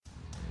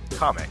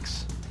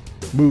Comics.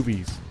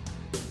 Movies.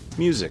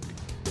 Music.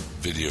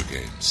 Video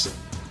games.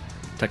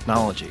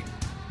 Technology.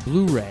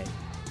 Blu-ray.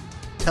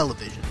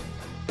 Television.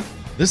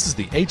 This is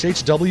the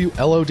HHW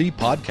LOD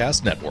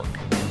Podcast Network.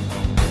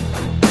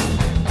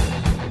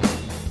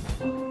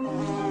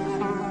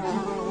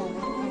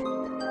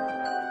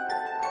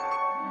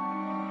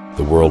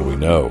 The world we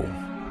know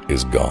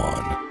is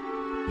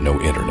gone. No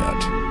internet,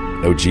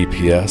 no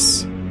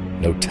GPS,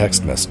 no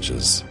text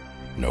messages,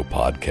 no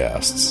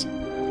podcasts.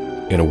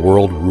 In a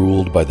world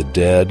ruled by the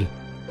dead,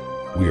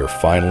 we are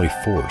finally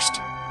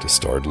forced to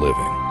start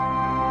living.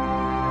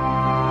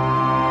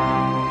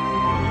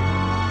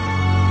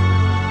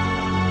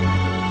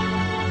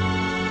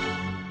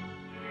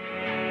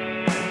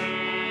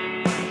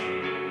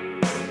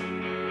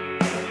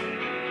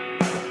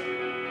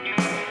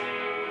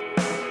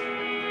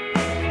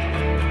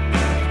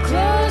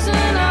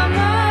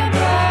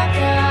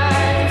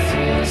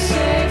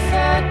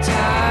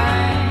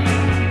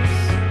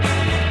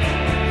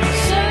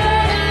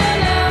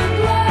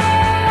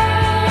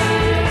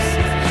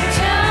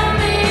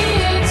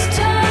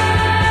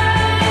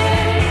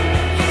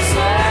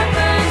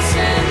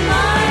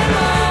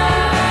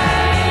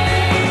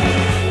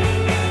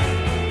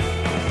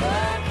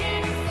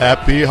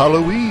 Happy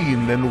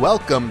Halloween, and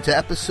welcome to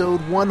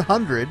episode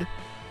 100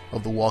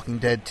 of the Walking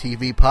Dead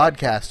TV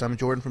podcast. I'm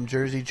Jordan from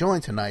Jersey,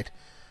 joined tonight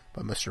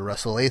by Mr.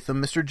 Russell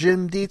Latham, Mr.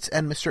 Jim Dietz,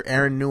 and Mr.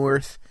 Aaron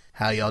Neuwirth.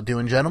 How y'all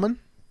doing, gentlemen?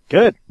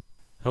 Good.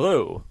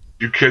 Hello.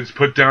 You kids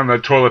put down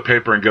that toilet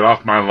paper and get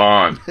off my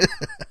lawn.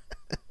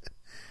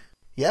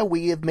 Yeah,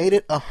 we have made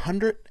it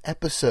 100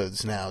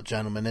 episodes now,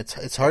 gentlemen.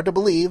 It's hard to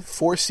believe.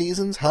 4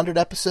 seasons, 100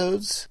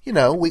 episodes. You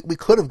know, we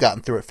could have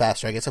gotten through it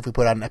faster, I guess, if we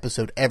put out an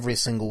episode every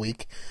single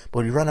week.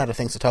 But we run out of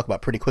things to talk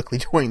about pretty quickly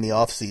during the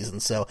off-season.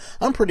 So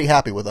I'm pretty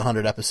happy with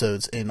 100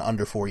 episodes in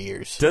under 4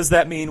 years. Does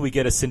that mean we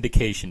get a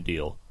syndication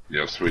deal?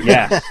 Yes, we do.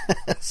 Yeah.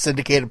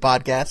 Syndicated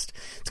podcast.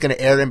 It's going to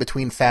air in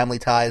between Family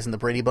Ties and the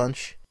Brady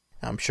Bunch.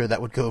 I'm sure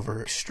that would go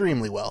over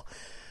extremely well.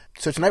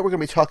 So tonight we're going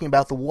to be talking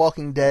about The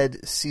Walking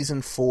Dead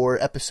Season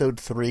 4, Episode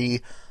 3,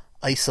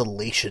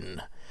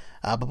 Isolation.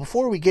 But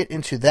before we get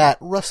into that,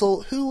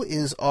 Russell, who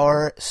is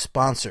our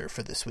sponsor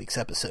for this week's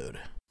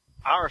episode?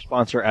 Our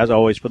sponsor, as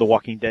always, for the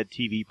Walking Dead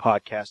TV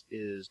podcast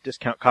is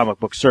Discount Comic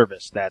Book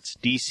Service. That's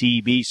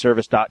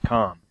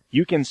dcbservice.com.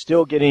 You can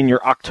still get in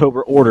your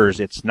October orders.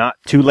 It's not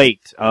too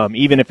late.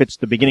 Even if it's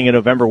the beginning of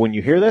November when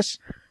you hear this,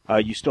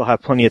 you still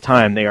have plenty of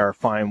time. They are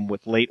fine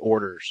with late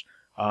orders.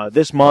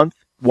 This month,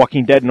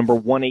 Walking Dead number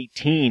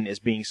 118 is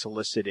being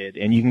solicited,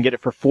 and you can get it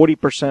for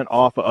 40%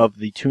 off of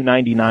the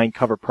 $2.99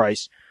 cover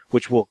price,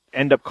 which will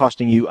end up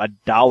costing you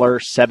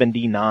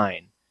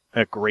 $1.79.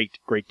 A great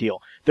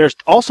deal. There's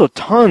also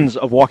tons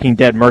of Walking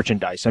Dead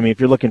merchandise. I mean,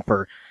 if you're looking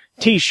for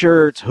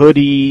t-shirts,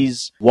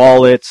 hoodies,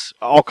 wallets,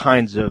 all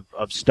kinds of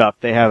stuff,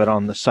 they have it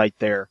on the site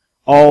there.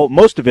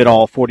 Most of it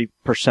all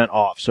 40%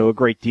 off, so a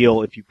great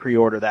deal if you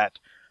pre-order that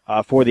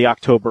for the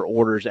October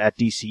orders at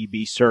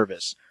DCB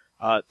Service.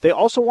 They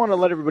also want to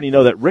let everybody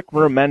know that Rick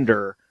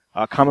Remender,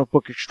 comic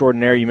book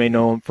extraordinaire, you may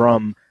know him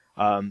from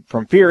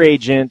Fear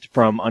Agent,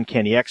 from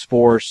Uncanny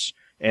X-Force,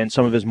 and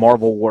some of his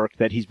Marvel work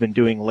that he's been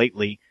doing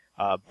lately.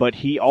 But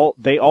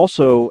they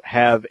also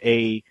have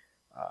a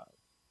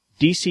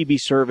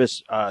DCB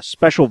Service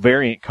special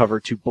variant cover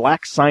to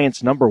Black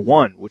Science number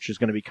 1, which is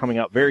going to be coming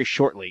out very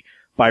shortly,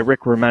 by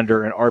Rick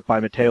Remender and art by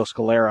Matteo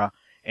Scalera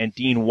and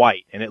Dean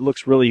White. And it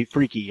looks really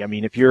freaky. I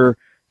mean, if you're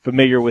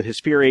familiar with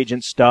his Fear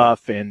Agent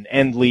stuff and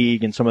End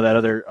League and some of that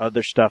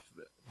other stuff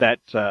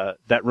that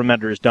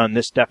Remender has done,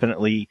 this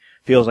definitely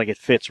feels like it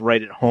fits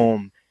right at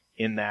home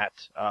in that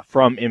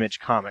from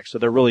Image Comics. So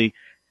they're really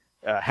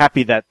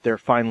happy that they're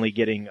finally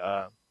getting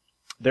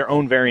their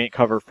own variant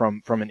cover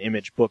from an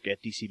Image book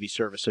at DCB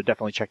Service. So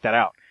definitely check that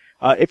out.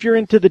 If you're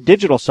into the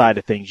digital side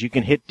of things, you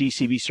can hit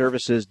DCB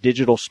Service's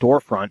digital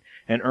storefront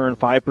and earn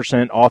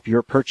 5% off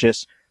your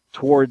purchase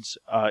towards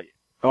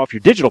off your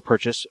digital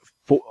purchase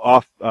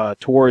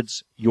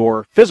towards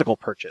your physical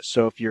purchase.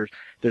 So if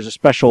there's a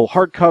special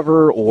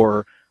hardcover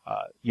or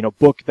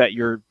book that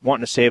you're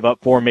wanting to save up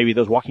for, maybe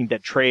those Walking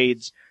Dead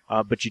trades,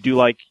 but you do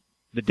like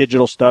the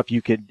digital stuff,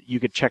 you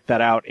could check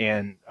that out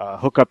and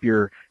hook up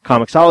your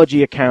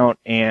Comixology account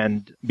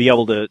and be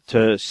able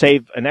to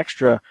save an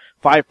extra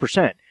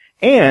 5%.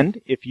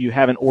 And if you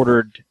haven't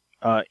ordered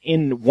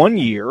in 1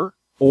 year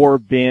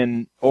or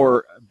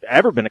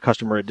ever been a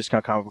customer at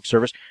Discount Comic Book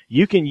Service,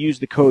 you can use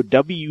the code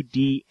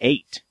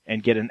WD8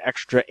 and get an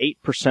extra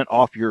 8%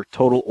 off your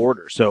total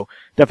order. So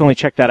definitely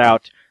check that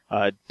out.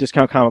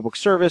 Discount Comic Book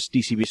Service,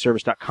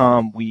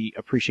 dcbservice.com. We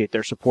appreciate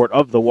their support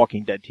of the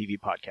Walking Dead TV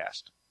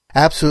podcast.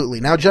 Absolutely.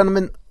 Now,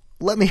 gentlemen,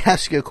 let me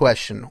ask you a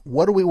question.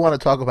 What do we want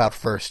to talk about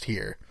first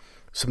here?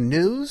 Some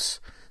news,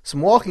 some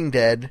Walking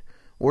Dead,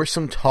 or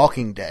some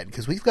Talking Dead?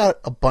 Because we've got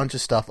a bunch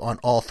of stuff on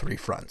all three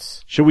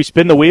fronts. Should we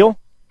spin the wheel?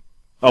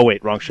 Oh,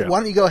 wait, wrong show. Why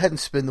don't you go ahead and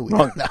spin the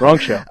wheel? Wrong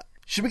show.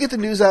 Should we get the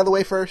news out of the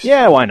way first?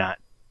 Yeah, why not?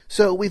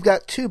 So we've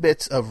got two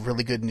bits of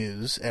really good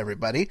news,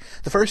 everybody.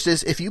 The first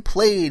is, if you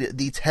played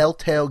the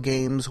Telltale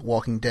Games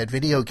Walking Dead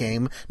video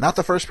game, not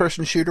the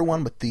first-person shooter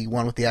one, but the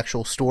one with the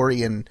actual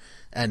story and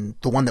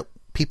the one that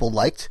people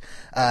liked.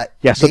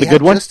 So the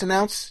good one? Just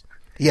announced,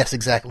 yes,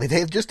 exactly.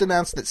 They've just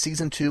announced that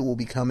Season 2 will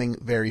be coming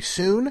very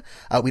soon.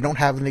 We don't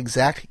have an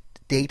exact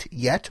date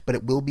yet, but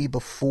it will be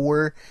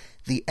before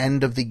the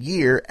end of the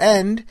year,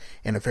 and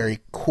in a very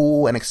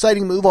cool and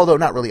exciting move, although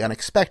not really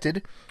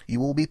unexpected, you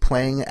will be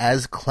playing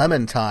as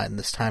Clementine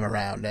this time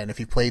around. And if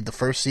you played the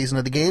first season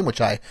of the game,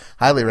 which I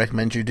highly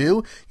recommend you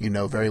do, you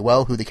know very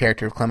well who the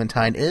character of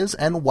Clementine is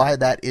and why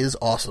that is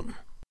awesome.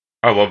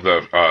 I love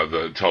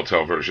the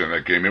Telltale version of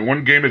that game. It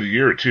won Game of the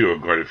Year, too,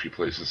 in quite a few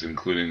places,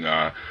 including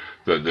the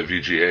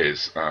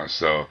VGAs.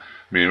 So,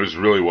 I mean, it was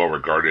really well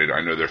regarded.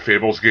 I know their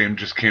Fables game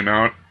just came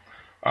out,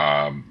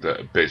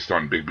 based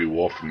on Bigby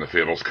Wolf from the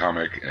Fables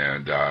comic,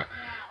 and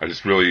I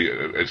just really,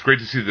 it's great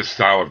to see this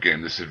style of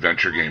game, this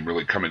adventure game,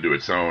 really come into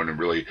its own and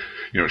really,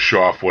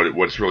 show off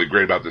what's really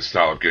great about this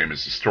style of game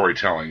is the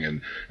storytelling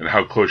and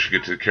how close you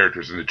get to the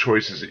characters and the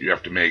choices that you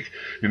have to make.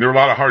 I mean, there are a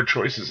lot of hard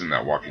choices in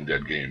that Walking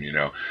Dead game.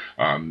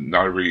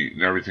 Not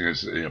everything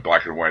is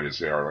black and white as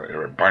they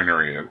are, or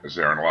binary as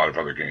they are in a lot of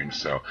other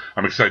games. So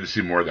I'm excited to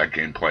see more of that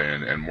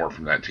gameplay and more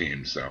from that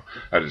team. So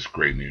that is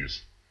great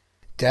news.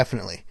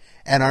 Definitely.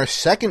 And our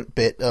second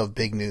bit of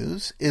big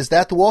news is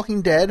that The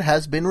Walking Dead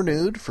has been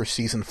renewed for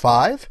Season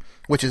 5,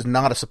 which is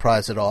not a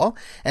surprise at all.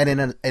 And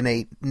in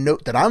a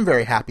note that I'm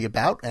very happy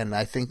about, and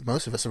I think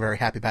most of us are very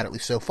happy about, at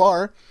least so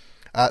far,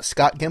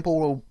 Scott Gimple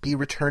will be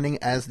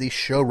returning as the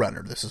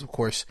showrunner. This is, of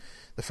course,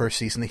 the first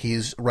season that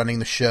he's running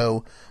the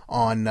show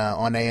on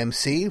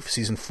AMC,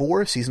 Season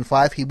 4. Season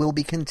 5, he will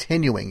be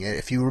continuing.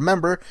 If you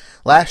remember,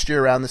 last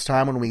year around this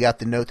time when we got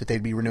the note that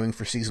they'd be renewing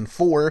for Season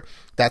 4,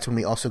 that's when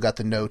we also got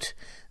the note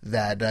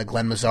that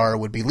Glenn Mazzara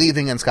would be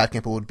leaving and Scott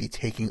Gimple would be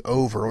taking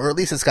over, or at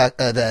least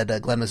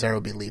that Glenn Mazzara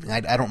would be leaving. I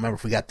don't remember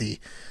if we got the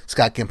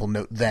Scott Gimple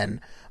note then,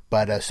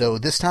 but so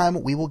this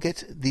time we will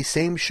get the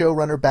same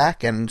showrunner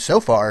back, and so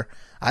far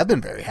I've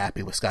been very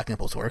happy with Scott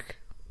Gimple's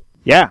work.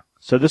 Yeah,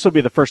 so this will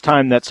be the first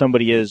time that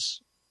somebody has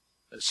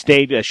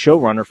stayed as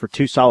showrunner for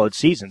 2 solid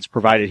seasons,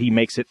 provided he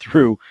makes it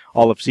through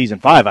all of Season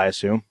 5, I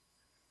assume.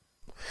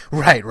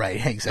 Right,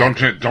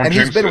 exactly. Don't and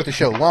he's been it. with the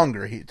show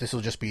longer. This will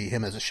just be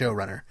him as a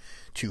showrunner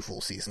 2 full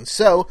seasons.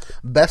 So,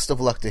 best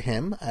of luck to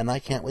him, and I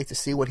can't wait to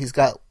see what he's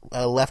got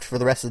left for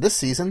the rest of this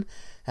season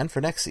and for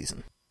next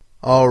season.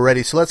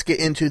 Alrighty, so let's get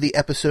into the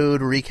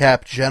episode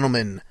recap,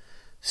 gentlemen.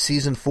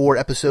 Season 4,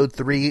 Episode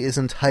 3 is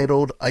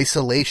entitled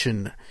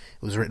Isolation.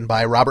 It was written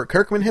by Robert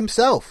Kirkman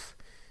himself,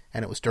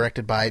 and it was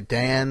directed by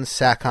Dan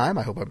Sackheim.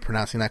 I hope I'm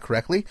pronouncing that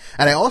correctly.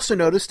 And I also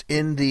noticed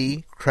in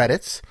the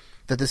credits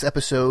that this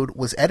episode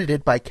was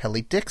edited by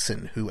Kelly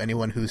Dixon, who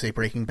anyone who's a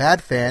Breaking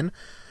Bad fan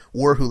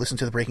or who listened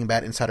to the Breaking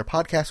Bad Insider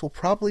podcast will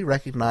probably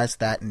recognize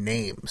that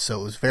name. So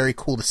it was very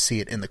cool to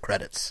see it in the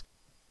credits.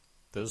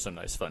 Those are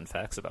nice fun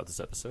facts about this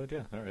episode,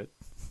 yeah, all right.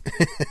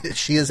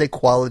 She is a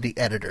quality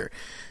editor.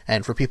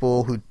 And for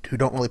people who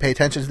don't really pay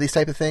attention to these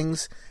type of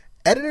things,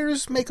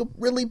 editors make a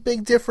really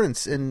big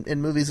difference in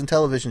movies and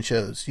television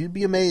shows. You'd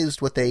be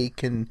amazed what they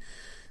can...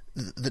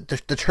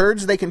 The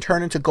turds they can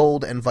turn into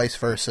gold and vice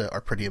versa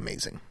are pretty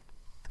amazing.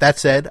 That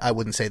said, I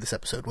wouldn't say this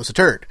episode was a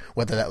turd.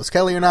 Whether that was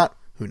Kelly or not,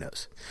 who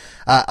knows?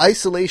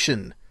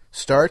 Isolation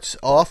starts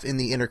off in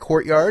the inner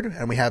courtyard,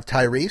 and we have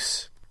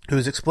Tyrese,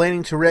 who's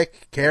explaining to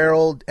Rick,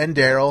 Carol, and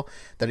Daryl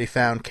that he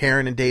found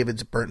Karen and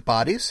David's burnt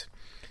bodies.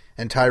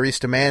 And Tyrese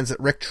demands that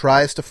Rick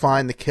tries to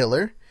find the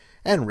killer,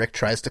 and Rick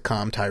tries to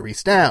calm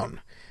Tyrese down.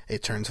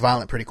 It turns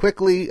violent pretty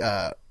quickly.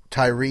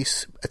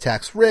 Tyrese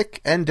attacks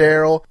Rick and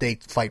Daryl. They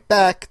fight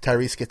back.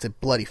 Tyrese gets a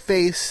bloody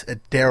face.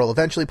 Daryl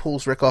eventually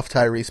pulls Rick off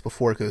Tyrese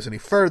before it goes any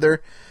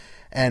further.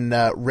 And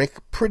Rick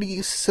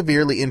pretty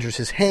severely injures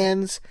his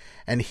hands,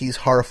 and he's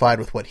horrified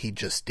with what he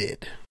just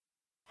did.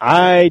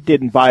 I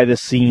didn't buy the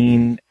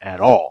scene at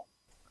all.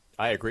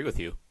 I agree with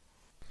you.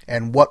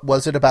 And what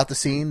was it about the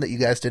scene that you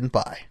guys didn't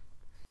buy?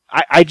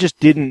 I just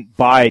didn't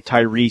buy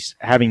Tyrese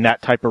having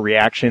that type of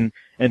reaction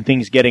and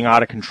things getting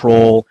out of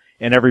control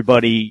and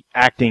everybody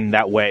acting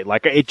that way.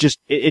 Like, it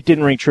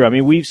didn't ring true. I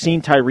mean, we've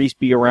seen Tyrese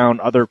be around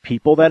other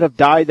people that have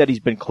died that he's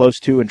been close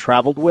to and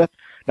traveled with.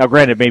 Now,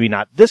 granted, maybe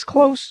not this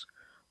close,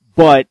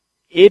 but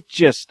it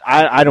just,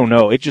 I don't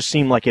know. It just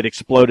seemed like it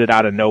exploded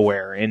out of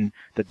nowhere. And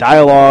the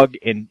dialogue,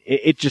 and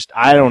it just,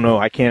 I don't know.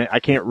 I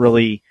can't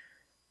really,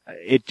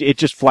 it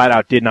just flat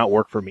out did not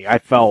work for me. I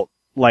felt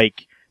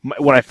like,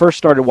 when I first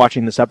started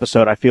watching this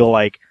episode, I feel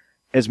like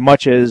as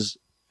much as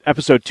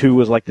episode 2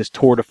 was like this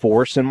tour de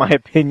force, in my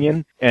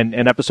opinion, and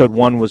episode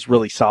 1 was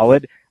really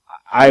solid,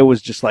 I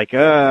was just like,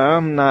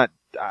 I'm not,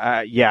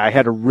 I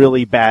had a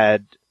really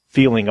bad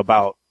feeling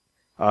about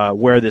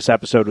where this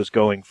episode was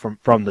going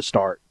from the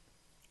start.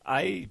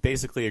 I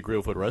basically agree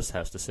with what Russ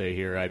has to say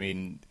here. I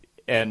mean,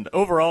 and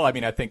overall, I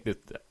mean, I think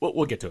that,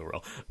 we'll get to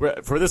overall.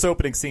 For this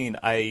opening scene,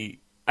 I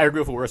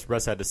agree with what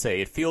Russ had to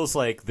say. It feels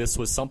like this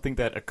was something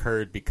that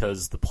occurred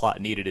because the plot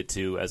needed it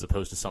to, as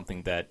opposed to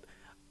something that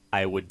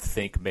I would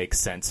think makes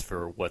sense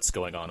for what's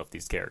going on with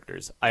these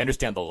characters. I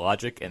understand the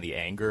logic and the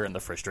anger and the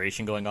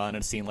frustration going on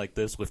in a scene like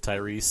this with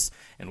Tyrese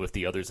and with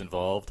the others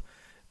involved,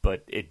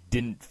 but it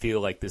didn't feel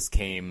like this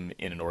came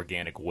in an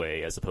organic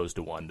way as opposed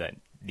to one that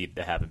needed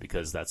to happen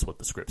because that's what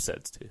the script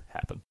said to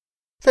happen.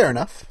 Fair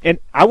enough. And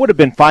I would have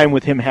been fine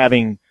with him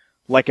having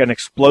like an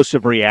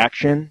explosive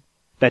reaction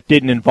that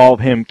didn't involve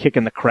him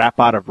kicking the crap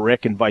out of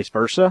Rick and vice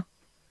versa.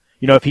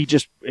 You know, if he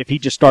just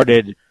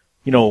started,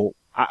 you know,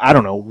 I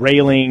don't know,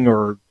 railing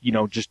or, you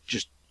know,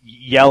 just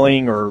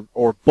yelling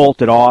or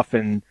bolted off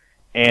and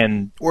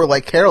Or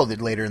like Carol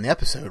did later in the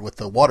episode with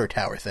the water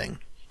tower thing.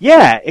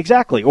 yeah,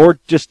 exactly. Or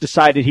just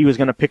decided he was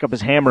going to pick up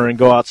his hammer and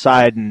go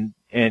outside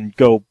and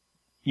go,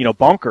 you know,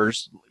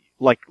 bonkers,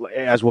 like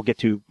as we'll get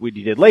to what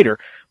he did later.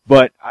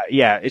 But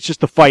yeah, it's just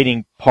the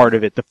fighting part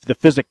of it,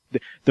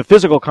 the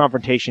physical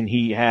confrontation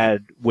he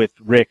had with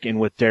Rick and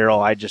with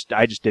Daryl. I just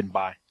didn't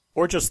buy.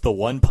 Or just the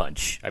one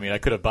punch. I mean, I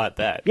could have bought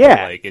that. Yeah,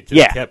 But, like, it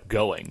just kept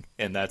going,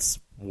 and that's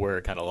where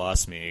it kind of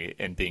lost me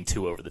in being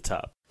too over the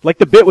top. Like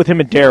the bit with him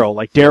and Daryl,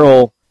 like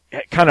Daryl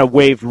kind of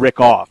waved Rick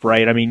off,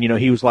 right? I mean, you know,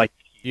 he was like,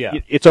 Yeah.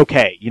 it's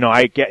okay. You know,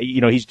 I get, you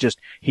know,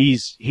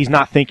 he's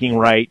not thinking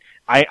right.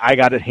 I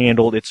got it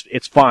handled.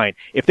 It's fine.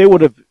 If they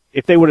would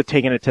have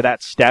taken it to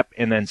that step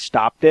and then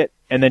stopped it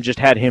and then just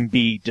had him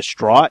be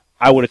distraught,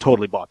 I would have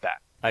totally bought that.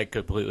 I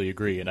completely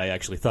agree, and I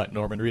actually thought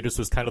Norman Reedus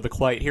was kind of the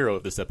quiet hero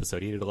of this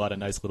episode. He did a lot of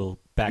nice little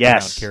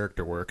background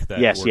character work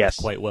that worked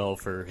quite well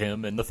for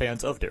him and the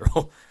fans of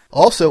Daryl.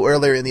 Also,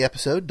 earlier in the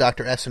episode,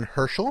 Dr. S and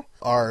Herschel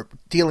are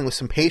dealing with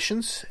some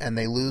patients, and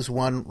they lose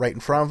one right in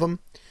front of them,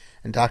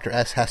 and Dr.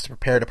 S has to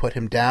prepare to put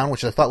him down,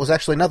 which I thought was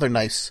actually another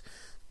nice,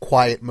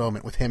 quiet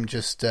moment with him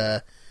just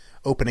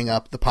opening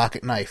up the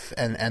pocket knife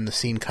and the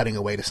scene cutting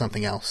away to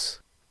something else.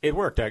 It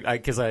worked,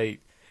 because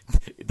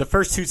the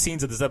first two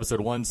scenes of this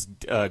episode, one's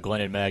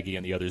Glenn and Maggie,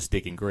 and the other's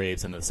digging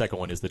graves, and the second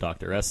one is the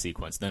Dr. S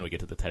sequence. Then we get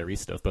to the Tyrese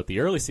stuff. But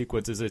the early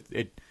sequence is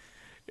it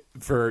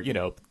for, you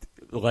know,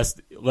 less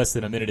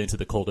than a minute into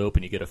the cold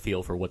open, you get a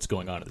feel for what's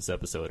going on in this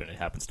episode, and it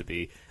happens to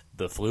be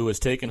the flu has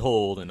taken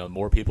hold, and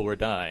more people were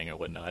dying and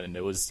whatnot. And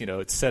it was, you know,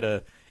 it set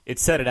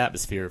an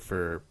atmosphere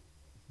for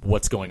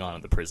what's going on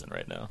in the prison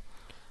right now.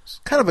 It's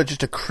kind of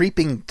just a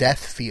creeping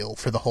death feel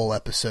for the whole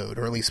episode,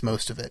 or at least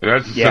most of it. It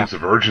has a sense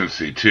of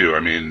urgency too. I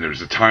mean,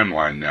 there's a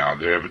timeline now.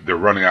 They're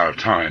running out of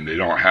time. They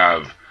don't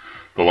have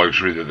the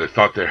luxury that they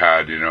thought they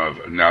had. You know,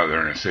 now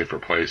they're in a safer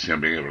place. You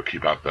know, being able to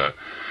keep out the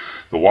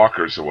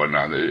walkers and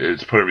whatnot.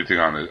 It's put everything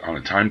on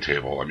a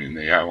timetable. I mean,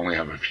 they only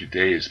have a few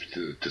days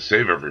to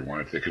save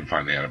everyone if they can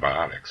find the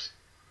antibiotics.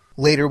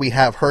 Later, we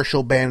have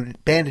Herschel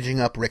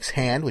bandaging up Rick's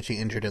hand, which he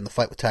injured in the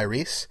fight with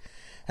Tyrese.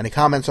 And he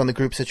comments on the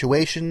group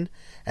situation,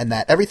 and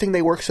that everything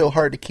they worked so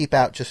hard to keep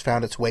out just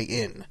found its way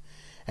in.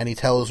 And he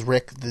tells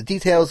Rick the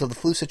details of the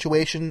flu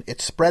situation.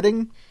 It's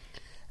spreading,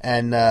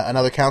 and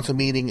another council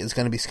meeting is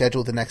going to be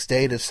scheduled the next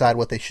day to decide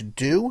what they should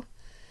do.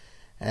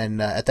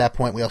 And at that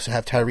point, we also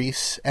have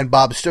Tyrese and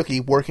Bob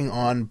Stuckey working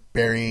on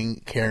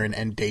burying Karen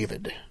and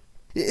David.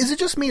 Is it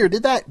just me, or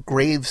did that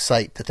grave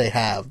site that they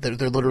have,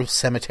 their little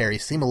cemetery,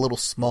 seem a little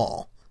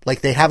small?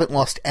 Like they haven't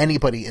lost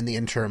anybody in the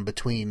interim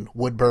between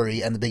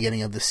Woodbury and the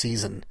beginning of the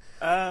season,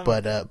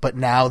 but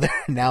now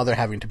they're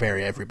having to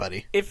bury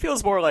everybody. It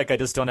feels more like I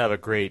just don't have a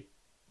great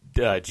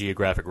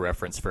geographic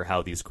reference for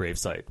how these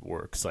gravesite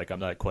works. Like I'm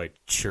not quite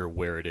sure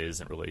where it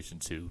is in relation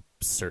to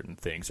certain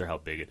things or how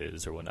big it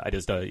is or whatnot. I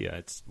just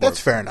it's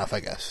that's fair enough, I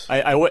guess.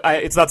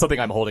 It's not something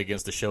I'm holding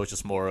against the show. It's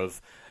just more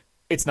of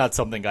it's not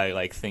something I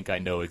like think I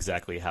know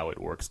exactly how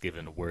it works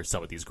given where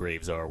some of these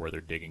graves are, where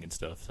they're digging and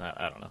stuff.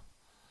 I don't know.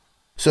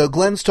 So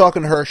Glenn's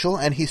talking to Herschel,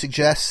 and he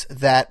suggests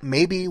that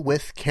maybe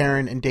with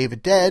Karen and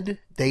David dead,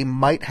 they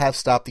might have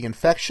stopped the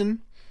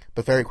infection,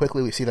 but very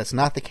quickly we see that's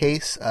not the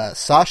case.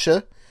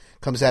 Sasha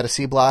comes out of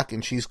C Block,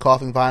 and she's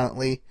coughing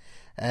violently,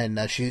 and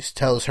she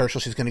tells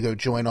Herschel she's going to go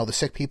join all the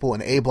sick people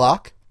in A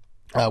Block,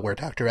 where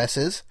Dr. S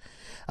is.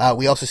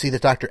 We also see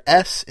that Dr.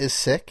 S is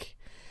sick,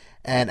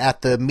 and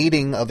at the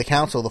meeting of the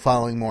council the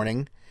following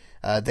morning,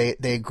 they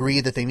agree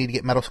that they need to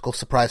get medical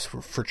supplies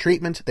for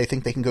treatment. They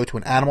think they can go to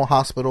an animal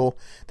hospital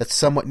that's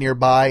somewhat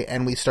nearby,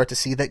 and we start to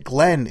see that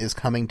Glenn is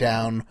coming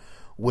down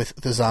with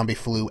the zombie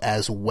flu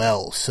as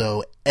well.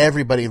 So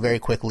everybody very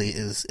quickly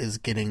is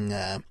getting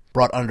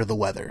brought under the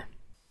weather.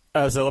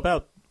 I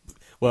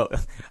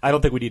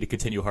don't think we need to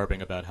continue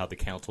harping about how the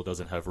council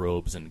doesn't have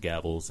robes and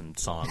gavels and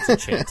songs and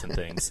chants and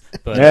things,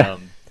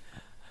 but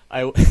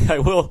I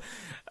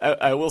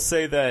will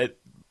say that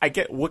I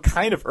get what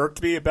kind of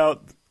irked me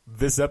about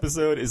this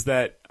episode is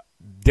that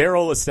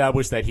Daryl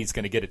established that he's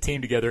going to get a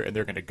team together and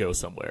they're going to go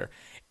somewhere.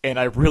 And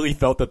I really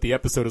felt that the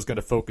episode was going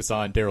to focus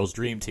on Daryl's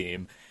dream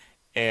team,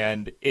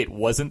 and it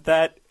wasn't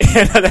that.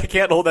 And I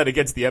can't hold that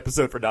against the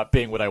episode for not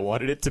being what I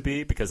wanted it to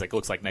be, because it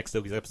looks like next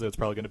week's episode is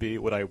probably going to be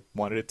what I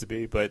wanted it to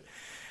be. But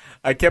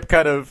I kept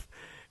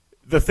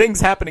the things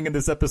happening in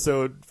this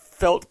episode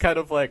felt kind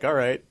of like, all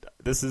right,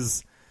 this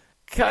is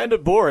kind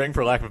of boring,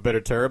 for lack of a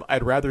better term.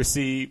 I'd rather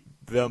see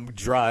them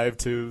drive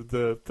to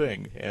the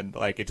thing, and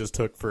like it just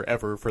took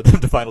forever for them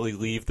to finally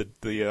leave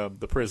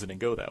the prison and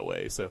go that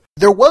way. So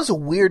there was a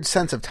weird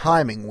sense of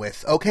timing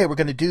with, okay, we're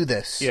going to do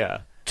this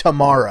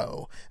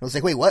tomorrow. It was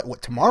like, wait,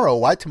 what tomorrow?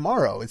 Why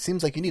tomorrow? It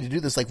seems like you need to do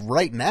this like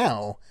right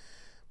now.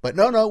 But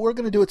no, we're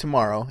going to do it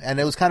tomorrow. And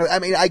it was kind of, I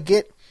mean, I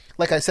get,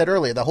 like I said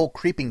earlier, the whole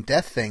creeping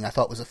death thing I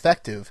thought was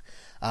effective.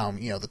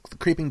 The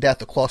creeping death,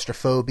 the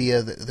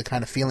claustrophobia, the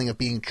kind of feeling of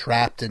being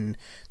trapped and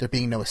there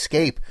being no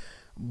escape.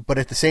 But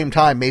at the same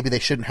time, maybe they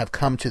shouldn't have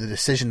come to the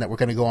decision that we're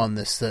going to go on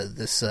this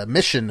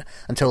mission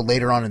until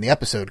later on in the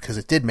episode, because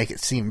it did make it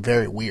seem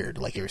very weird,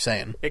 like you were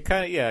saying. It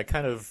kind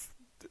of,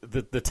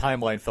 the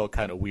timeline felt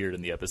kind of weird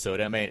in the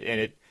episode. I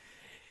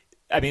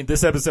mean,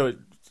 this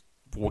episode,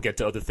 we'll get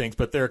to other things,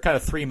 but there are kind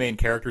of three main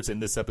characters in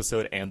this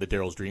episode and the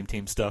Daryl's Dream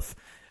Team stuff.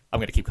 I'm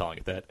going to keep calling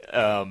it that.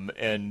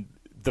 And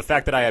the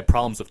fact that I had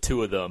problems with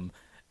two of them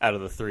out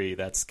of the three,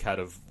 that's kind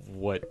of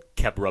what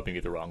kept rubbing me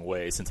the wrong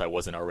way, since I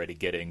wasn't already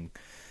getting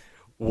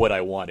what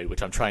I wanted,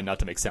 which I'm trying not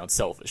to make sound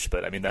selfish,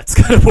 but I mean, that's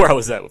kind of where I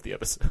was at with the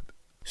episode.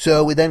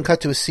 So we then cut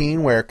to a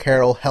scene where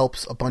Carol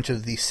helps a bunch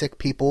of the sick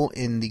people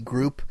in the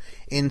group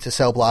into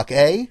cell block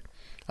A.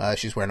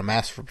 She's wearing a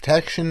mask for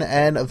protection,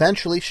 and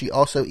eventually she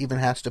also even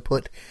has to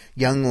put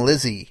young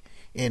Lizzie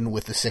in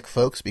with the sick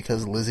folks,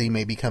 because Lizzie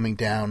may be coming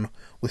down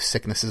with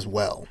sickness as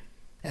well.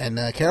 And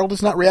Carol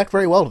does not react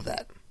very well to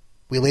that.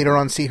 We later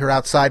on see her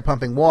outside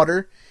pumping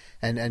water,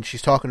 and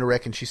she's talking to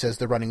Rick, and she says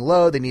they're running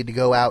low, they need to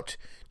go out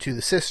to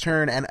the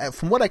cistern, and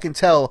from what I can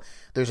tell,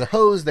 there's a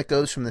hose that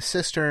goes from the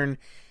cistern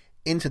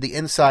into the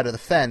inside of the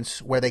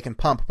fence where they can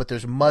pump, but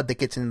there's mud that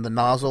gets in the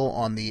nozzle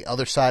on the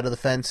other side of the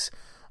fence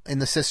in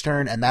the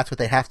cistern, and that's what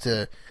they have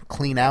to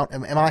clean out.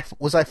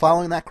 Was I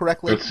following that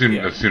correctly? That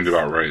seemed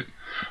about right.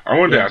 I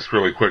wanted to ask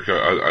really quick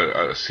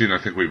a scene I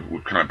think we've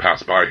kind of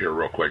passed by here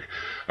real quick.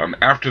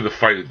 After the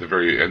fight at the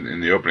very end,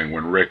 in the opening,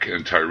 when Rick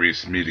and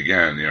Tyrese meet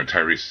again,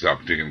 Tyrese is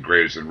out digging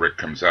graves and Rick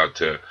comes out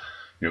to,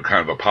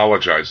 kind of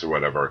apologize or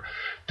whatever.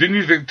 Didn't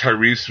you think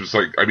Tyrese was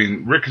like, I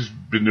mean, Rick has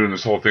been doing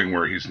this whole thing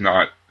where he's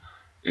not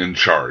in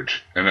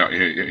charge, and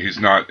he's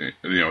not,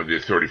 the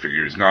authority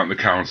figure. He's not in the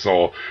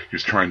council.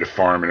 He's trying to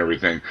farm and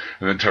everything.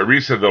 And then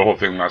Tyrese had the whole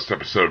thing last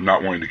episode of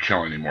not wanting to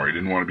kill anymore. He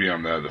didn't want to be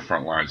on the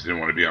front lines. He didn't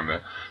want to be on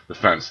the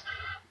fence.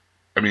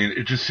 I mean,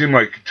 it just seemed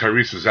like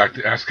Tyrese was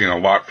asking a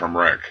lot from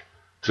Rick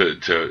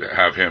to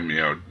have him,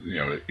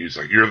 he's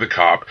like, you're the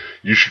cop.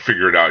 You should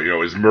figure it out.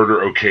 Is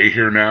murder okay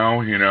here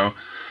now?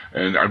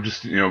 And I'm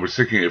just, was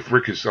thinking, if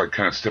Rick has like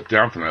kind of stepped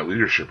down from that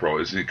leadership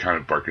role, isn't he kind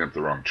of barking up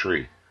the wrong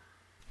tree?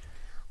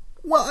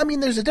 Well, I mean,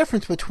 there's a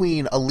difference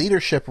between a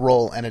leadership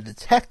role and a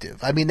detective.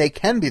 I mean, they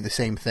can be the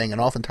same thing, and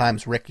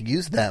oftentimes Rick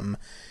used them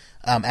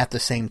at the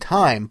same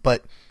time,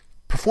 but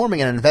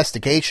performing an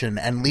investigation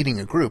and leading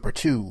a group are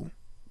two,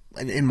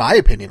 in my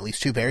opinion at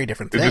least, two very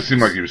different things. It just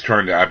seemed like he was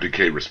trying to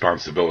abdicate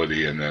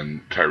responsibility, and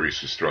then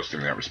Tyrese was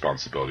thrusting that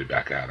responsibility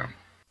back at him.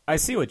 I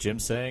see what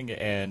Jim's saying,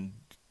 and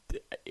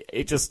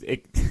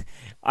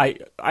I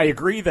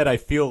agree that I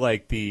feel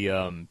like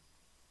the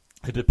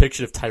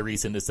depiction of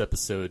Tyrese in this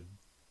episode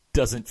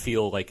doesn't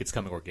feel like it's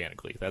coming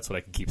organically. That's what I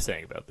can keep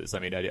saying about this. I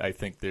mean, I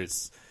think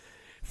there's,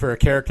 for a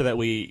character that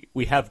we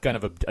have kind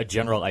of a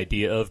general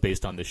idea of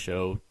based on this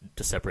show,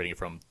 just separating it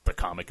from the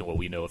comic and what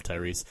we know of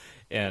Tyrese,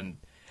 and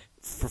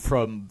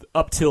from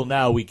up till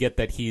now, we get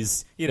that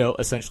he's,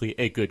 essentially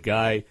a good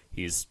guy.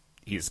 He's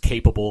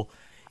capable.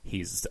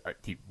 He's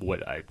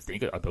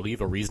I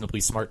believe a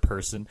reasonably smart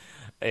person.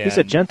 And he's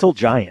a gentle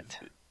giant.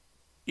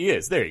 He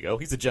is. There you go.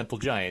 He's a gentle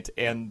giant,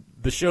 and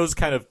the show's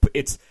kind of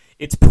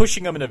it's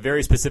pushing him in a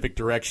very specific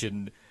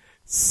direction,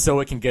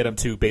 so it can get him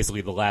to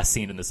basically the last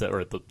scene in this,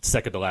 or the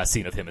second to last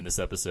scene of him in this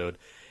episode,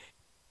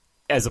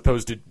 as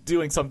opposed to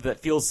doing something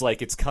that feels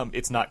like it's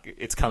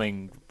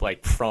coming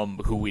like from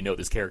who we know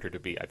this character to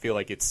be. I feel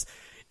like it's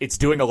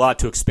doing a lot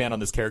to expand on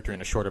this character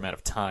in a short amount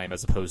of time,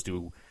 as opposed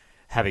to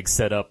having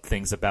set up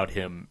things about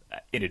him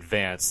in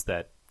advance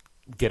that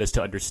get us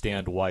to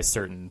understand why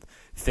certain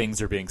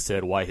things are being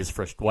said, why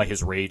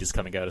his rage is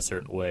coming out a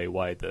certain way,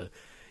 why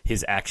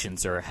his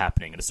actions are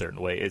happening in a certain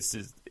way.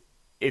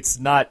 It's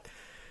not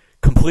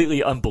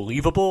completely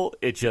unbelievable.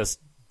 It just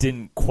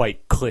didn't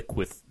quite click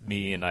with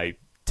me, and I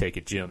take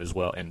it Jim as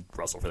well, and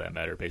Russell for that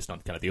matter, based on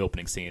kind of the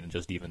opening scene and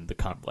just even the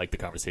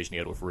conversation he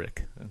had with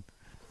Rick.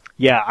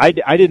 Yeah, I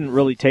didn't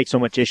really take so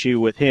much issue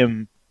with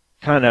him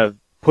kind of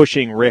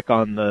pushing Rick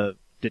on the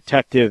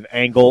detective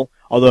angle,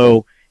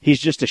 although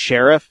he's just a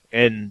sheriff,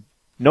 and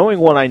knowing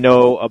what I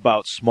know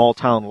about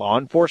small-town law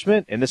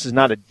enforcement, and this is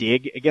not a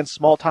dig against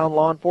small-town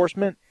law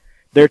enforcement,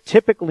 they're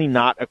typically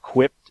not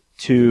equipped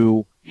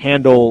to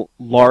handle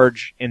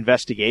large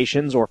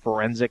investigations or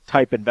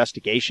forensic-type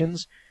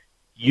investigations.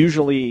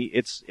 Usually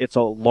it's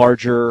a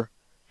larger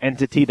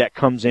entity that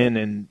comes in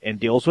and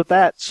deals with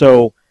that.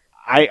 So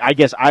I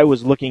guess I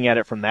was looking at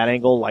it from that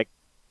angle. Like,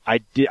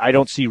 I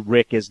don't see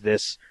Rick as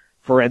this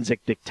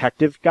forensic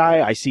detective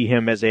guy. I see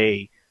him as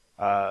a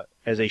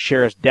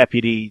sheriff's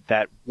deputy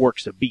that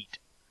works a beat.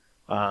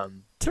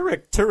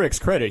 To Rick's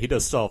credit, he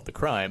does solve the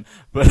crime,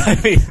 but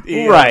I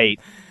mean, right.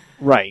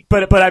 Right.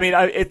 But I mean,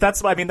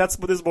 that's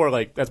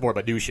more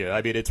minutia.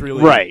 I mean, it's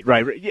really right.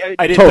 Yeah,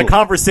 I did totally.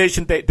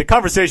 the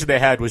conversation they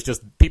had was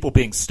just people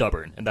being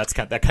stubborn, and that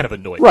kind of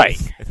annoyed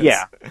Right. me.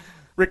 Yeah.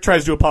 Rick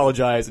tries to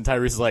apologize, and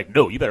Tyrese is like,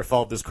 "No, you better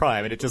follow this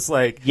crime," and it just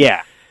like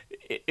Yeah.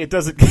 it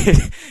doesn't.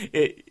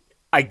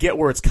 I get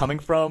where it's coming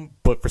from,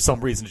 but for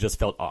some reason, it just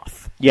felt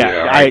off.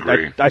 Yeah, I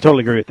agree. I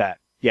totally agree with that.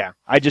 Yeah,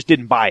 I just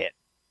didn't buy it.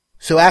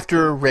 So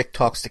after Rick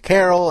talks to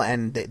Carol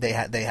and they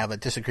have a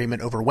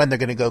disagreement over when they're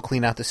going to go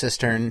clean out the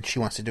cistern, she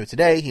wants to do it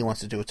today, he wants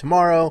to do it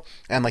tomorrow,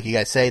 and like you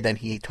guys say, then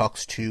he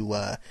talks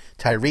to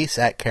Tyrese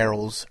at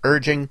Carol's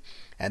urging,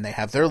 and they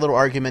have their little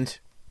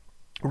argument.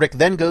 Rick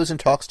then goes and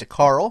talks to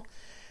Carl,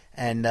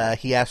 and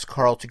he asks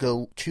Carl to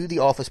go to the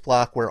office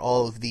block where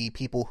all of the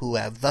people who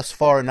have thus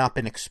far not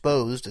been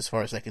exposed, as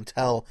far as I can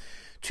tell,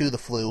 to the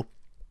flu.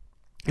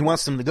 He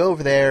wants them to go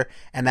over there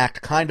and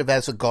act kind of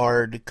as a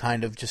guard,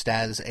 kind of just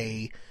as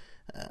a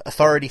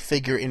authority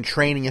figure in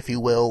training, if you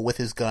will, with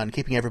his gun,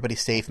 keeping everybody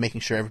safe,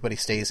 making sure everybody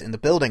stays in the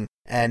building.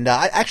 And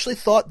I actually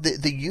thought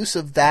the use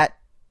of that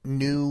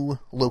new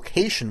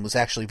location was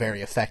actually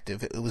very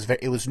effective.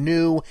 It was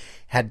new,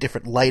 had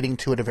different lighting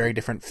to it, a very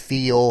different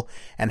feel,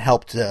 and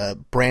helped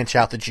branch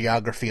out the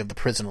geography of the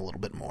prison a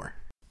little bit more.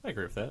 I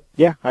agree with that.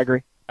 Yeah, I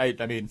agree.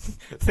 I mean,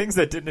 things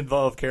that didn't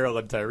involve Carol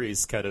and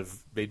Tyrese kind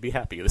of made me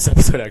happy in this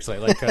episode. Actually, I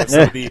like kind of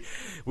some of the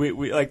we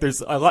like.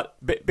 There's a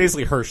lot.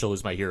 Basically, Herschel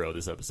is my hero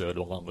this episode,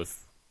 along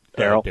with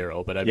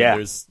Daryl. But I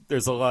mean,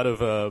 there's a lot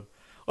of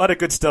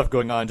good stuff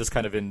going on, just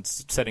kind of in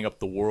setting up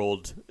the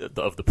world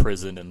of the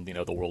prison and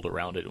the world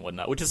around it and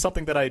whatnot, which is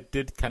something that I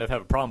did kind of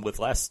have a problem with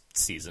last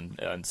season.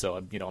 And so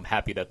I'm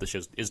happy that the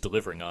show is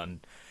delivering on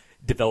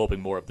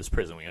developing more of this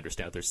prison. We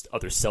understand there's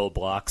other cell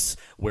blocks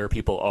where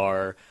people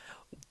are.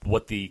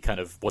 What the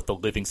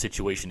living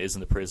situation is in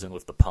the prison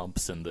with the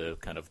pumps and the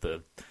kind of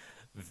the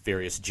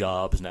various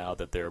jobs now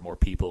that there are more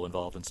people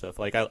involved and stuff.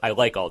 Like I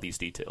like all these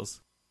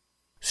details.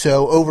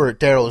 So over at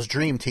Daryl's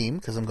dream team,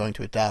 because I'm going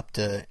to adopt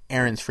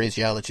Aaron's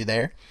phraseology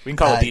there. We can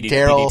call it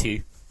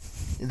DDT.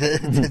 The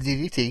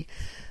DDT,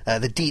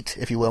 the DEET,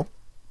 if you will.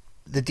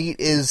 The DEET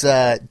is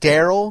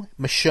Daryl,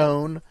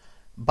 Michonne,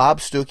 Bob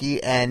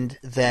Stuckey, and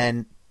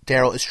then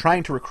Daryl is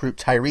trying to recruit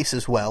Tyrese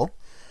as well.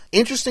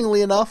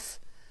 Interestingly enough,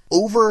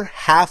 over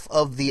half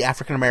of the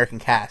African-American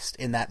cast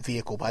in that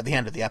vehicle by the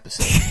end of the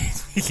episode.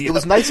 Yeah. It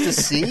was nice to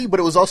see, but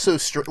it was also,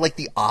 like,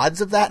 the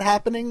odds of that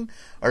happening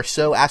are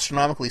so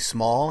astronomically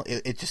small,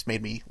 it just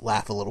made me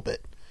laugh a little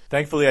bit.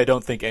 Thankfully, I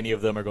don't think any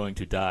of them are going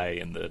to die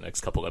in the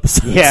next couple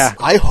episodes. Yeah.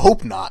 I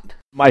hope not.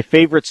 My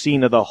favorite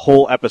scene of the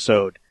whole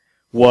episode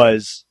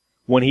was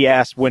when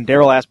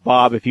Daryl asked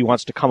Bob if he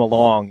wants to come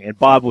along, and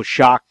Bob was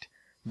shocked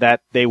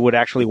that they would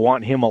actually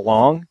want him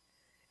along,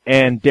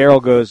 and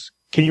Daryl goes,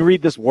 "Can you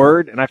read this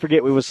word?" And I forget,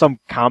 it was some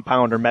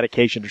compound or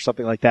medication or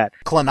something like that.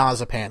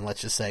 Clonazepam,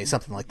 let's just say,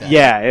 something like that.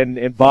 Yeah,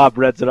 and Bob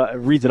reads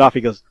it off.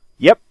 He goes,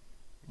 "Yep,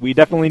 we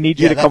definitely need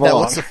you to come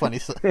along." That was a funny.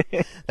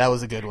 That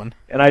was a good one.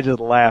 And I just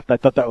laughed. I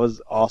thought that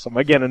was awesome.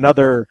 Again,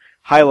 another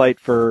highlight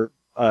for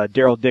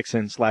Daryl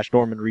Dixon /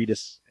 Norman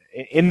Reedus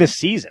in this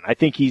season. I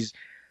think he's.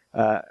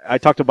 I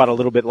talked about it a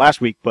little bit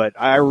last week, but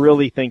I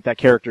really think that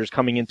character is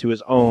coming into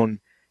his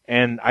own,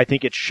 and I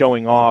think it's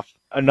showing off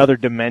another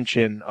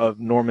dimension of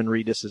Norman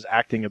Reedus'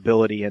 acting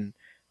ability, and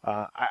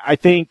I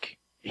think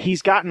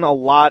he's gotten a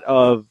lot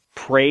of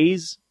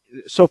praise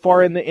so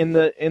far in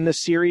the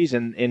series,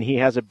 and he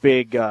has a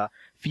big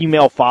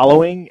female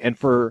following. And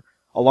for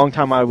a long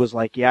time, I was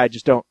like, yeah, I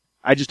just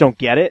don't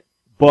get it.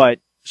 But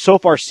so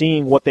far,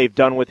 seeing what they've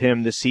done with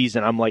him this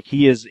season, I'm like,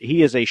 he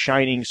is a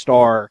shining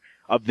star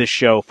of this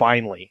show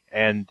finally,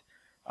 and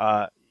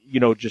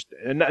just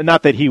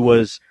not that he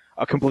was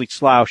a complete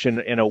slouch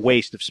and a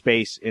waste of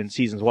space in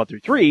seasons 1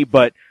 through 3,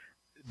 but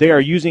they are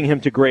using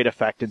him to great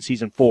effect in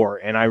season 4,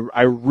 and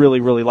I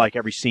really, really like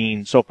every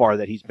scene so far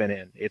that he's been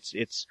in.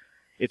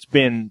 It's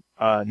been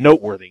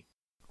noteworthy.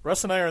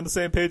 Russ and I are on the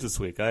same page this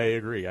week. I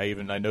agree. I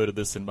noted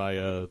this in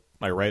my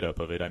my write up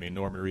of it. I mean,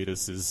 Norman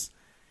Reedus is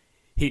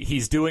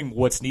he's doing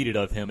what's needed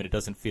of him, and it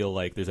doesn't feel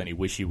like there's any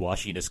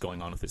wishy-washiness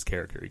going on with his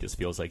character. He just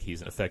feels like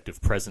he's an effective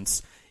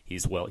presence.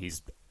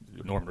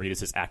 Norman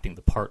Reedus is acting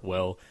the part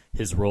well.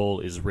 His role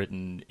is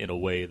written in a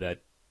way that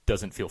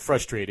doesn't feel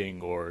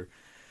frustrating or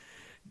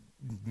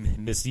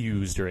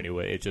misused or any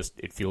way.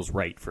 It feels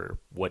right for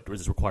what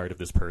is required of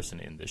this person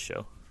in this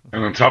show.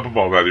 And on top of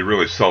all that, he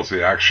really sells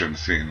the action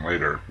scene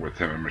later with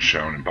him and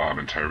Michonne and Bob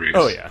and Tyrese.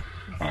 Oh yeah,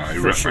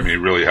 he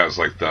really has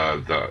like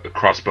the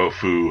crossbow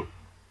foo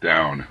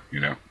down,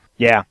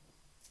 Yeah.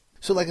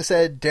 So like I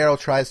said, Daryl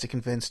tries to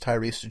convince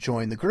Tyrese to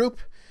join the group,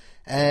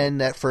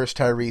 and at first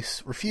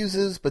Tyrese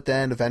refuses, but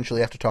then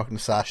eventually, after talking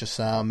to Sasha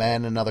some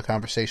and another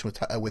conversation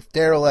with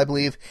Daryl, I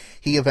believe,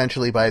 he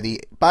eventually, by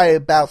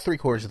about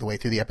 3/4 of the way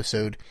through the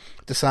episode,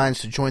 decides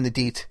to join the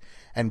DEET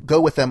and go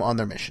with them on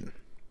their mission.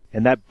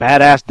 And that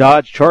badass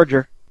Dodge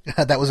Charger.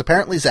 That was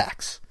apparently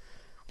Zach's,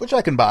 which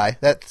I can buy.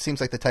 That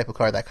seems like the type of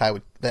car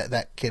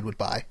that kid would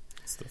buy.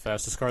 It's the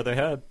fastest car they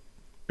had.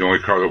 The only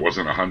car that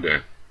wasn't a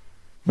Hyundai.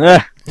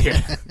 Yeah.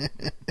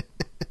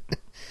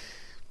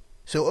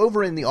 So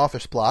over in the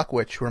office block,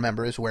 which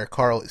remember is where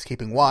Carl is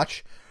keeping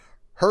watch,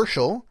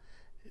 Herschel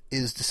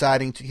is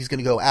deciding he's going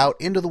to go out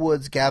into the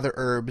woods, gather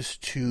herbs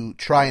to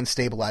try and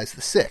stabilize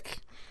the sick.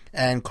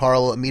 And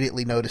Carl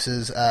immediately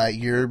notices,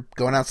 you're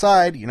going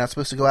outside, you're not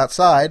supposed to go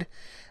outside.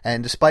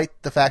 And despite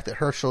the fact that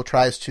Herschel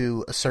tries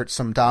to assert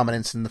some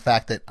dominance in the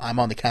fact that I'm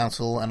on the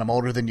council and I'm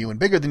older than you and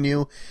bigger than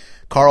you,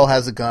 Carl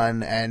has a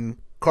gun, and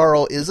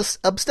Carl is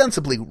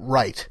ostensibly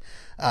right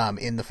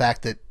in the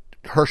fact that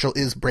Herschel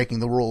is breaking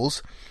the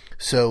rules.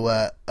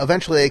 So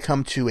eventually they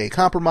come to a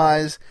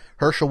compromise.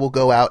 Herschel will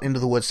go out into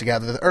the woods to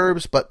gather the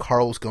herbs, but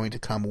Carl's going to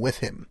come with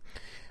him.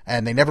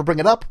 And they never bring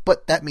it up,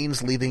 but that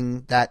means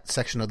leaving that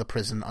section of the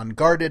prison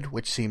unguarded,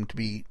 which seemed to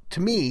be, to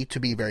me, to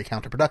be very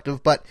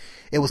counterproductive, but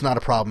it was not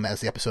a problem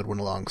as the episode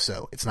went along,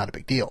 so it's not a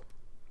big deal.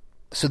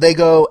 So they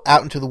go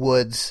out into the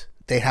woods,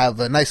 they have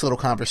a nice little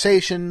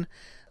conversation.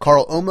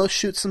 Carl almost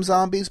shoots some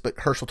zombies, but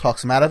Herschel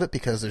talks him out of it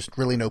because there's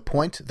really no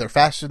point. They're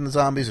faster than the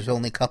zombies, there's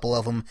only a couple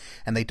of them,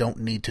 and they don't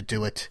need to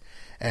do it.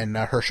 And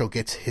Herschel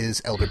gets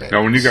his elderberries.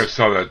 Now, when you guys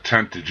saw that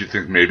tent, did you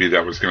think maybe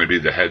that was going to be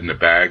the head in the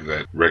bag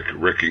that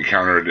Rick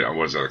encountered?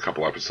 Was that a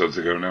couple episodes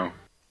ago now?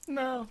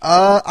 No.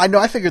 I know.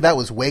 I figured that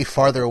was way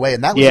farther away,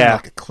 and that was in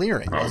like a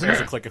clearing, wasn't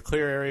It was like a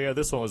clear area.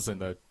 This one was in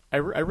the... I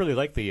really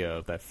like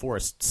the that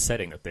forest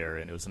setting up there,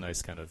 and it was a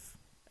nice kind of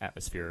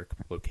atmospheric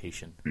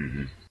location.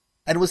 Mm-hmm.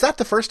 And was that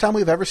the first time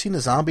we've ever seen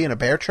a zombie in a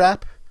bear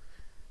trap?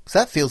 Because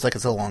that feels like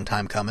it's a long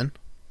time coming.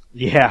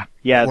 Yeah.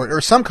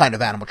 Or some kind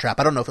of animal trap.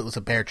 I don't know if it was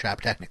a bear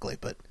trap technically,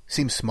 but it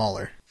seems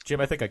smaller.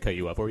 Jim, I think I cut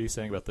you off. What were you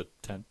saying about the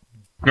tent?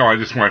 No, when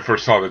I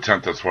first saw the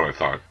tent, that's what I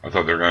thought. I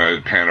thought they were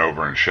going to pan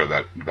over and show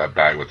that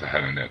bag with the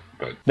head in it.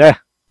 But yeah,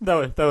 that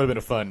would have been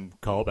a fun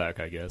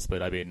callback, I guess.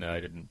 But I mean, I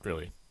didn't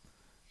really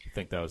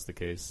think that was the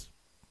case.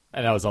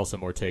 And I was also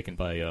more taken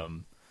by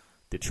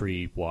the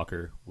tree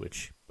walker,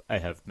 which I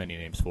have many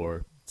names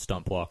for: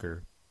 stump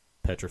walker,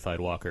 petrified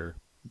walker,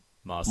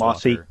 mossy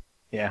walker,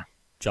 yeah,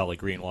 jolly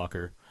green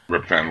walker.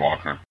 Rip Van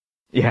Walker.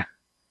 Yeah.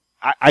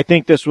 I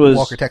think this was...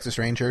 Walker Texas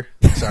Ranger.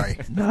 Sorry.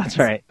 No, that's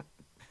right.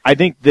 I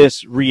think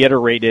this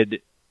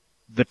reiterated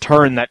the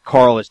turn that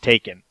Carl has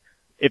taken.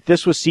 If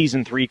this was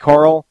season 3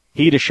 Carl,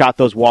 he'd have shot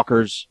those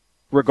walkers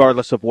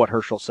regardless of what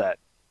Herschel said.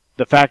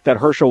 The fact that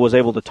Herschel was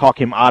able to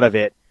talk him out of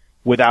it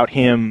without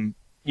him,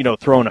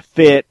 throwing a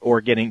fit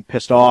or getting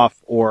pissed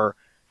off or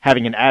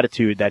having an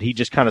attitude, that he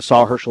just kind of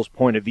saw Herschel's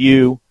point of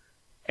view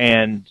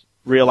and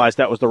realized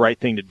that was the right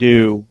thing to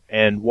do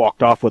and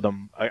walked off with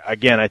him,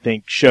 again, I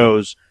think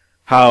shows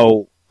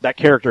how that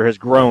character has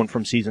grown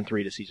from season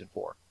 3 to season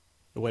 4.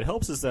 What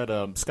helps is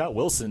that Scott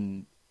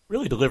Wilson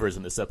really delivers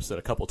in this episode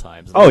a couple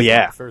times. Oh,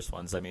 yeah. The first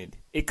ones. I mean,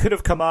 it could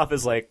have come off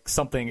as like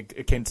something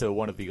akin to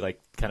one of the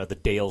kind of the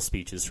Dale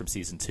speeches from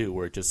season 2,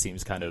 where it just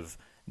seems kind of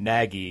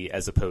naggy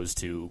as opposed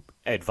to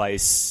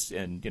advice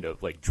and,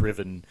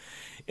 driven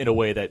in a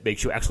way that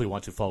makes you actually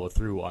want to follow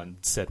through on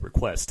said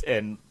request.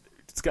 And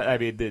it's got,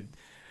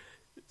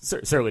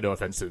 certainly no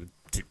offense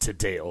to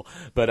Dale,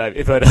 but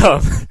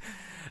or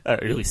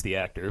at least the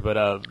actor,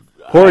 but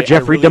poor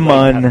Jeffrey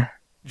DeMunn.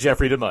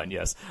 Jeffrey DeMunn,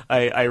 yes.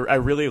 I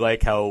really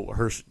like how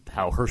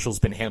Herschel's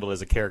been handled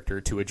as a character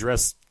to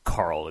address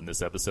Carl in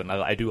this episode. And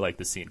I do like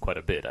the scene quite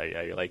a bit.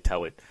 I liked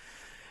how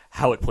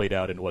it played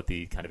out and what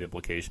the kind of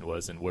implication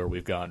was, and where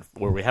we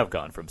have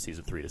gone from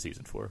season 3 to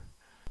season 4.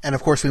 And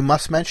of course, we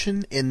must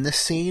mention in this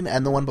scene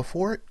and the one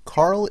before it,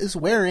 Carl is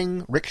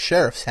wearing Rick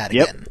Sheriff's hat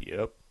again.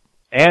 Yep.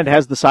 And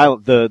has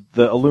the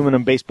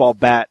aluminum baseball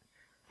bat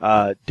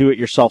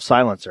do-it-yourself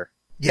silencer.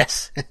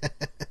 Yes.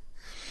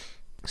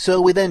 So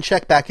we then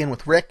check back in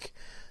with Rick,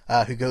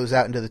 who goes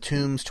out into the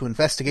tombs to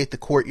investigate the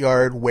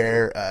courtyard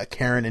where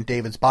Karen and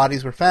David's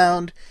bodies were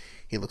found.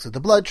 He looks at the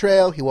blood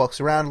trail, he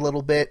walks around a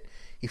little bit,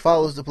 he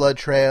follows the blood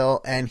trail,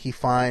 and he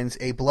finds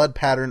a blood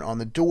pattern on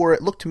the door.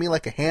 It looked to me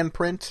like a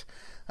handprint,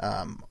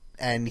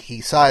 and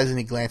he sighs and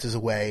he glances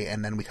away,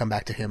 and then we come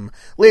back to him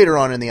later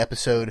on in the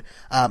episode.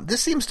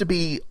 This seems to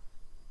be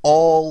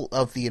all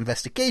of the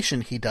investigation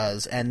he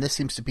does, and this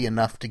seems to be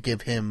enough to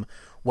give him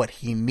what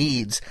he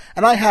needs.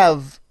 And I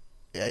have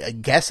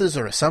guesses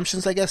or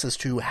assumptions, I guess, as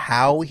to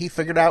how he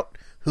figured out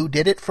who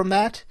did it from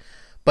that.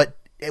 But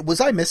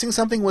was I missing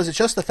something? Was it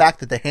just the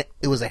fact that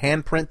it was a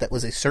handprint that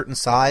was a certain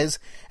size,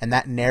 and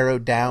that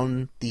narrowed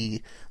down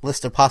the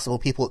list of possible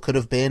people it could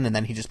have been, and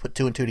then he just put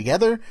 2 and 2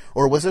 together?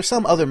 Or was there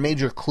some other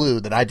major clue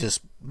that I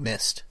just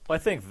missed? Well, I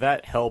think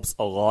that helps,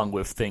 along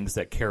with things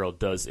that Carol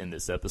does in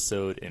this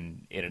episode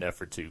in an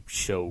effort to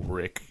show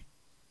Rick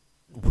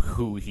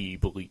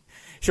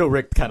show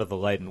Rick kind of the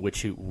light in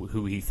which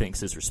who he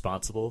thinks is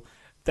responsible.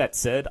 That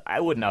said, I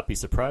would not be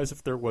surprised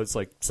if there was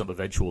some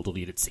eventual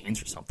deleted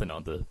scenes or something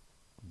on the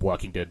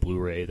Walking Dead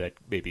Blu-ray that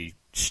maybe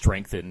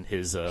strengthen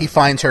his... He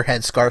finds her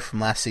headscarf from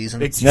last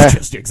season. It's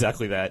just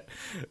exactly that.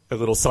 A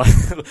little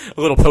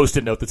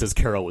post-it note that says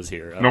Carol was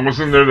here. Now,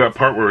 wasn't there that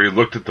part where he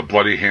looked at the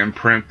bloody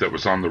handprint that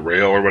was on the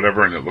rail or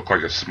whatever, and it looked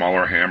like a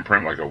smaller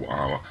handprint,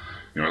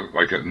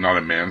 like not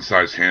a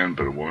man-sized hand,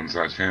 but a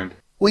woman-sized hand?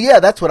 Well,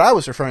 yeah, that's what I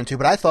was referring to,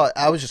 but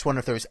I was just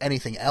wondering if there was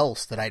anything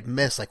else that I'd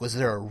missed. Like, was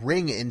there a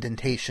ring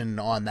indentation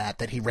on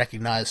that he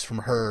recognized from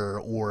her,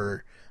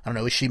 or, I don't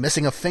know, is she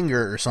missing a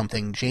finger or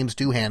something, James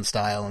Doohan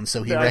style, and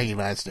so he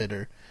recognized it,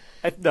 or...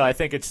 I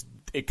think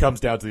it comes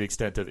down to the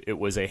extent of it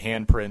was a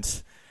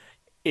handprint.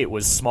 It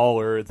was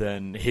smaller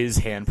than his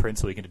handprint,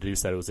 so we can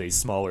deduce that it was a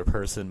smaller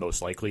person,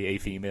 most likely a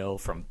female,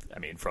 from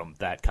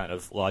that kind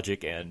of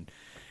logic, and...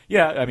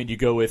 Yeah, I mean, you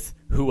go with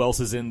who else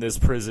is in this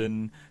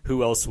prison,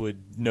 who else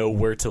would know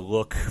where to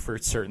look for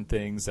certain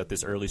things at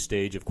this early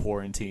stage of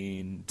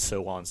quarantine,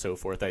 so on and so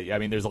forth. I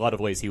mean, there's a lot of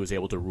ways he was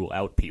able to rule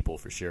out people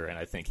for sure, and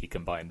I think he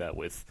combined that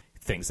with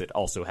things that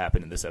also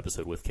happened in this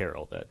episode with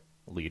Carol that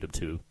lead up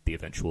to the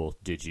eventual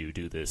 "did you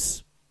do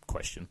this?"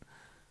 question.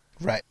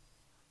 Right.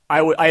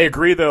 I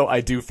agree, though.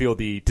 I do feel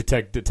the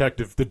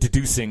the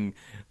deducing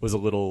was a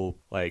little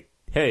like,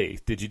 hey,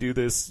 did you do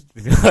this?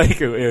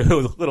 Like it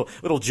was a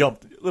little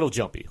jumpy,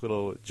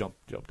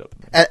 jumped up.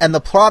 And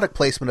the product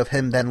placement of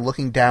him then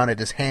looking down at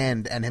his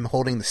hand and him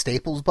holding the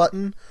Staples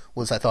button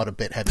was, I thought, a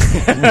bit heavy.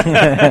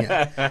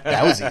 Yeah,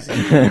 that was easy.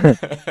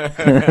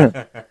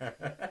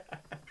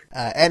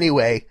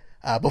 Anyway,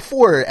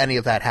 before any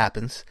of that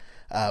happens,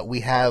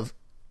 we have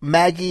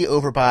Maggie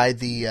over by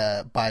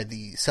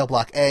the cell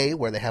block A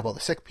where they have all the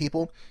sick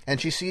people, and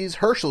she sees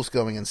Herschel's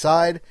going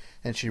inside,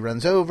 and she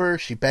runs over.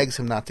 She begs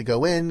him not to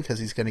go in because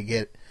he's going to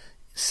get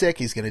sick,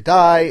 he's going to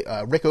die.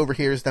 Rick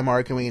overhears them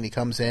arguing, and he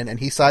comes in, and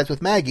he sides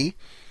with Maggie.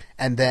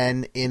 And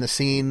then in a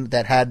scene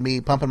that had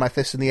me pumping my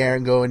fist in the air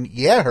and going,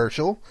 yeah,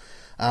 Herschel,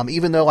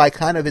 even though I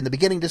kind of in the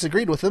beginning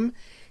disagreed with him,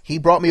 he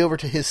brought me over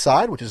to his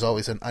side, which is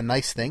always a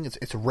nice thing.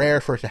 It's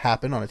rare for it to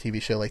happen on a TV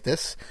show like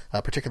this,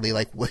 particularly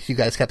like what you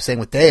guys kept saying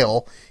with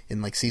Dale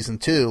in like season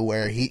 2,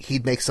 where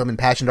he'd make some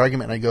impassioned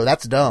argument and I'd go,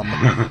 that's dumb.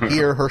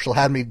 Here, Herschel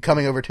had me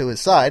coming over to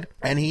his side,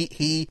 and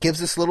he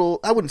gives this little,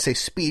 I wouldn't say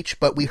speech,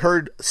 but we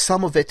heard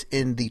some of it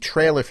in the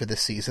trailer for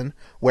this season,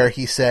 where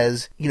he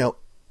says, you know,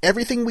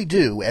 everything we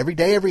do, every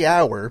day, every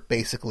hour,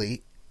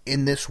 basically,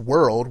 in this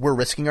world, we're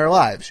risking our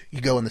lives.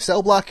 You go in the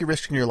cell block, you're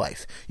risking your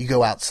life. You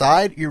go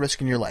outside, you're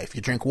risking your life.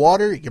 You drink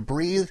water, you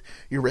breathe,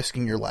 you're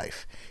risking your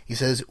life. He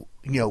says,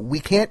 you know, we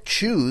can't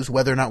choose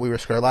whether or not we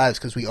risk our lives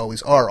because we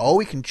always are. All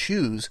we can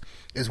choose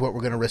is what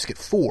we're going to risk it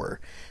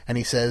for. And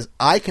he says,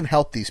 I can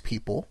help these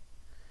people,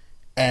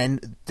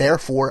 and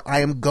therefore I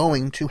am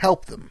going to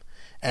help them.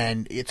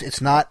 And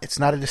it's not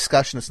a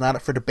discussion, it's not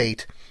up for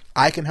debate.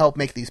 I can help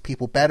make these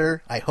people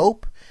better, I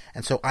hope,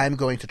 and so I'm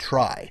going to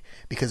try.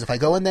 Because if I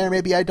go in there,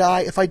 maybe I die.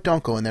 If I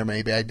don't go in there,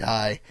 maybe I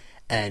die.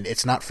 And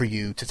it's not for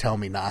you to tell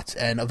me not.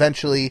 And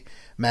eventually,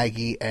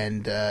 Maggie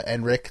and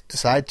Rick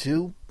decide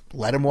to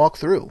let him walk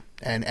through.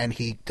 And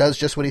he does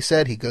just what he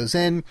said. He goes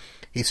in,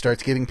 he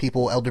starts giving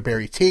people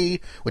elderberry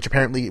tea, which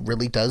apparently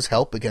really does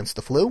help against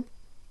the flu.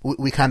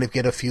 We kind of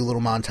get a few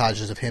little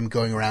montages of him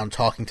going around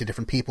talking to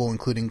different people,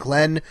 including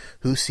Glenn,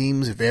 who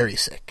seems very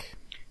sick.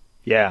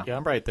 Yeah,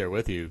 I'm right there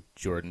with you,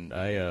 Jordan.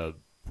 I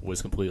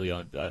was completely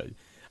on.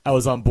 I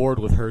was on board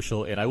with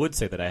Herschel, and I would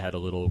say that I had a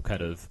little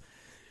kind of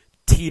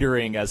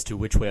teetering as to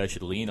which way I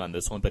should lean on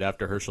this one. But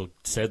after Herschel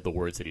said the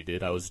words that he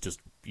did, I was just,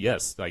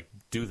 yes, like,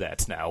 do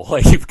that now.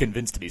 Like, you've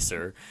convinced me,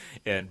 sir.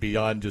 And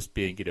beyond just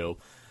being, you know,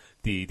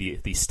 the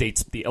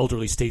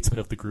elderly statesman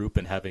of the group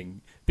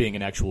and being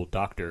an actual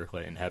doctor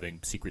and having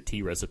secret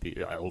tea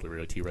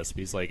elderberry tea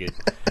recipes, like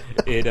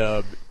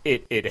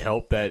it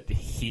helped that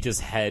he just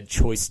had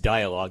choice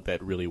dialogue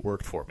that really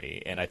worked for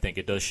me, and I think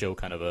it does show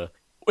kind of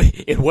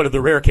in one of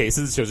the rare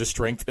cases, shows a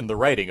strength in the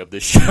writing of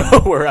this show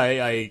where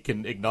I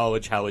can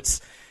acknowledge how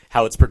it's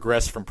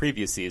progressed from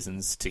previous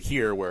seasons to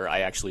here, where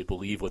I actually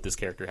believe what this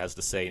character has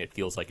to say, and it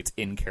feels like it's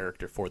in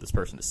character for this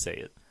person to say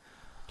it.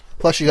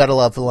 Plus, you gotta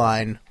love the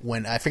line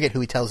when, I forget who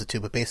he tells it to,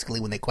 but basically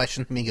when they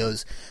question him, he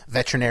goes,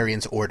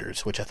 veterinarian's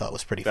orders, which I thought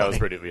was pretty funny. That was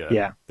pretty,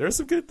 yeah.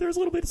 There's a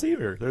little bit of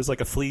humor. There's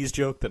like a fleas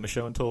joke that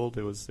Michonne told.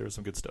 There was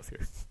some good stuff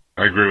here.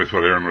 I agree with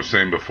what Aaron was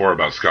saying before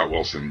about Scott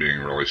Wilson being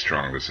really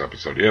strong this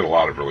episode. He had a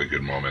lot of really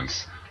good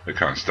moments that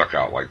kind of stuck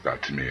out like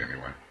that to me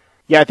anyway.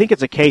 Yeah, I think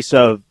it's a case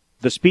of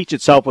the speech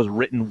itself was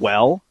written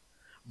well,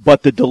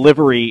 but the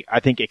delivery, I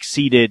think,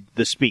 exceeded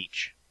the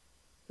speech.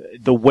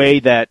 The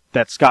way that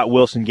Scott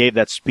Wilson gave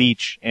that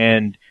speech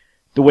and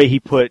the way he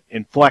put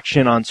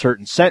inflection on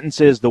certain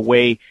sentences, the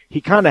way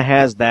he kind of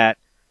has that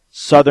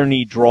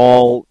southerny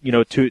drawl, you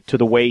know, to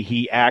the way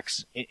he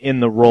acts in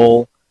the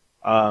role.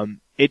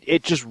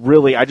 It just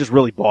really, I just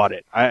really bought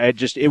it.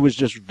 It was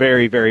just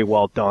very, very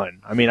well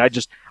done. I mean,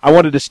 I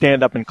wanted to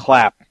stand up and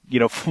clap,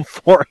 you know,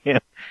 for him,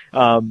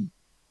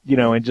 you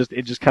know, and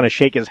just kind of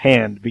shake his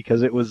hand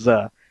because it was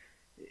a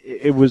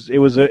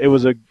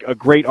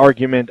great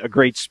argument, a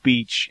great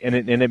speech, and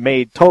it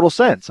made total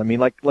sense. I mean,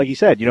 like you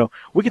said, you know,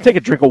 we could take a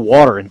drink of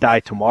water and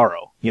die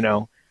tomorrow, you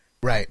know?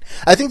 Right.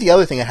 I think the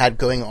other thing it had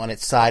going on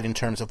its side in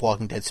terms of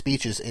Walking Dead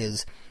speeches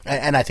is,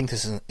 and I think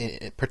this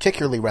is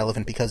particularly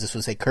relevant because this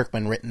was a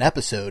Kirkman-written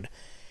episode,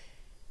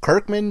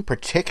 Kirkman,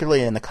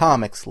 particularly in the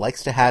comics,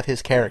 likes to have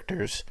his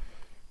characters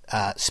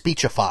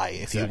speechify,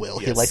 if you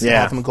will. Yes. He likes to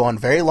have them go on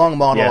very long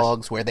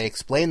monologues where they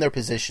explain their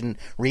position,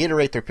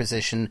 reiterate their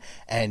position,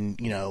 and,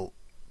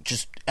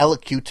 just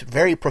elocute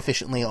very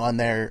proficiently on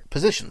their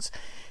positions.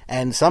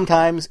 And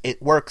sometimes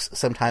it works,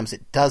 sometimes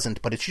it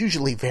doesn't, but it's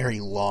usually very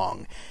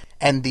long.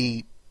 And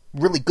the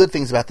really good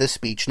things about this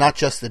speech, not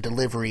just the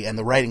delivery and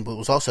the writing, but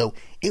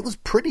it was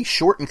pretty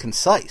short and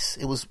concise.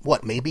 It was,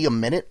 maybe a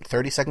minute,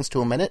 30 seconds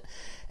to a minute?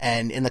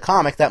 And in the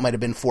comic, that might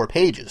have been 4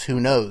 pages, who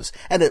knows?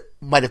 And it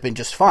might have been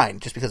just fine,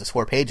 just because it's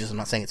 4 pages. I'm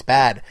not saying it's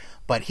bad,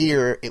 but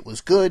here it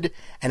was good,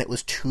 and it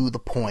was to the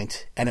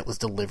point, and it was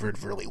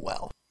delivered really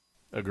well.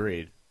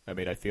 Agreed. I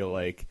mean, I feel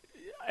like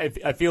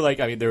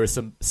there were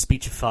some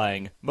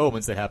speechifying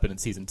moments that happened in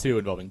season 2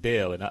 involving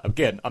Dale, and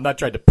again, I'm not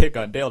trying to pick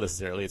on Dale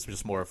necessarily. It's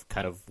just more of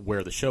kind of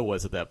where the show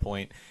was at that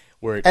point,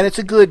 and it's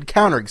a good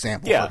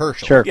counterexample for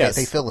Herschel. Sure. Yes.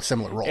 They fill a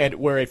similar role, and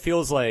where it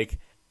feels like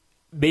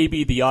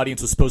maybe the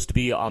audience was supposed to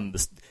be on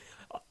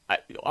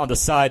the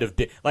side of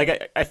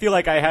I feel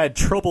like I had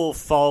trouble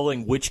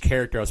following which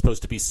character I was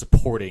supposed to be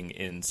supporting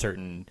in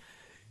certain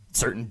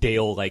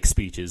Dale-like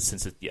speeches,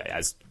 since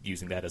as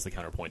using that as the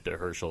counterpoint to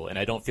Herschel, and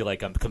I don't feel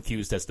like I'm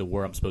confused as to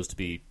where I'm supposed to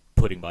be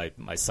putting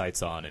my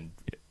sights on and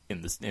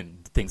in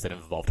things that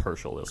have involved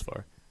Herschel thus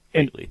far.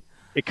 And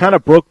it kind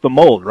of broke the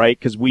mold, right?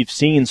 Because we've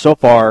seen so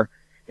far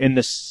in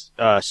this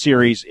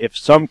series, if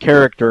some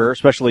character,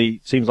 especially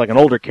seems like an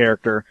older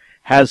character,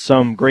 has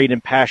some great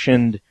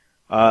impassioned,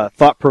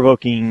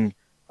 thought-provoking,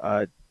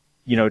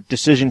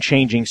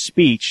 decision-changing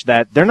speech,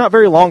 that they're not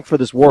very long for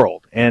this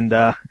world, and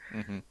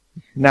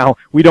Now,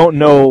 we don't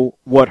know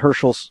what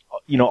Herschel's,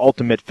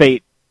 ultimate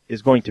fate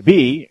is going to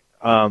be,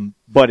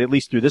 but at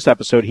least through this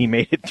episode, he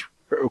made it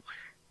through.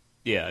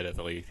 Yeah,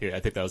 definitely. I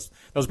think that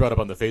was brought up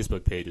on the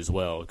Facebook page as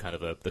well. Kind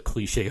of the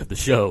cliche of the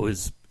show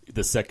is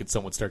the second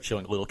someone starts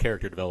showing a little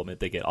character development,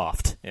 they get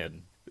offed.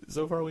 And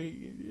so far,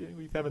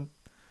 we haven't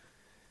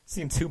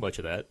seen too much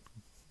of that.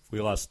 We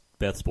lost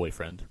Beth's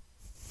boyfriend.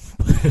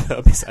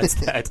 Besides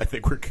that, I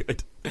think we're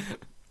good.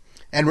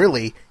 And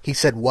really, he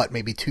said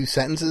maybe 2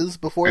 sentences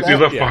before and that? he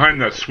left behind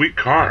that sweet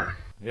car.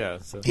 Yeah.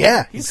 So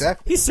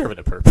Exactly. He's serving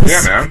a purpose.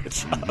 Yeah, man. Good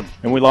job.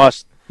 And we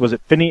lost, was it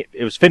Phineas?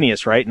 It was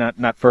Phineas, right?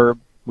 Not Ferb.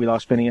 We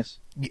lost Phineas.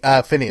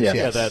 Phineas, Yeah.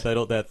 yes. Yeah,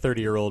 that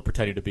 30-year-old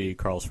pretending to be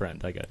Carl's friend.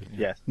 I got it.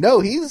 Yes. No,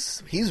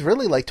 he's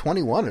really like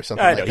 21 or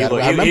something I know. like that.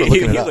 I remember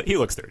looking it up. He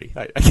looks 30.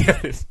 I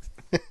get it.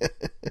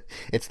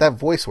 It's that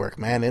voice work,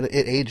 man. It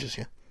ages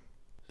you.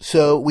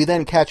 So we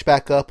then catch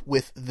back up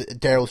with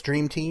Daryl's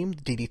dream team,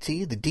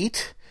 DDT, the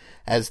DEET,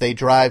 as they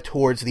drive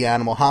towards the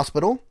animal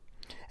hospital.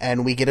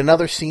 And we get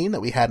another scene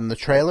that we had in the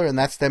trailer, and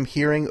that's them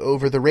hearing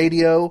over the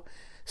radio,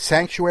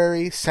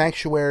 Sanctuary,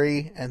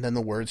 Sanctuary, and then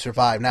the word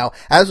survive. Now,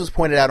 as was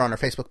pointed out on our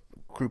Facebook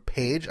group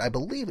page, I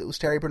believe it was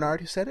Terry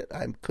Bernard who said it.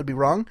 I could be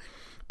wrong.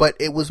 But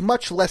it was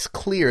much less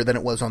clear than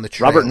it was on the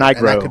trailer. Robert Nigro.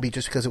 And that could be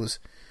just because it was...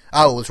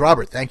 Oh, it was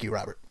Robert. Thank you,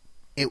 Robert.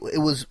 It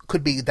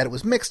could be that it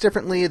was mixed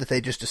differently, that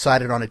they just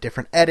decided on a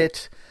different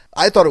edit.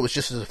 I thought it was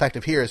just as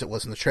effective here as it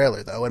was in the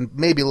trailer, though, and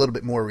maybe a little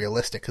bit more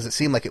realistic, because it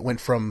seemed like in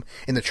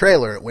the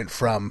trailer, it went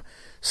from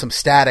some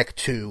static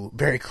to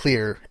very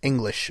clear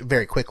English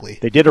very quickly.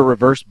 They did a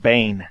reverse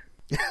Bane.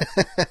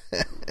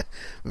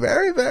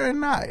 Very, very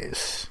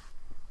nice.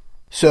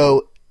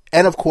 So,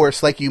 and of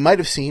course, like you might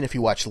have seen if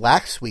you watched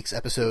last week's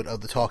episode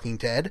of The Talking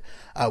Dead,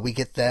 we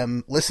get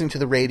them listening to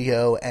the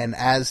radio, and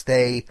as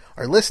they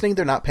are listening,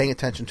 they're not paying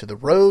attention to the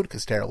road,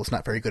 because Daryl is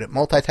not very good at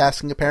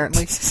multitasking,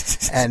 apparently.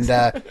 And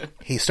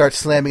he starts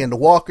slamming into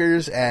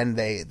walkers, and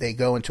they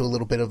go into a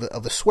little bit of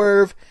a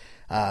swerve.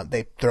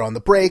 They throw on the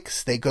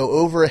brakes, they go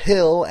over a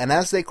hill, and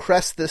as they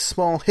crest this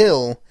small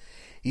hill,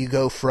 you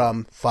go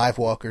from 5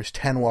 walkers,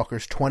 10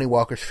 walkers, 20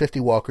 walkers, 50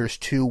 walkers,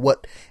 to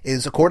what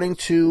is, according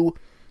to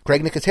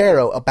Greg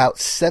Nicotero, about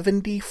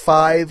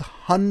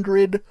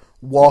 7,500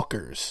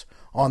 walkers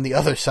on the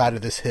other side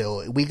of this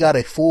hill. We got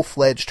a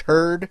full-fledged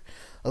herd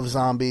of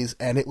zombies,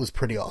 and it was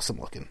pretty awesome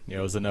looking. Yeah,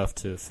 it was enough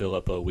to fill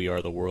up a We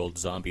Are the World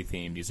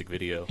zombie-themed music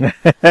video.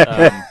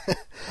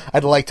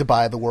 I'd like to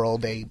buy the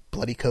world a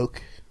Bloody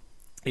Coke.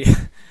 Yeah.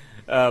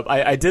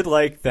 I did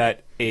like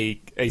that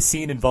a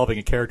scene involving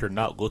a character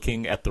not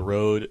looking at the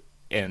road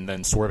and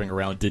then swerving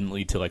around didn't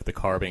lead to the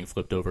car being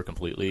flipped over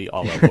completely, a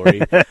la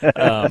Lori.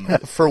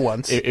 For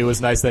once. It was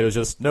nice that it was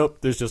just, nope,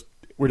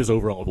 we're just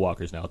overrun with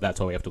walkers now. That's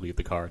why we have to leave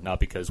the car, not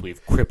because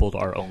we've crippled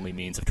our only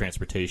means of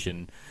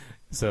transportation.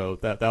 So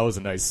that was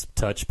a nice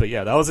touch. But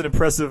yeah, that was an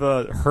impressive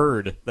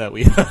herd that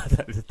we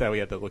that we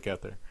had to look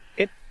at there.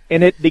 It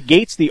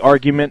negates the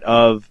argument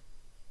of,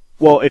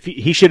 well, if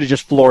he should have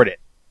just floored it.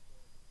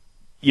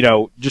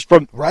 Just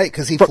from... Right,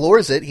 because he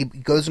floors it, he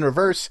goes in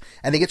reverse,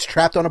 and he gets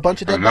trapped on a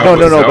bunch of dead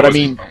bodies.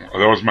 That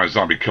was my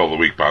zombie kill of the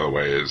week, by the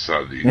way, is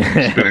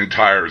the spinning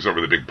tires over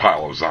the big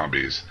pile of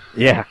zombies.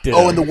 Yeah.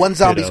 Ditto. And the one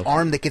zombie's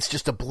arm that gets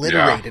just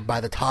obliterated by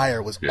the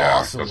tire was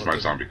awesome. That's my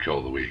zombie kill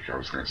of the week. I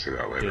was going to say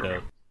that later.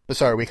 Ditto. But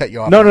sorry, we cut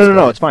you off.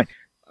 No, it's fine.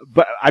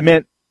 But I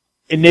meant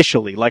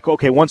initially,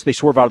 once they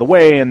swerve out of the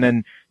way, and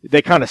then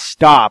they kind of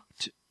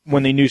stopped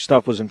when they knew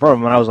stuff was in front of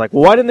them, and I was like,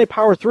 well, why didn't they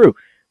power through?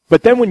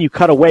 But then when you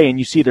cut away and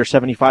you see their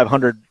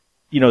 7,500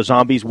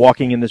 zombies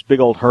walking in this big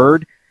old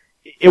herd,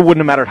 it wouldn't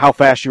have mattered how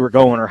fast you were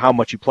going or how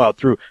much you plowed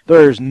through.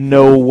 There's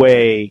no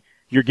way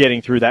you're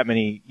getting through that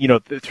many,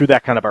 through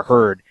that kind of a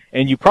herd.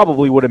 And you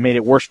probably would have made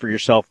it worse for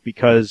yourself,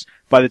 because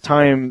by the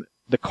time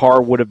the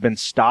car would have been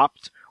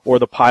stopped or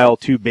the pile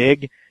too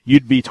big,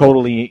 you'd be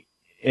totally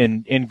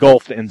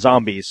engulfed in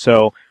zombies.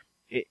 So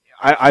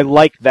I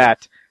like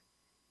that.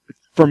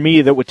 For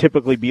me, that would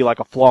typically be like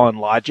a flaw in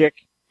logic.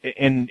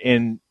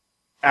 And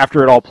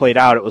after it all played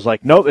out, it was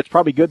like, no, it's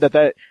probably good that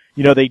they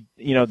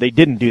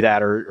didn't do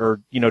that, or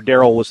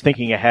Daryl was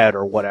thinking ahead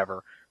or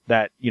whatever,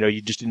 that,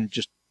 you just didn't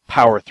just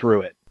power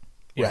through it.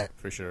 Yeah, right.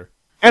 For sure.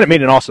 And it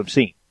made an awesome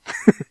scene.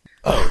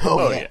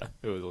 Oh yeah.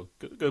 It was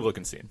a good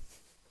looking scene.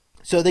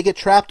 So they get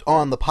trapped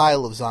on the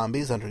pile of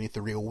zombies underneath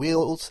the real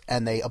wheels,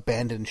 and they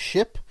abandon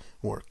ship,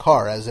 or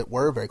car as it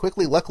were, very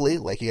quickly. Luckily,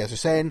 like you guys are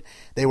saying,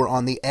 they were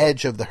on the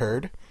edge of the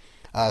herd.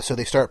 So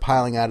they start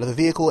piling out of the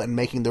vehicle and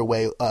making their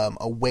way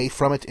away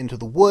from it into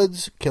the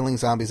woods, killing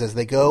zombies as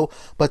they go.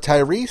 But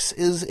Tyrese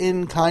is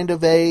in kind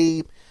of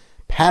a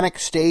panic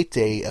state,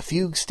 a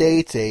fugue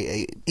state.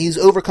 He's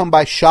overcome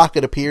by shock,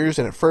 it appears,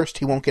 and at first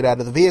he won't get out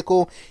of the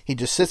vehicle. He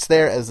just sits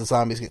there as the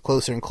zombies get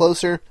closer and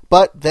closer.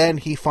 But then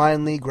he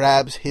finally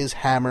grabs his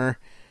hammer,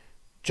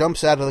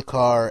 jumps out of the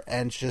car,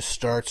 and just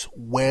starts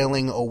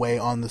wailing away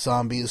on the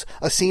zombies.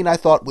 A scene I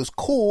thought was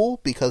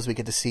cool, because we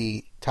get to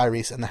see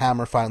Tyrese and the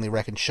hammer finally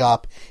wrecking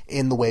shop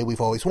in the way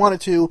we've always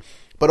wanted to,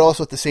 but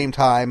also at the same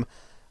time,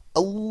 a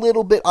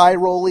little bit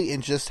eye-rolly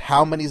in just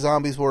how many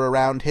zombies were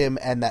around him,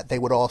 and that they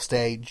would all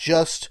stay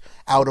just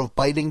out of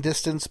biting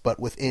distance, but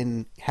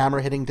within hammer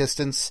hitting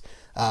distance.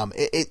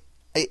 It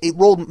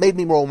made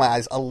me roll my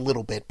eyes a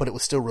little bit, but it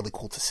was still really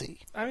cool to see.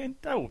 I mean,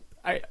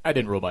 I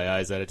didn't roll my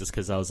eyes at it just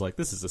because I was like,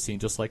 this is a scene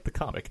just like the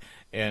comic.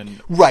 And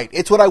right,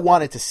 it's what I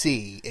wanted to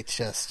see. It's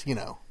just,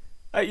 the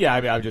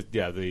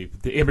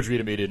imagery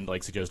to me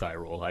didn't suggest eye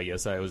roll. I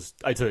guess I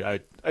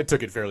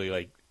took it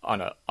fairly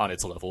on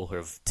its level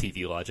of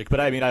TV logic. But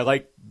I mean, I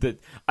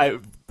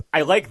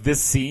like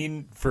this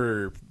scene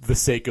for the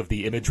sake of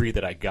the imagery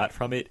that I got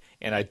from it,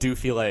 and I do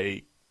feel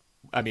one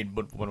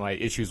of my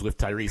issues with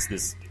Tyrese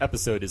this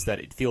episode is that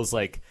it feels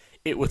like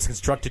it was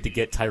constructed to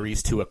get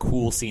Tyrese to a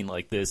cool scene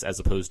like this, as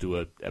opposed to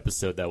an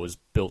episode that was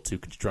built to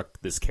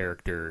construct this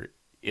character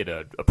in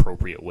an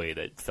appropriate way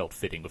that felt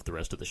fitting with the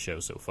rest of the show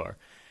so far.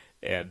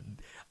 And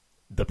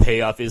the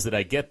payoff is that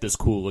I get this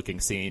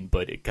cool-looking scene,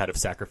 but it kind of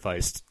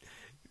sacrificed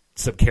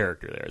some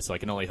character there. So I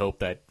can only hope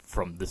that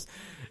from this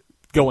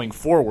going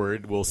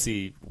forward, we'll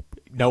see,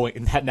 now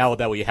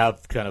that we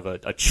have kind of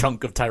a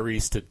chunk of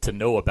Tyrese to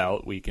know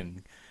about, we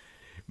can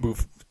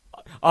move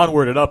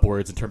onward and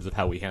upwards in terms of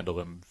how we handle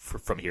him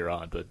from here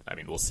on. But, I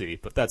mean, we'll see.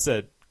 But that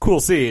said, cool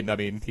scene. I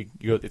mean,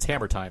 it's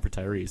hammer time for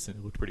Tyrese, and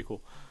it looked pretty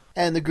cool.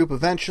 And the group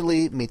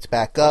eventually meets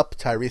back up.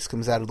 Tyrese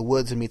comes out of the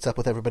woods and meets up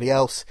with everybody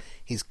else.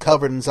 He's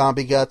covered in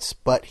zombie guts,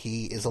 but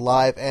he is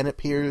alive and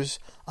appears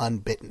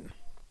unbitten.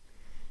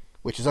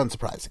 Which is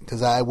unsurprising,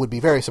 because I would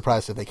be very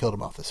surprised if they killed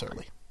him off this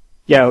early.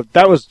 Yeah,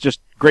 that was just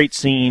a great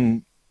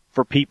scene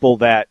for people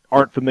that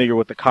aren't familiar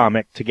with the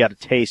comic to get a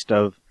taste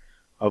of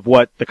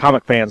what the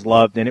comic fans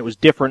loved, and it was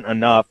different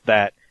enough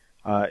that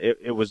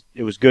it was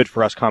good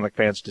for us comic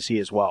fans to see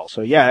as well.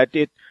 So yeah,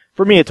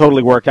 for me it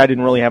totally worked. I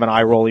didn't really have an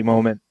eye-rolly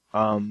moment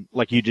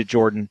like you did,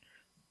 Jordan.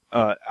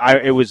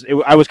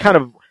 I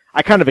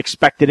kind of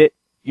expected it,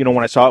 when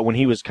I saw it, when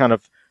he was kind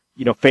of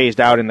phased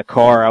out in the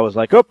car. I was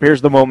like, oh,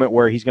 here's the moment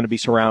where he's going to be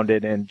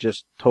surrounded and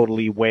just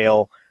totally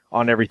wail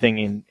on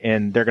everything,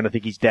 and they're going to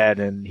think he's dead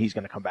and he's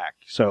going to come back.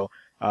 So,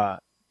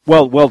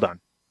 well done.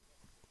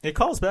 It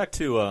calls back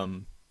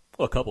to,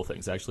 a couple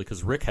things actually,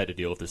 because Rick had to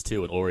deal with this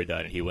too when Lori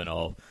died, and he went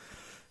all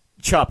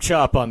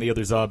chop on the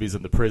other zombies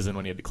in the prison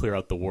when he had to clear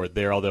out the ward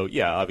there. Although,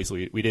 yeah,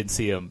 obviously we didn't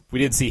see him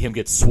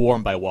get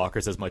swarmed by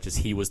walkers as much as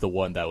he was the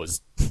one that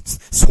was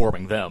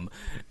swarming them.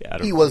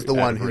 He was the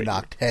one who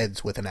knocked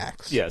heads with an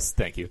axe. Yes,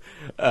 thank you.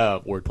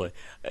 Wordplay.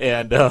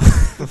 And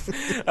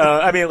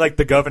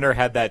the governor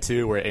had that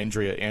too, where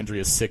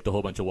Andrea sicked a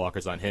whole bunch of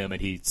walkers on him,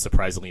 and he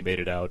surprisingly made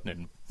it out,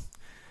 and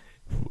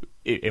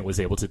it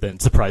was able to then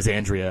surprise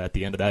Andrea at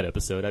the end of that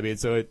episode. I mean,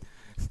 so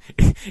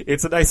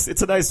it's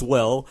a nice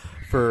well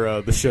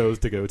for the shows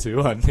to go to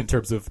in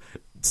terms of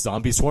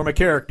zombies swarm a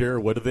character.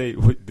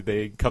 Do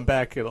they come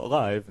back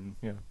alive? And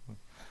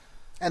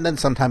and then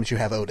sometimes you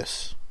have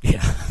Otis.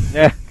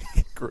 Yeah.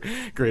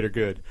 Greater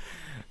good.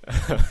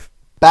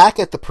 Back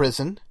at the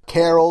prison,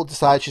 Carol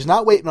decides she's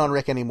not waiting on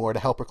Rick anymore to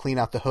help her clean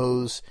out the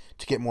hose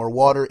to get more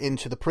water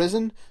into the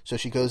prison, so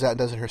she goes out and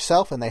does it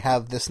herself, and they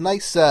have this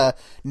nice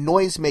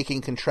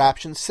noise-making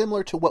contraption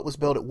similar to what was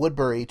built at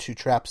Woodbury to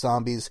trap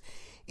zombies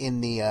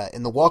in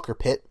the Walker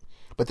pit.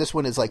 But this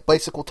one is like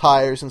bicycle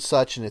tires and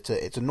such, and it's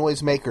a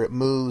noisemaker. It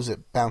moves,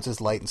 it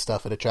bounces light and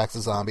stuff, it attracts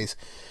the zombies.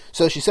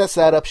 So she sets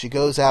that up, she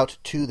goes out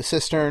to the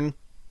cistern,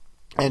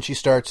 and she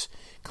starts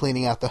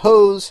cleaning out the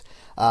hose,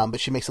 but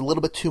she makes a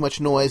little bit too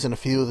much noise, and a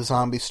few of the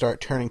zombies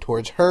start turning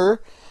towards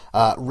her.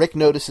 Rick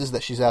notices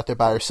that she's out there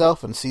by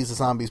herself and sees the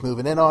zombies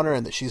moving in on her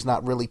and that she's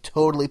not really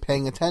totally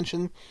paying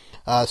attention.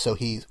 So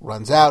he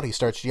runs out. He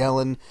starts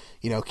yelling,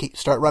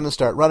 start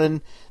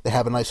running. They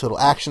have a nice little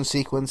action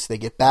sequence. They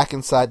get back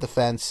inside the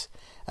fence.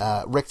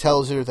 Rick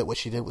tells her that what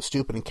she did was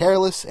stupid and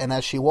careless, and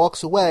as she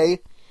walks away,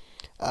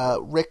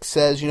 Rick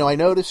says, I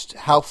noticed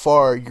how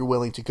far you're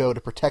willing to go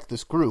to protect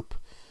this group.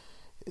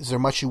 Is there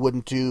much you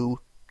wouldn't do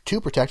to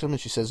protect them? And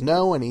she says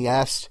no, and he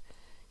asked,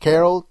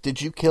 Carol,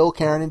 did you kill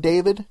Karen and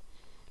David?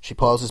 She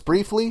pauses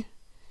briefly.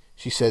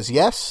 She says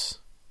yes,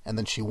 and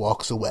then she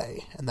walks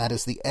away. And that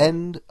is the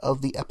end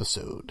of the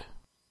episode.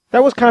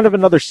 That was kind of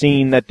another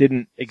scene that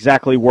didn't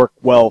exactly work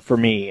well for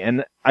me,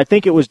 and I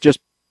think it was just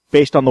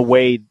based on the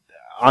way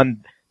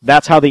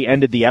that's how they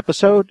ended the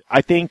episode.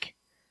 I think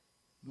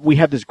we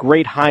had this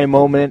great high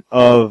moment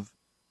of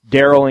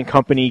Daryl and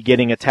company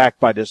getting attacked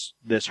by this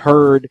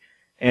herd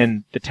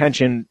and the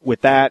tension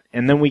with that,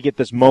 and then we get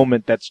this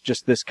moment that's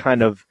just this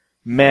kind of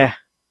meh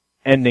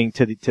ending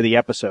to the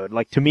episode.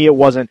 Like, to me,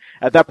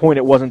 at that point,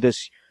 it wasn't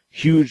this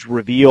huge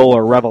reveal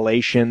or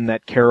revelation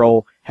that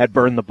Carol had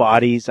burned the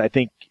bodies. I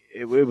think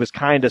it was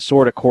kind of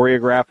sort of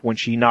choreographed when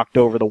she knocked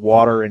over the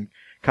water and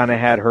kind of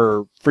had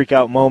her freak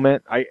out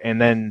moment, and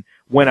then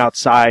went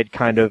outside,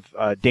 kind of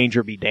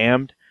danger be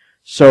damned.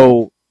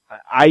 So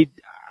I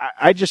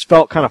just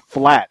felt kind of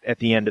flat at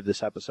the end of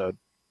this episode.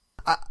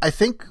 I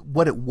think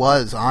what it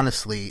was,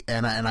 honestly,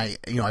 and I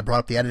brought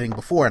up the editing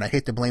before, and I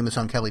hate to blame this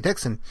on Kelly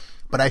Dixon,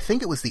 but I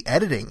think it was the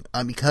editing,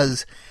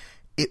 because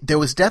there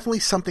was definitely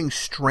something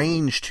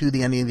strange to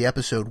the ending of the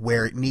episode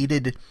where it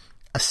needed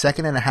a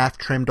second and a half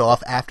trimmed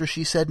off after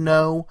she said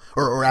no,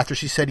 or after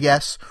she said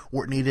yes,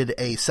 or it needed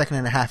a second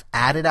and a half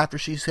added after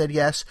she said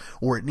yes,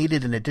 or it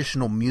needed an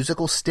additional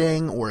musical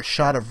sting or a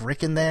shot of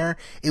Rick in there.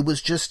 It was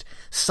just,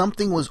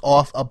 something was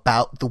off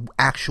about the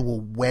actual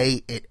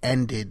way it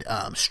ended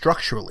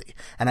structurally.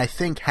 And I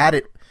think had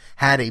it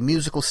had a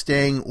musical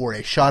sting or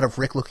a shot of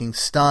Rick looking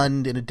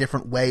stunned in a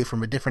different way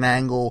from a different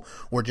angle,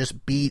 or just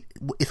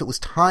if it was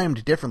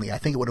timed differently, I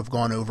think it would have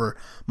gone over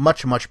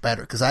much, much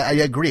better. Because I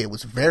agree, it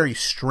was very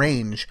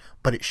strange,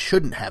 but it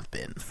shouldn't have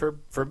been.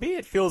 For me,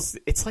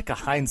 it's like a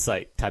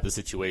hindsight type of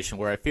situation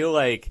where I feel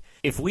like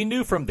if we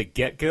knew from the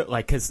get-go,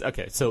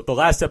 so the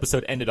last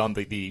episode ended on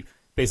the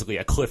basically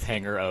a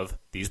cliffhanger of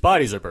these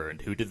bodies are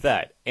burned. Who did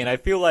that? And I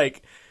feel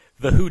like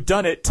the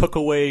whodunit took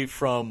away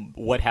from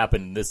what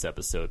happened in this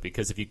episode,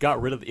 because if you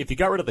got rid of the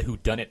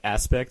whodunit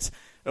aspect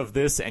of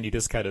this and you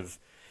just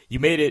you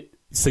made it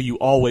so you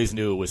always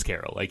knew it was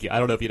Carol. Like, I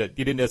don't know if you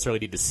didn't necessarily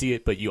need to see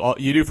it, but you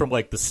knew from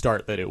like the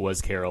start that it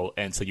was Carol,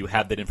 and so you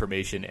have that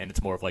information, and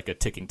it's more of like a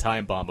ticking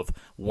time bomb of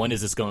when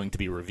is this going to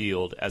be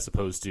revealed, as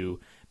opposed to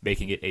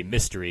making it a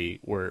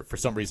mystery where for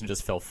some reason it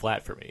just fell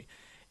flat for me.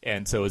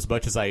 And so as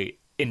much as I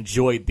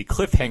enjoyed the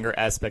cliffhanger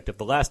aspect of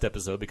the last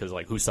episode, because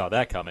like who saw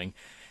that coming,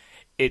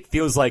 it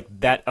feels like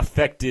that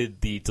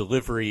affected the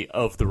delivery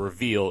of the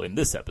reveal in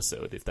this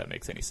episode, if that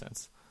makes any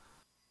sense.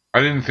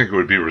 I didn't think it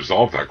would be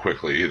resolved that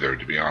quickly either,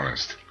 to be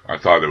honest. I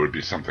thought it would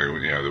be something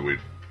that we'd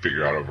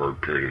figure out over a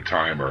period of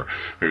time, or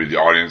maybe the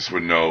audience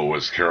would know it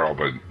was Carol,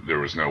 but there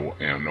was no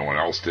one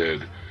else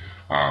did.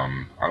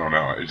 I don't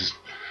know.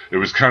 It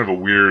was kind of a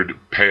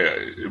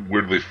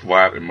weirdly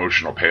flat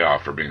emotional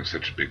payoff for being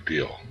such a big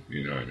deal.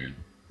 You know what I mean?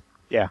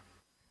 Yeah.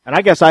 And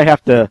I guess I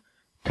have to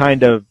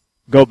kind of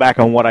go back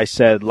on what I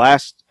said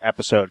last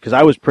episode, because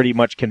I was pretty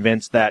much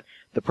convinced that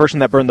the person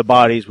that burned the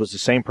bodies was the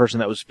same person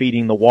that was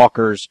feeding the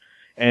walkers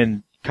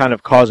and kind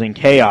of causing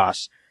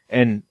chaos.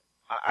 And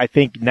I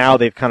think now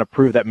they've kind of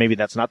proved that maybe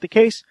that's not the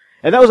case.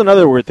 And that was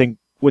another weird thing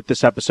with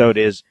this episode,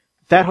 is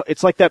that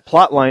it's like that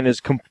plot line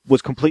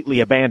was completely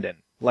abandoned.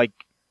 Like,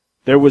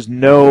 there was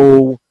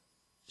no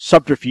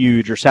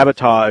subterfuge or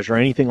sabotage or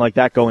anything like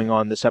that going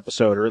on this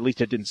episode, or at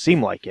least it didn't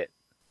seem like it.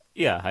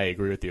 Yeah, I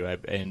agree with you,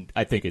 and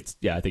I think it's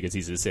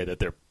easy to say that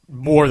they're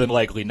more than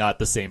likely not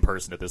the same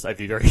person at this. I'd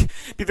be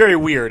very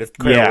weird if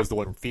Carol was the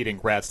one feeding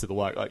rats to the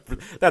water. Like,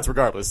 that's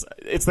regardless.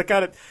 It's the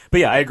kind of,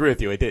 but yeah, I agree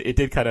with you. It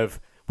did kind of,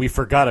 we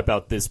forgot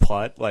about this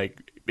plot,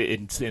 like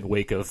in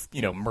wake of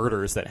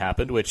murders that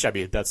happened, which I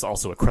mean that's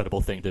also a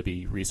credible thing to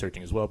be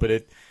researching as well. But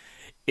it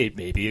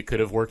maybe it could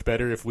have worked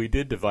better if we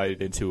did divide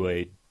it into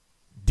a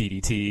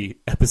DDT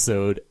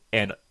episode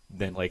and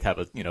then like have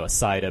a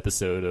side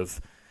episode of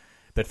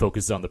that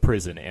focuses on the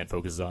prison and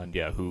focuses on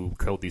who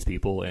killed these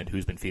people and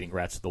who's been feeding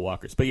rats to the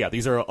walkers. But yeah,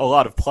 these are a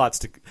lot of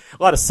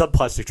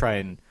subplots to try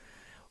and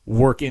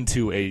work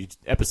into a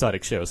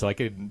episodic show. So I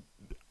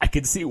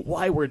could see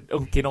why we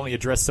can only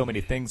address so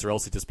many things, or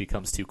else it just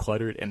becomes too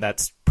cluttered. And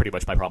that's pretty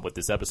much my problem with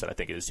this episode. I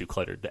think it is too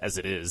cluttered as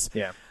it is.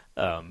 Yeah.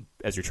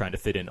 As you're trying to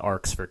fit in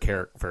arcs for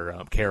Carol,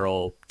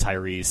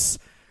 Tyrese,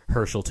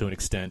 Herschel to an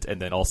extent,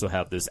 and then also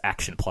have this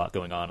action plot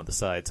going on the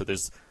side. So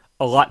there's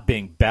a lot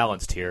being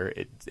balanced here,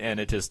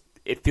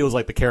 it feels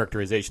like the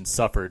characterization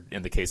suffered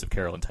in the case of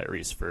Carol and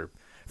Tyrese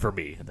for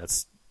me, and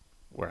that's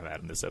where I'm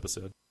at in this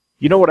episode.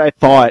 You know what I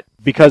thought?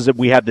 Because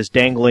we had this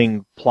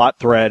dangling plot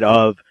thread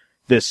of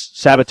this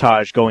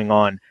sabotage going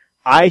on.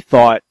 I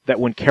thought that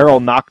when Carol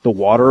knocked the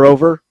water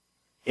over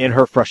in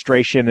her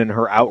frustration and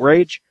her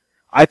outrage,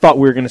 I thought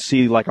we were going to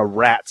see like a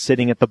rat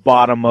sitting at the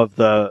bottom of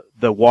the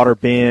water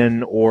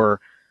bin, or,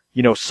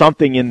 you know,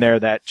 something in there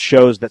that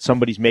shows that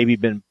somebody's maybe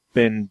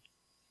been,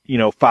 you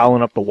know,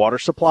 fouling up the water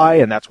supply,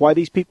 and that's why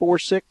these people were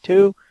sick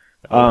too.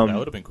 That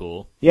would have been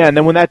cool. Yeah, and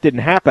then when that didn't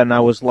happen, I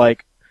was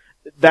like,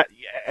 that,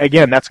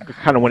 again, that's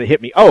kind of when it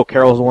hit me. Oh,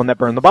 Carol's the one that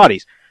burned the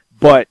bodies.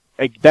 But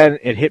then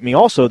it hit me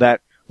also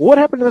that, what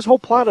happened to this whole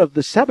plot of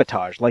the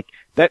sabotage? Like,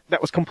 that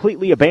was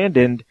completely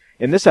abandoned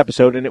in this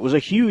episode, and it was a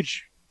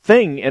huge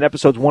thing in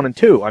episodes 1 and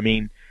 2. I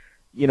mean,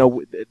 you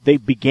know, they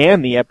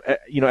began the,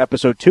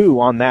 episode 2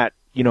 on that,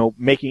 you know,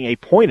 making a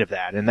point of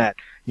that, and that,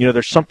 you know,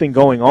 there's something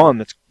going on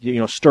that's, you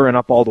know, stirring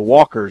up all the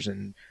walkers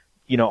and,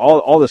 you know,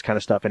 all this kind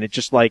of stuff. And it's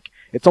just like,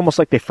 it's almost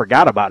like they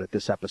forgot about it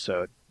this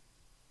episode.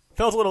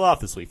 Felt a little off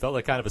this week. Felt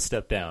like kind of a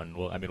step down.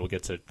 Well, I mean, we'll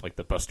get to like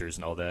the Busters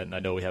and all that, and I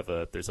know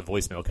there's a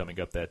voicemail coming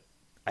up that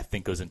I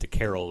think goes into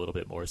Carol a little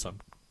bit more. So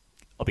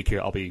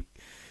I'll be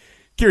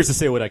curious to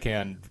say what I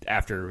can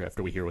after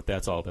we hear what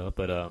that's all about.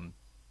 But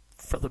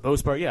for the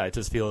most part, yeah, it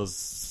just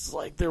feels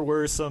like there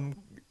were some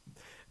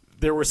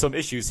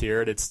issues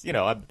here, and it's, you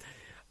know,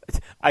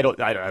 I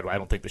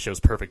don't think the show's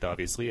perfect,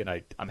 obviously,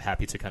 and I'm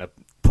happy to kind of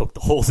poke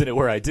the holes in it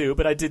where I do.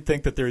 But I did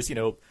think that there's, you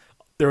know,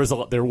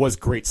 there was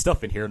great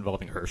stuff in here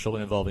involving Herschel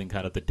and involving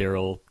kind of the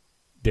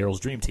Daryl's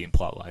Dream Team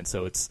plotline.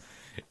 So it's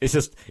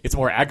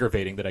more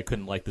aggravating that I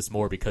couldn't like this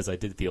more, because I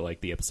did feel like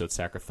the episode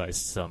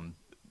sacrificed some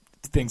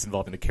things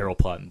involving the Carol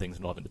plot and things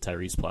involving the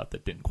Tyrese plot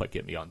that didn't quite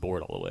get me on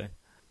board all the way.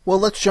 Well,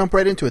 let's jump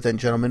right into it then,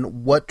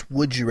 gentlemen. What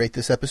would you rate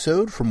this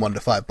episode from 1 to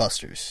 5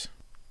 Busters?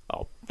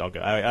 I'll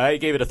go. I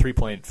gave it a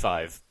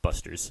 3.5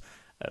 Busters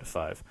out of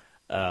 5.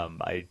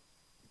 I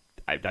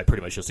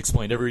pretty much just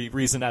explained every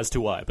reason as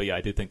to why, but yeah,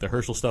 I did think the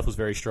Herschel stuff was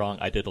very strong.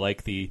 I did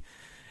like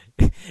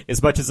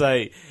as much as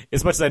I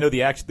know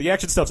the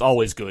action stuff's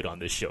always good on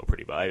this show,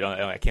 pretty much.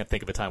 I can't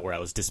think of a time where I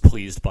was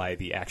displeased by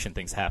the action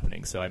things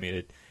happening. So I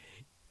mean,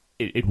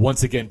 it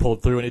once again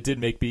pulled through, and it did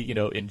make me, you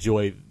know,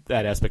 enjoy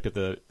that aspect of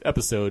the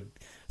episode,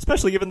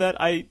 especially given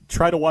that I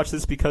try to watch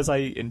this because I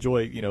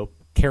enjoy, you know,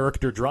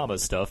 character drama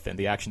stuff, and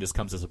the action just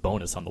comes as a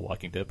bonus on The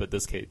Walking Dead. But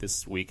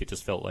this week, it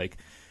just felt like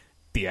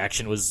the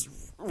action was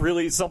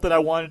really something I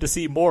wanted to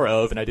see more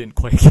of, and I didn't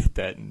quite get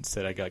that.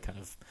 Instead, I got kind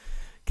of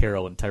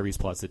Carol and Tyrese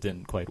plots that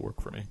didn't quite work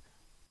for me.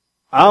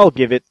 I'll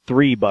give it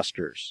 3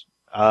 Busters.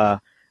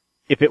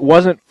 If it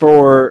wasn't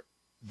for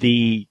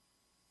the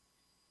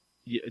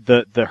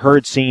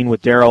herd scene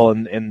with Daryl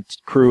and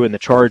crew and the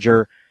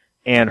Charger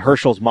and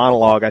Herschel's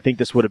monologue, I think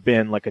this would have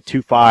been like a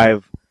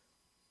 2.5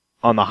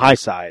 on the high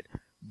side.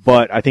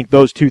 But I think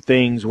those two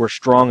things were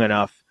strong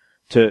enough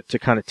to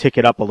kind of tick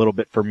it up a little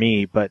bit for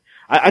me. But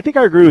I think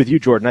I agree with you,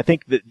 Jordan. I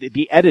think that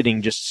the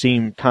editing just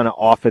seemed kind of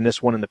off in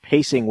this one, and the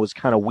pacing was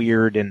kind of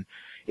weird, and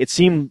it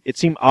seemed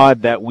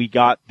odd that we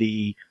got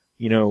the,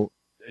 you know,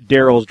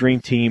 Daryl's Dream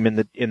Team in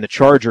the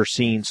Charger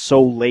scene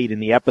so late in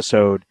the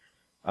episode.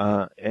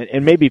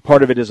 And maybe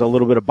part of it is a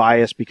little bit of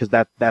bias because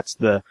that's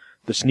the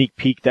sneak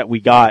peek that we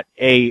got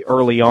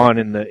early on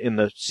in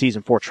the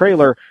season 4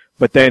 trailer,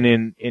 but then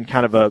in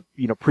kind of a,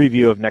 you know,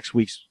 preview of next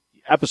week's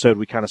episode,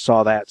 we kind of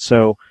saw that.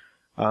 So,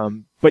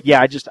 but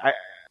yeah,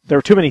 there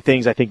were too many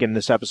things I think in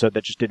this episode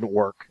that just didn't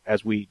work,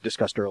 as we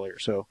discussed earlier.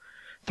 So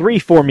 3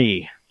 for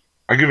me.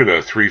 I give it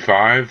a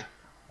 3.5.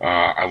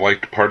 I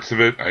liked parts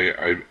of it.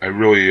 I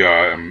really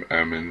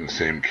am in the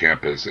same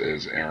camp as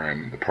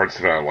Aaron. The parts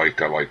that I liked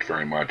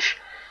very much.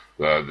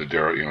 The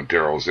Daryl, you know,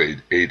 Daryl's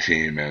A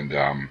team, and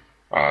the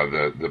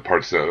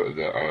parts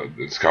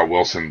that Scott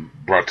Wilson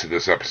brought to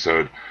this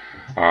episode.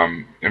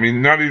 I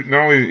mean, not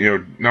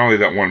only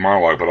that one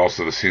monologue, but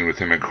also the scene with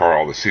him and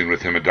Carl, the scene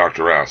with him and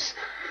Dr. S,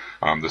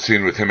 the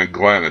scene with him and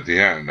Glenn at the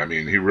end. I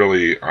mean, he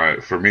really,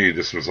 for me,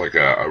 this was like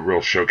a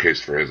real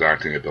showcase for his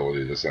acting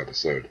ability this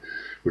episode,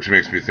 which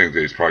makes me think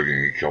that he's probably going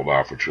to get killed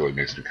off, which really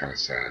makes me kind of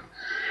sad.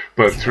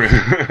 But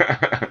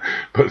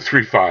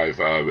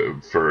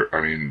 3.5 for,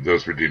 I mean,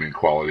 those redeeming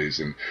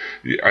qualities. And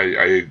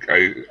I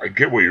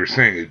get what you're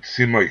saying. It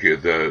seemed like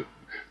the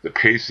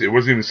pace, it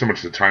wasn't even so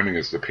much the timing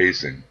as the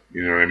pacing.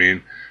 You know what I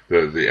mean?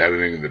 The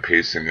editing and the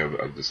pacing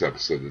of this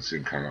episode that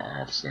seemed kind of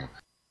off. So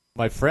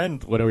my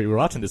friend, when we were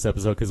watching this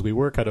episode, because we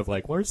were kind of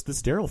like, where's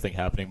this Daryl thing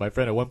happening? My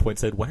friend at one point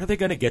said, when are they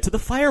going to get to the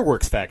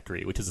fireworks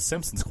factory? Which is a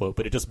Simpsons quote,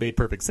 but it just made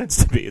perfect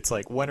sense to me. It's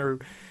like, when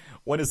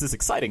is this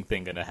exciting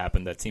thing going to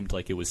happen that seemed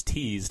like it was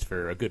teased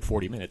for a good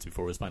 40 minutes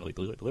before it was finally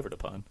delivered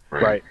upon?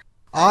 Right.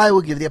 I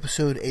will give the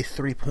episode a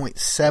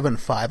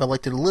 3.75. I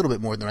liked it a little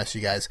bit more than the rest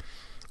of you guys.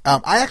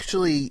 I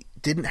actually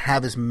didn't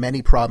have as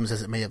many problems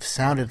as it may have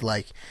sounded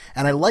like,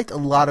 and I liked a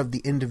lot of the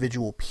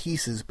individual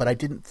pieces, but I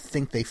didn't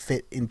think they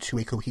fit into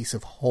a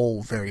cohesive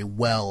whole very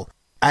well.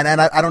 And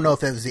I don't know if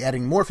that was the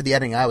editing. More for the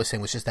editing I was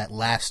saying was just that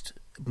last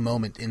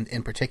moment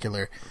in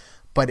particular.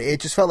 But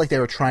it just felt like they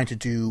were trying to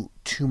do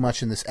too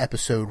much in this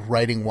episode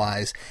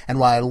writing-wise. And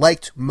while I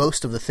liked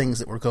most of the things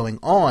that were going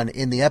on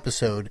in the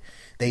episode,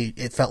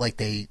 it felt like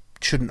they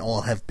shouldn't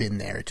all have been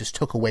there. It just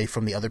took away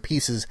from the other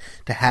pieces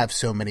to have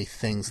so many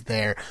things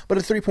there. But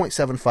at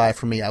 3.75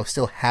 for me, I was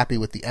still happy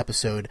with the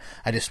episode.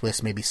 I just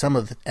wish maybe some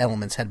of the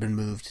elements had been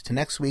moved to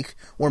next week,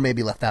 or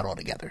maybe left out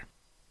altogether.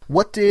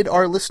 What did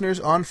our listeners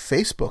on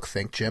Facebook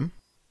think, Jim?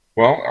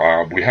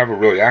 Well, we have a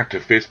really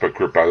active Facebook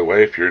group, by the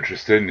way. If you're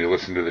interested and you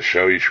listen to the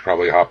show, you should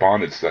probably hop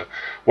on. It's the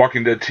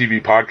Walking Dead TV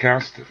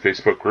Podcast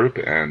Facebook group,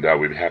 and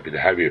we'd be happy to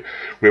have you.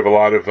 We have a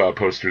lot of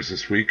posters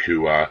this week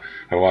who have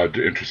a lot of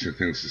interesting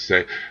things to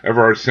say.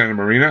 Everard Santa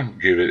Marina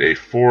gave it a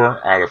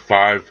 4 out of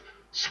 5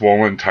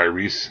 swollen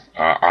Tyrese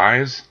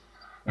eyes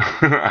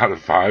out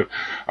of 5.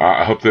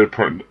 I hope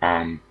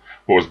that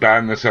what was bad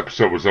in this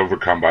episode was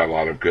overcome by a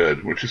lot of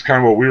good, which is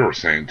kind of what we were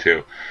saying,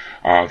 too.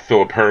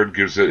 Philip Hurd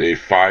gives it a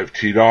 5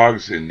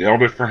 T-Dogs and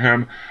nailed it for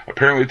him.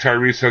 Apparently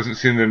Tyrese hasn't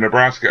seen the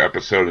Nebraska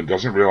episode and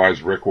doesn't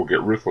realize Rick will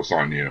get ruthless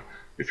on you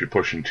if you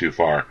push him too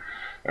far.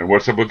 And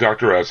what's up with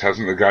Dr. S?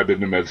 Hasn't the guy been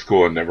to med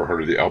school and never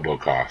heard of the elbow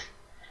cough?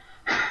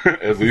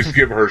 At least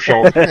give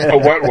Herschel a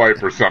wet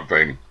wipe or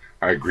something.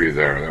 I agree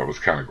there. That was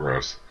kind of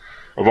gross.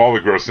 Of all the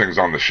gross things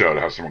on the show,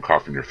 to have someone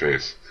cough in your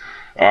face.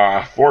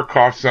 4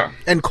 coughs.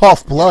 And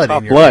cough blood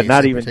in your blood, face,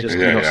 not even just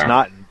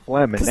snot and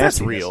phlegm and Because that's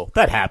nastiness. real.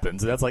 That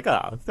happens. That's like,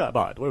 come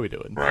on, what are we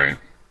doing? Right.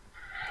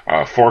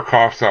 4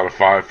 coughs out of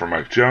 5 for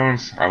Mike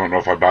Jones. I don't know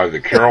if I buy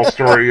the Carol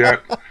story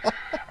yet.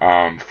 4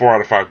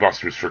 out of 5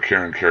 busters for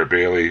Karen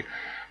Bailey.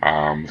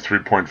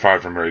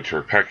 3.5 for Mary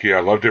Turpecki. I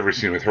loved every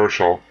scene with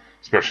Herschel,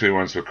 especially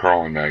ones with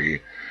Carl and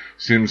Maggie.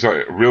 Seems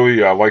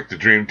really like the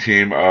dream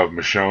team of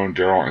Michonne,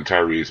 Daryl, and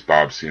Tyrese.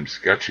 Bob seems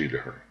sketchy to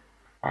her.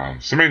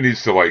 Somebody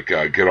needs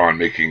to get on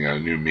making a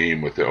new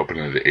meme with the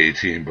opening of the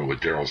A-Team, but with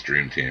Daryl's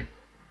dream team.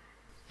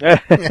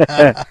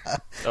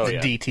 The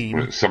D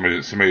team.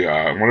 Somebody,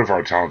 one of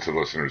our talented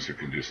listeners who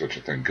can do such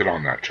a thing, get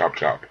on that. Chop,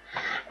 chop.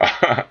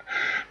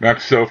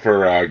 Max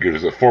Sofer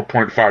gives a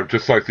 4.5,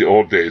 just like the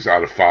old days,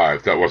 out of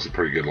 5. That was a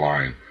pretty good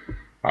line.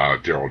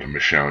 Daryl to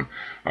Michonne.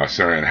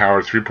 Sarah Ann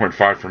Howard,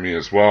 3.5 for me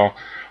as well.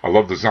 I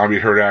love the zombie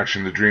herd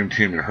action. The dream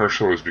team and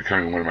Herschel is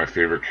becoming one of my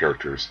favorite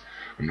characters.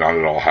 I'm not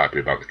at all happy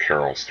about the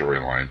Carol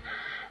storyline.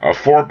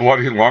 4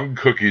 bloody lung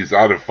cookies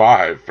out of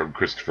 5 from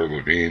Christopher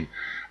Levine.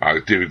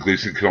 David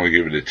Gleason could only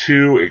give it a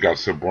 2. It got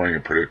so boring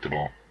and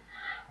predictable.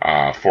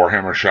 4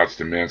 hammer shots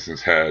to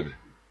Manson's head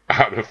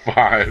out of 5.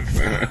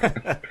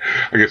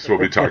 I guess we'll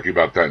be talking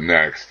about that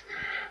next.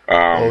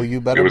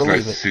 You better It was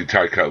believe nice to see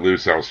Ty cut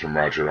loose. That was from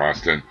Roger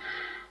Austin.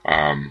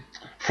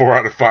 4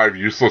 out of 5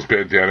 useless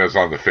bandanas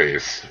on the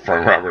face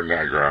from Robert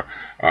Nagra.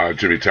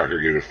 Jimmy Tucker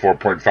gave it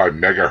 4.5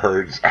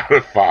 megahertz out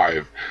of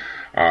 5.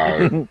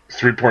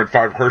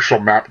 3.5 Herschel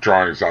map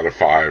drawings out of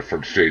 5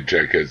 from Shade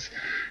Jenkins.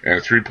 And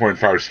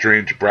 3.5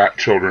 strange brat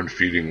children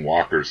feeding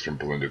walkers from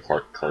Belinda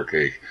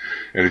Clark-Hake.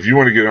 And if you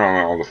want to get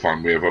on all the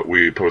fun,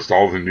 we post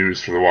all the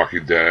news for The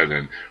Walking Dead,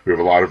 and we have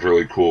a lot of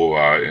really cool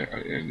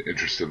and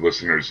interested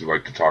listeners who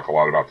like to talk a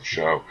lot about the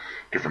show,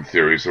 different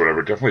theories or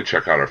whatever. Definitely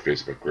check out our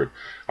Facebook group,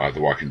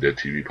 The Walking Dead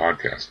TV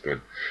Podcast.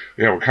 But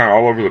yeah, we're kind of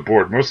all over the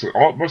board,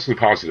 mostly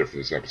positive for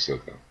this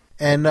episode, though.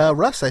 And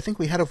Russ, I think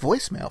we had a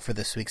voicemail for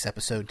this week's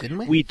episode, didn't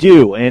we? We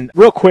do. And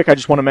real quick, I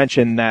just want to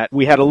mention that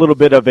we had a little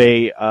bit of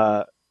a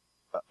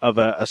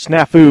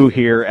snafu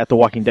here at the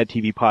Walking Dead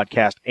TV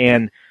Podcast,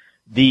 and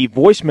the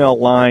voicemail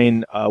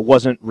line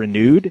wasn't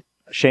renewed.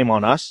 Shame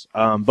on us.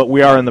 But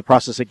we are in the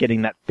process of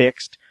getting that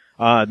fixed.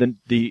 Then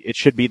it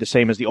should be the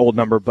same as the old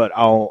number, but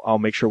I'll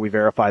make sure we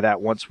verify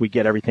that once we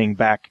get everything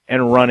back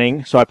and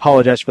running. So I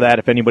apologize for that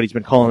if anybody's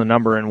been calling the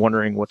number and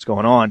wondering what's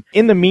going on.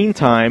 In the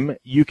meantime,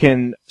 you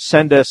can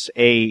send us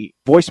a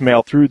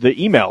voicemail through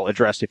the email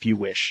address if you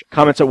wish.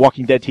 Comments at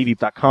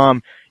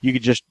WalkingDeadTV.com. You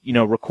could just,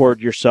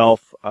 record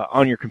yourself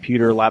on your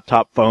computer,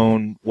 laptop,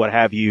 phone, what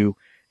have you,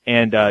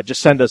 and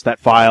just send us that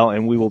file,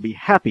 and we will be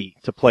happy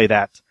to play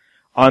that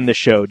on the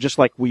show, just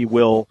like we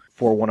will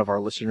for one of our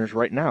listeners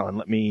right now. And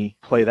let me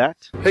play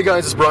that. Hey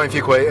guys, it's Brian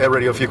Fuquay at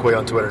Radio Fuquay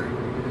on Twitter.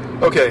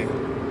 Okay,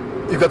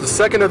 you've got the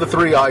second of the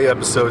 3 I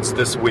episodes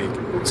this week,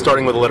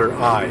 starting with the letter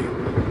I.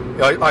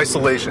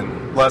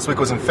 Isolation. Last week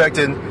was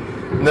infected,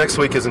 next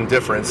week is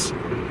indifference.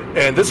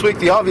 And this week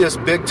the obvious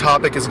big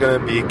topic is going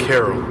to be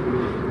Carol.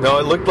 Now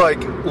it looked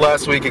like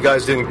last week you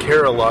guys didn't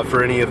care a lot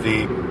for any of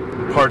the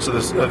parts of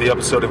the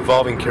episode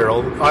involving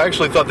Carol. I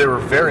actually thought they were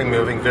very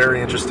moving,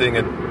 very interesting,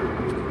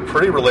 and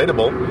pretty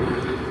relatable.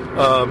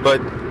 But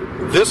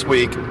this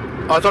week,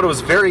 I thought it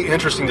was very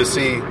interesting to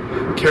see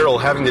Carol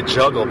having to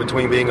juggle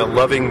between being a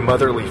loving,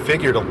 motherly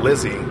figure to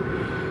Lizzie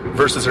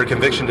versus her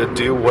conviction to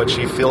do what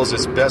she feels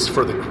is best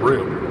for the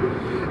group.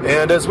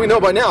 And as we know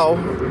by now,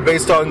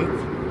 based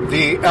on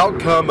the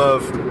outcome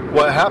of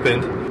what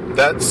happened,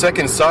 that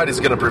second side is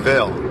going to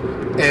prevail.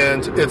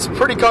 And it's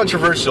pretty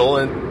controversial,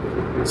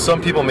 and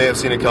some people may have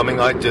seen it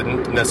coming. I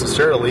didn't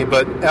necessarily,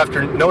 but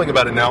after knowing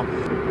about it now,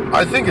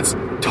 I think it's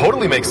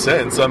totally makes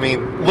sense. I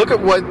mean, look at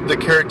what the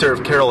character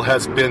of Carol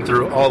has been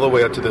through all the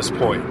way up to this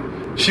point.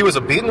 She was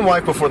a beaten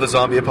wife before the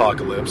zombie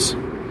apocalypse.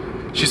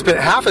 She spent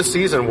half a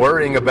season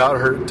worrying about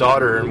her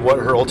daughter and what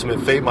her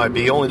ultimate fate might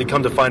be, only to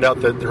come to find out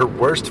that her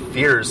worst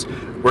fears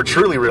were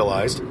truly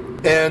realized.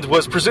 and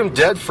was presumed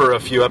dead for a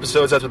few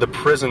episodes after the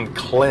prison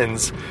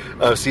cleanse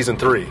of Season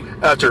 3.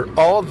 After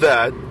all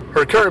that,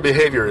 her current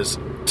behavior is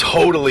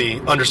totally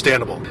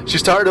understandable.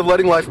 She's tired of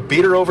letting life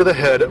beat her over the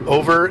head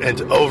over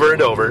and over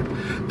and over.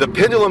 The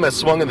pendulum has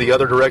swung in the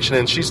other direction,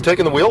 and she's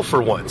taken the wheel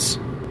for once.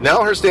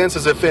 Now her stance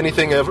is if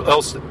anything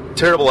else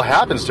terrible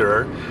happens to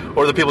her,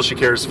 or the people she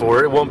cares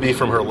for, it won't be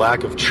from her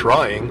lack of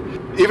trying,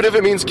 even if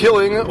it means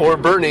killing or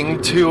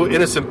burning 2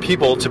 innocent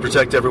people to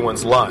protect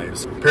everyone's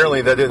lives.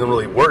 Apparently that didn't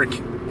really work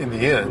in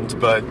the end,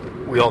 but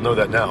we all know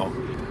that now.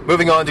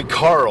 Moving on to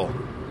Carl.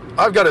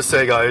 I've got to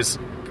say, guys,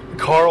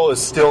 Carl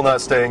is still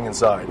not staying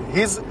inside.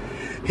 He's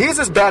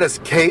as bad as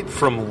Kate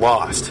from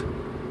Lost.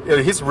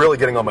 He's really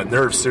getting on my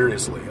nerves,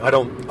 seriously.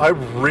 I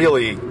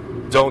really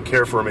don't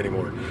care for him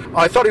anymore.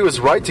 I thought he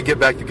was right to get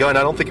back the gun.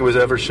 I don't think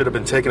it should have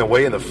been taken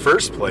away in the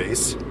first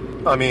place.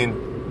 I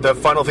mean, that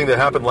final thing that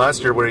happened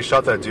last year where he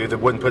shot that dude that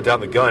wouldn't put down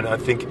the gun,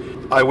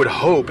 I would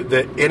hope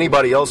that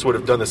anybody else would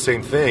have done the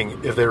same thing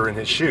if they were in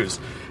his shoes.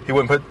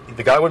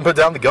 The guy wouldn't put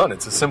down the gun.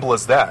 It's as simple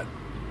as that.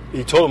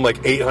 He told him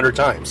like 800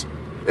 times.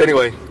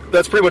 Anyway,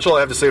 that's pretty much all I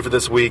have to say for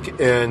this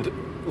week, and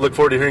look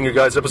forward to hearing your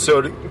guys'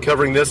 episode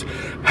covering this.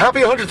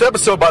 Happy 100th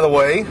episode, by the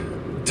way.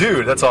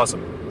 Dude, that's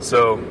awesome.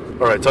 So,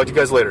 all right, talk to you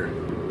guys later.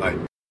 Bye.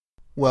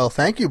 Well,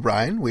 thank you,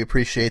 Brian. We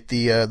appreciate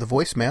the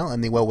voicemail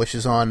and the well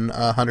wishes on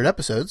 100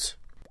 episodes.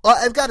 Well,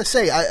 I've got to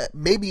say,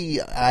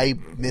 maybe I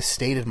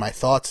misstated my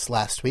thoughts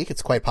last week.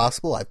 It's quite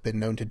possible. I've been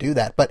known to do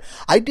that. But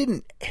I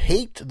didn't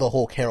hate the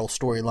whole Carol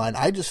storyline.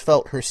 I just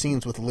felt her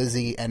scenes with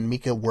Lizzie and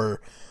Mika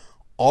were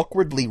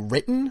awkwardly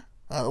written.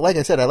 Like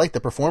I said, I liked the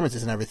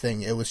performances and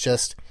everything. It was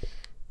just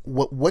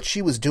what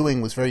she was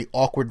doing was very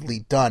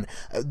awkwardly done.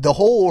 The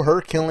whole her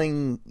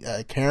killing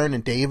Karen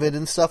and David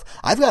and stuff,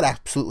 I've got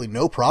absolutely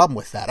no problem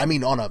with that. I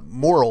mean, on a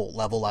moral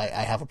level, I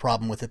have a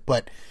problem with it,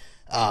 but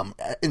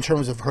in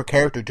terms of her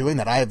character doing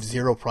that, I have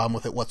zero problem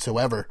with it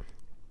whatsoever.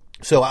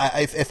 So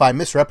if I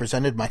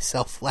misrepresented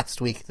myself last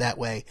week that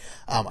way,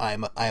 I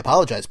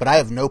apologize. But I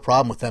have no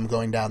problem with them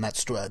going down that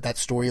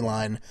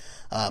storyline,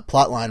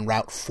 plotline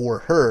route for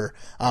her,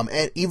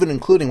 and even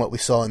including what we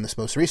saw in this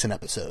most recent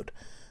episode.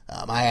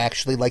 I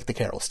actually like the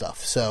Carol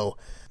stuff. So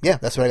yeah,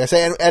 that's what I gotta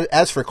say. And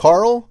as for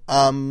Carl,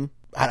 I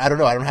don't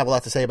know. I don't have a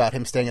lot to say about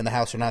him staying in the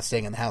house or not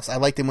staying in the house. I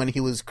liked him when he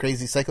was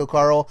crazy psycho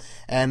Carl,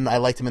 and I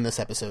liked him in this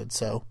episode.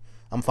 So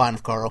I'm fine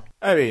with Carl.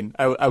 I mean,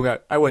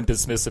 I wouldn't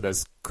dismiss him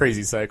as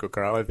crazy psycho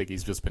Carl. I think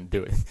he's been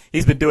doing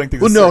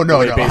things. Well, no.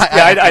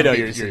 I know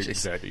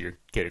you're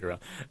kidding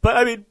around, but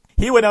I mean,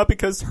 he went out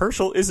because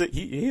Herschel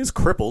he is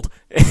crippled,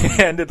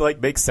 and it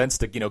like makes sense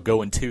to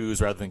go in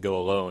twos rather than go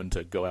alone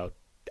to go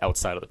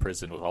outside of the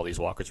prison with all these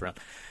walkers around.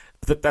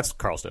 That's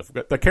Carl stuff.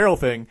 The Carol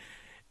thing,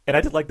 and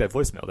I did like that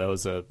voicemail. That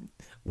was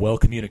well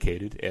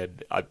communicated,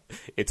 and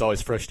it's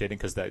always frustrating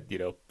because that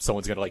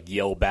someone's gonna like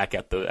yell back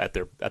at their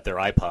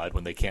iPod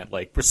when they can't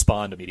like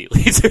respond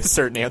immediately to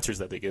certain answers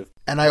that they give.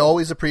 And I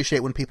always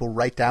appreciate when people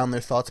write down their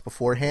thoughts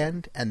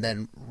beforehand and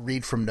then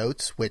read from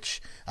notes,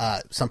 which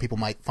some people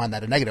might find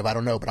that a negative. I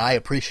don't know, but I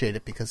appreciate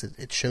it because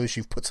it shows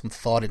you've put some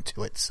thought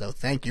into it. So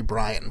thank you,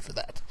 Brian, for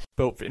that.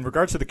 But in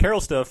regards to the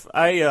Carol stuff,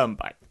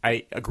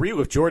 I agree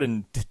with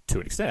Jordan to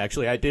an extent.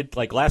 Actually, I did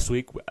like last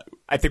week.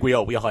 I think we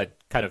all had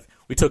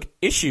we took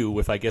issue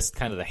with, I guess,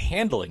 kind of the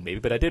handling maybe,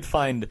 but I did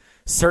find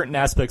certain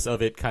aspects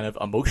of it kind of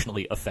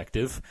emotionally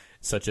effective,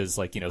 such as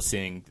like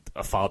seeing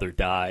a father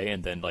die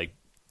and then like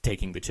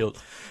taking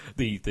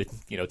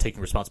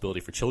taking responsibility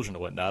for children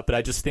and whatnot. But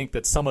I just think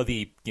that some of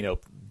the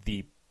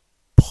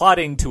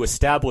plotting to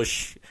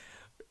establish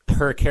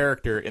her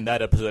character in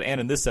that episode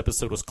and in this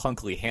episode was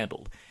clunkily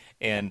handled.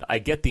 And I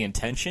get the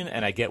intention,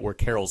 and I get where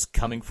Carol's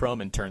coming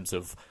from in terms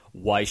of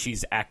why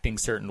she's acting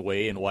certain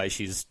way and why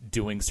she's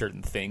doing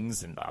certain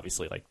things, and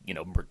obviously, like,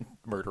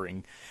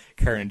 murdering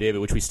Karen and David,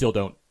 which we still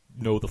don't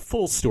know the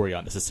full story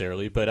on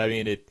necessarily. But I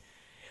mean,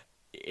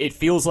 it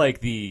feels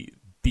like the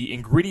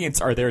ingredients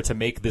are there to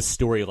make this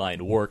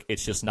storyline work.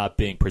 It's just not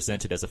being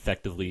presented as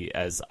effectively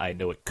as I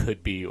know it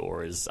could be,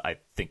 or as I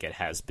think it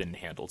has been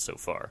handled so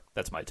far.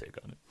 That's my take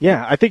on it.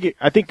 Yeah, I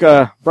think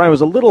Brian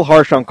was a little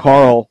harsh on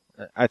Carl.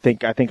 I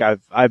think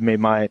I've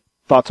made my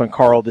thoughts on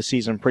Carl this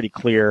season pretty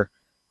clear,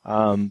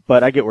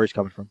 but I get where he's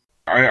coming from.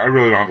 I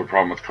really don't have a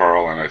problem with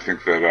Carl, and I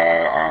think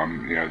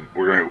that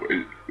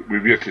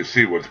we've yet to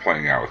see what's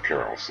playing out with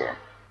Carol, so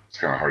it's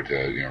kind of hard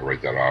to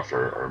write that off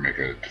or make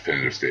a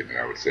definitive statement,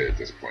 I would say, at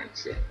this point.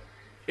 So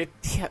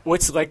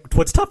what's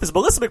tough is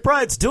Melissa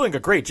McBride's doing a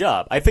great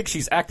job. I think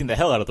she's acting the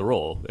hell out of the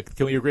role.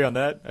 Can we agree on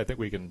that? I think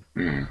we can.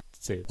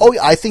 Say it. Oh,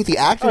 yeah, I think the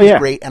acting is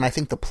great, and I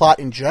think the plot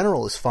in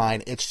general is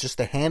fine. It's just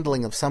the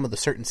handling of some of the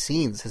certain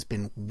scenes has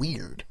been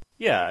weird.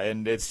 Yeah,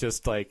 and it's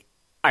just like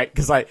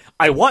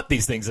I want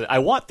these things. I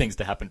want things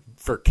to happen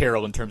for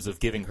Carol in terms of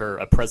giving her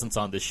a presence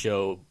on this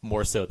show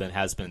more so than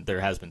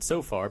there has been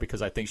so far,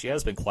 because I think she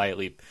has been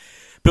quietly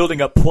building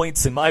up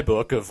points in my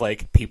book of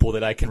like people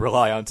that I can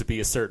rely on to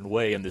be a certain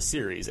way in this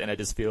series, and I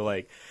just feel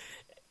like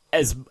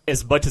as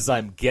much as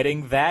I'm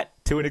getting that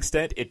to an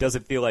extent, it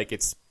doesn't feel like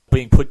it's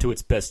being put to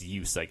its best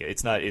use. Like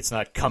it's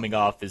not coming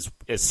off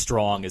as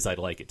strong as I'd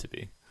like it to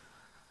be.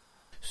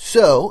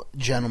 So,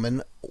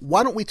 gentlemen,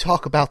 why don't we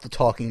talk about The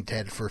Talking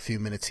Dead for a few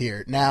minutes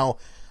here? Now,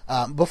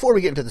 before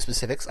we get into the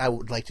specifics, I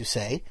would like to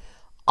say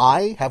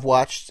I have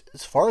watched,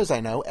 as far as I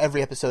know,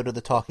 every episode of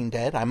The Talking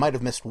Dead. I might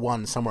have missed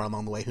one somewhere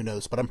along the way, who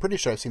knows, but I'm pretty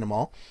sure I've seen them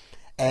all.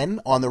 And,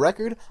 on the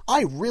record,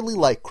 I really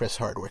like Chris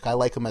Hardwick. I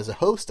like him as a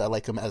host. I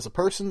like him as a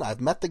person.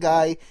 I've met the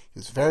guy. He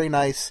was very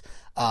nice.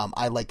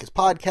 I like his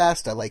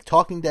podcast. I like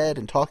Talking Dead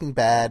and Talking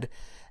Bad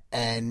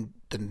and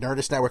the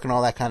Nerdist Network and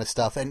all that kind of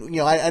stuff. And,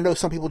 I know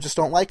some people just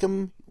don't like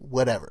him.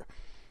 Whatever.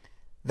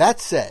 That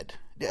said,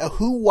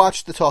 who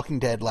watched The Talking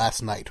Dead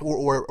last night,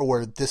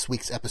 or this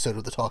week's episode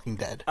of The Talking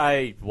Dead?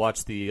 I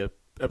watched the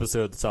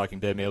episode of The Talking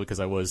Dead mainly because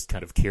I was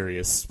kind of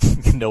curious,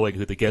 knowing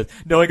who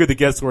the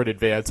guests were in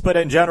advance. But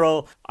in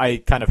general,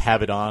 I kind of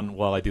have it on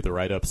while I do the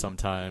write up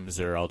sometimes,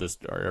 or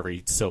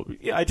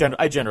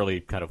I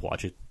generally kind of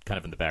watch it kind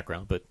of in the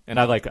background. And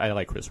I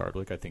like Chris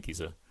Hardwick. I think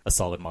he's a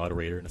solid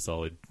moderator and a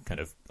solid kind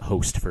of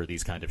host for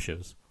these kind of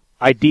shows.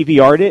 I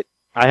DVR'd it.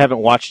 I haven't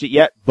watched it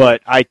yet,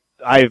 but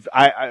I've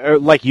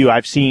like you,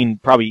 I've seen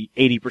probably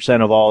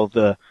 80% of all of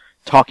the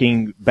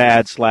Talking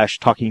Bad /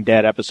 Talking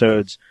Dead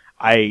episodes.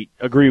 I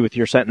agree with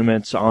your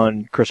sentiments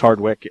on Chris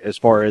Hardwick as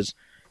far as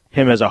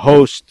him as a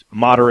host,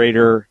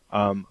 moderator,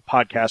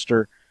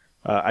 podcaster.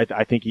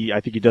 I think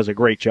he does a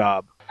great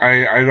job.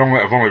 I've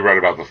only read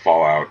about the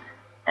fallout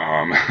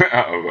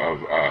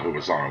of who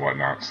was on and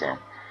whatnot. So,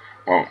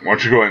 well, why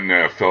don't you go ahead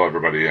and fill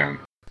everybody in?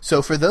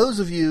 So, for those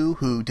of you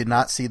who did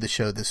not see the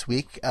show this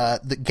week,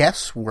 the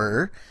guests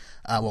were.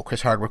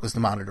 Chris Hardwick was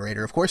the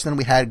moderator, of course. Then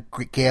we had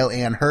Gail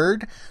Ann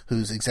Hurd,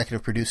 who's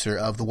executive producer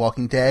of The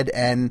Walking Dead,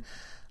 and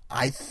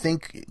I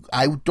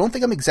don't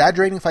think I'm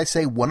exaggerating if I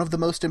say one of the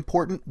most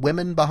important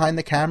women behind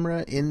the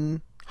camera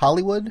in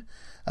Hollywood,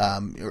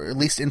 or at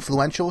least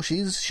influential.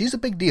 She's a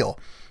big deal.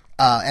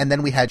 And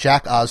then we had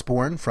Jack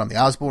Osbourne from the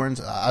Osbournes,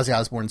 Ozzy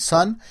Osbourne's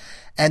son,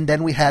 and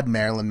then we had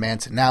Marilyn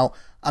Manson. Now,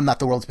 I'm not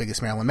the world's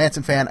biggest Marilyn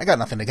Manson fan. I got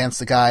nothing against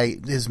the guy.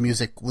 His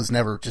music was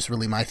never just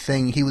really my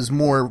thing. He was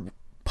more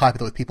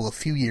popular with people a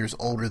few years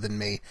older than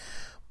me,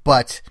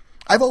 but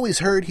I've always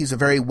heard he's a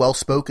very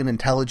well-spoken,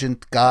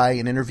 intelligent guy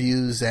in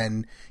interviews,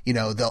 and,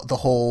 the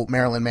whole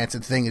Marilyn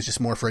Manson thing is just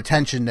more for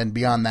attention, and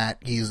beyond that,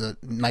 he's a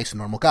nice,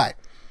 normal guy.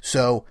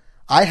 So,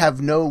 I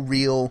have no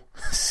real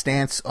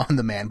stance on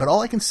the man, but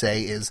all I can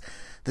say is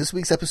this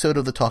week's episode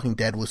of The Talking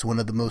Dead was one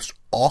of the most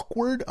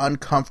awkward,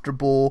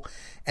 uncomfortable,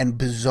 and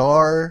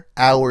bizarre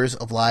hours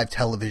of live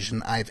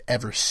television I've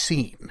ever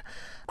seen.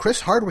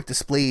 Chris Hardwick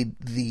displayed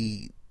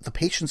the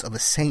patience of a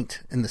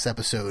saint in this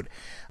episode.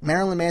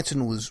 Marilyn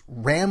Manson was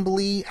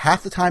rambly.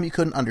 Half the time you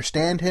couldn't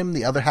understand him.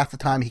 The other half the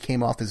time he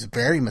came off as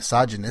very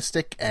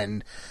misogynistic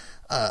and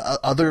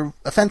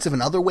offensive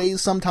in other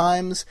ways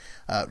sometimes.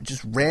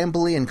 Just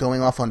rambly and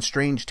going off on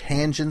strange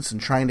tangents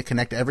and trying to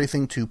connect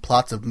everything to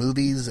plots of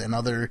movies and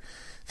other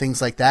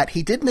things like that.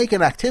 He did make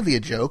an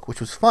Activia joke,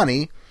 which was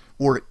funny,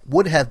 or it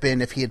would have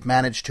been if he had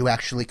managed to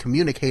actually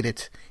communicate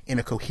it in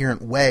a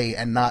coherent way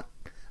and not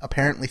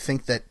apparently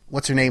think that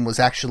what's-her-name was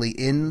actually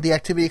in the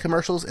Activia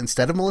commercials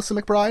instead of Melissa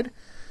McBride.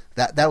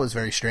 That was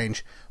very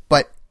strange.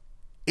 But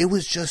it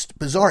was just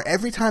bizarre.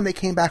 Every time they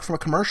came back from a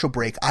commercial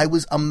break, I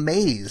was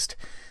amazed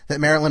that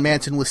Marilyn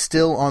Manson was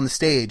still on the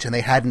stage and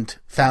they hadn't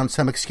found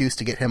some excuse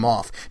to get him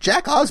off.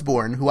 Jack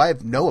Osbourne, who I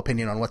have no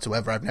opinion on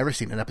whatsoever, I've never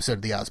seen an episode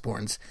of The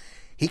Osbournes,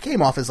 he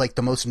came off as like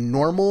the most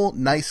normal,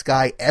 nice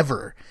guy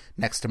ever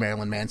next to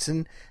Marilyn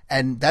Manson,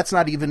 and that's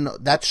not even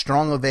that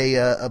strong of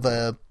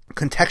a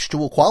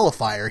contextual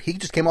qualifier. He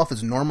just came off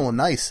as normal and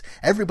nice.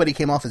 Everybody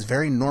came off as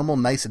very normal,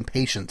 nice, and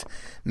patient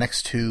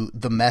next to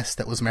the mess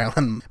that was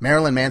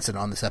Marilyn Manson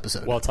on this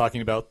episode. While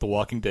talking about The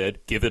Walking Dead,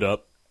 give it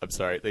up. I'm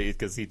sorry,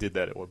 because he did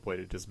that at one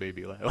point. It just made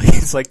me laugh.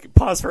 It's like,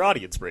 pause for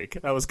audience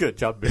break. That was good.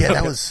 Job. Yeah,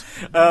 that was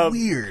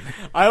weird.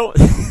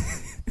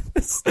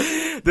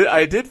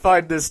 I did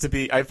find this to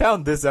be... I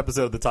found this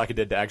episode of The Talking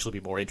Dead to actually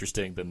be more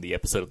interesting than the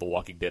episode of The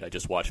Walking Dead I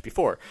just watched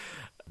before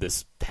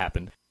this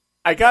happened.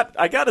 I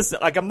gotta say,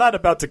 like, I'm not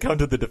about to come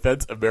to the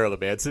defense of Marilyn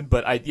Manson,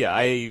 but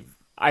I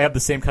have the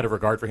same kind of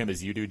regard for him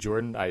as you do,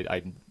 Jordan.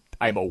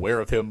 I'm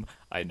aware of him.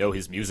 I know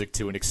his music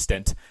to an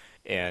extent,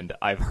 and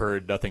I've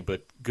heard nothing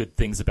but good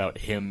things about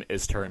him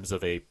as terms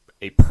of a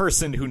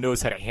person who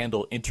knows how to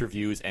handle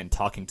interviews and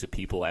talking to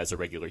people as a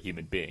regular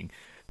human being.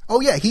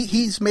 Oh yeah,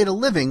 he's made a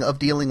living of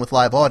dealing with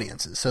live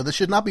audiences, so this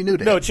should not be new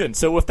to him. No, it shouldn't.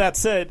 So with that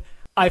said,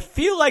 I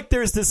feel like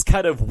there's this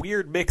kind of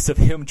weird mix of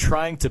him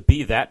trying to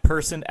be that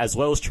person as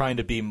well as trying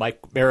to be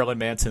Marilyn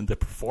Manson, the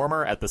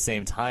performer, at the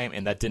same time,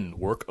 and that didn't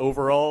work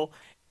overall.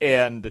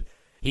 And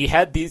he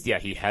had these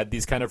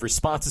kind of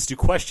responses to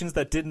questions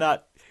that did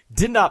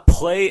not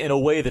play in a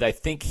way that I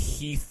think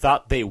he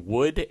thought they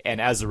would,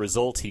 and as a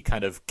result, he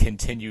kind of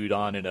continued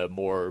on in a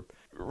more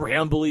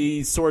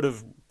rambly sort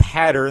of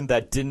pattern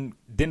that didn't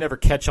ever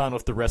catch on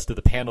with the rest of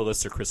the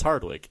panelists or Chris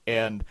Hardwick.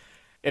 And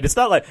it's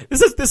not like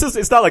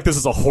it's not like this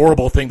is a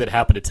horrible thing that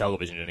happened to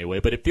television anyway,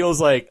 but it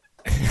feels like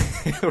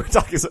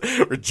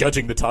we're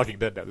judging The Talking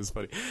Dead now. This is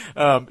funny.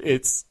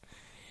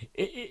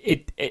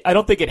 I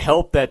don't think it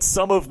helped that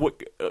some of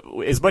what,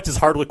 as much as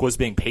Hardwick was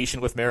being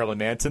patient with Marilyn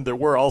Manson, there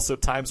were also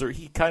times where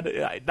he kind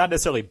of, not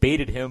necessarily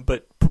baited him,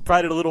 but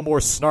provided a little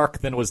more snark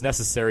than was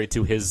necessary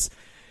to his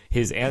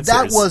answers.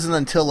 That wasn't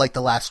until like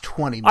the last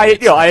 20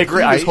 minutes. I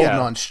agree. He was holding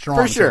on strong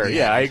for sure.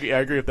 Yeah, I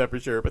agree with that for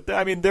sure. But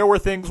I mean, there were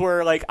things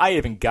where like I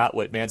even got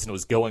what Manson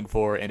was going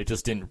for, and it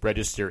just didn't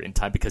register in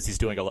time because he's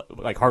doing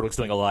Hardwick's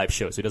doing a live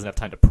show, so he doesn't have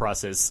time to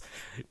process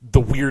the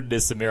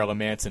weirdness of Marilyn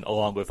Manson,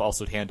 along with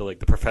also handling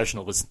the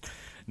professionalist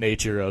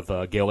nature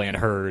of Gail Ann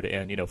Hurd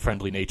and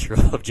friendly nature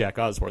of Jack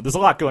Osbourne. There's a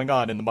lot going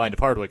on in the mind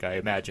of Hardwick, I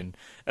imagine,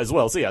 as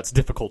well. So yeah, it's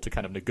difficult to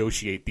kind of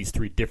negotiate these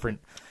three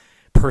different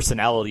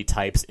personality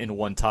types in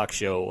one talk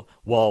show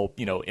while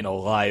in a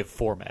live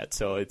format.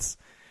 So it's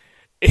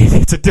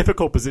a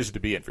difficult position to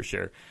be in for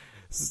sure.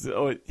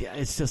 So yeah,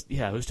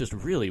 it was just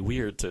really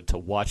weird to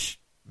watch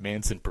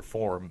Manson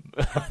perform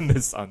on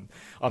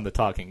the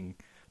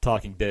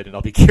Talking Dead, and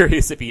I'll be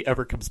curious if he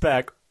ever comes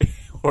back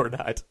or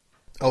not.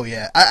 Oh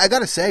yeah, I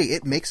gotta say,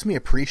 it makes me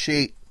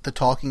appreciate the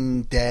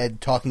Talking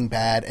Dead, Talking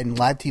Bad, and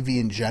live TV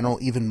in general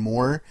even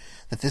more,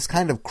 that this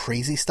kind of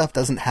crazy stuff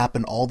doesn't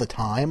happen all the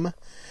time.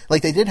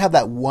 Like, they did have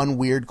that one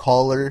weird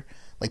caller,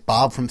 like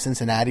Bob from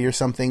Cincinnati or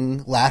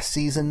something, last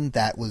season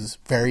that was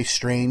very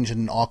strange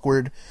and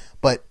awkward,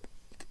 but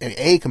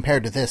A,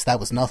 compared to this, that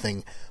was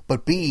nothing,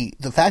 but B,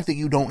 the fact that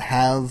you don't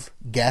have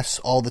guests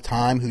all the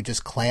time who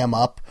just clam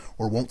up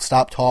or won't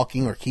stop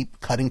talking or keep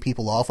cutting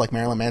people off like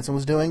Marilyn Manson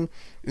was doing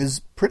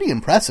is pretty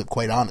impressive,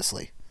 quite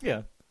honestly.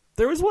 Yeah.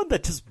 There was one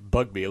that just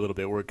bugged me a little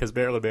bit, because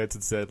Marilyn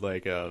Manson said,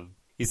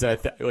 he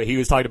said, he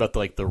was talking about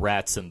the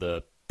rats in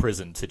the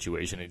prison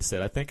situation, and he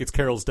said, I think it's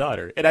Carol's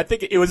daughter. And I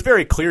think it was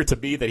very clear to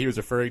me that he was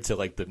referring to,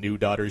 the new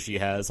daughter she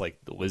has,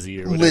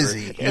 Lizzie or whatever.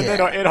 Lizzie, and yeah.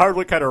 then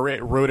Hardwick kind of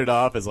wrote it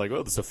off as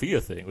the Sophia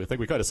thing. We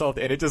think we kind of solved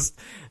it. And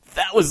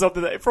that was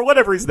something that, for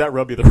whatever reason, that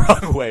rubbed me the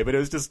wrong way. But it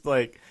was just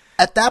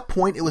at that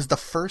point, it was the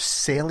first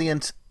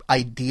salient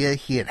idea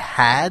he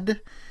had.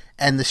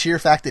 And the sheer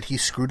fact that he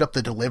screwed up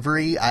the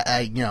delivery,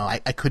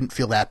 I couldn't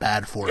feel that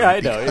bad for him. Yeah, I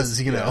know. Because,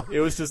 it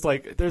was just I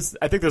think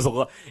there's a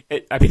lot.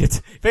 If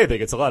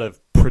anything, it's a lot of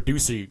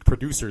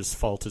producer's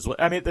fault as well.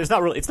 I mean, it's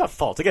not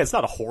fault. Again, it's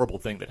not a horrible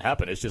thing that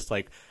happened. It's just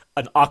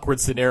an awkward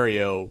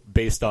scenario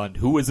based on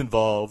who was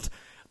involved,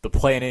 the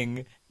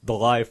planning, the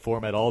live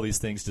format, all these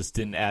things just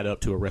didn't add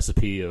up to a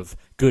recipe of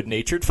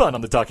good-natured fun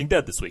on The Talking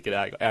Dead this week. It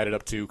added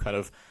up to kind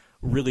of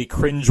really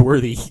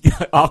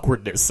cringeworthy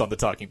awkwardness on The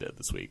Talking Dead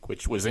this week,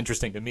 which was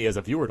interesting to me as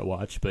a viewer to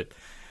watch, but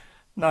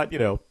not,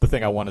 the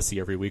thing I want to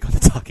see every week on The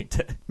Talking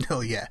Dead.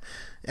 Oh, yeah.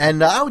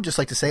 And I would just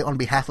like to say, on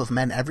behalf of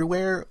men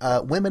everywhere,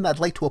 women, I'd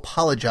like to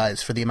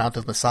apologize for the amount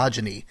of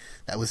misogyny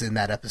that was in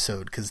that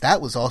episode, because that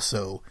was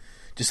also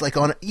just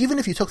even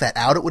if you took that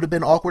out, it would have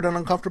been awkward and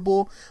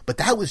uncomfortable, but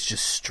that was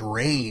just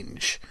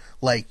strange.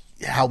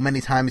 How many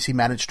times he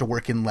managed to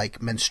work in,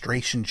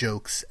 menstruation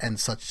jokes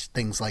and such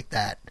things like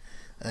that.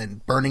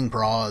 And burning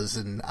bras,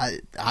 and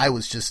I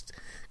was just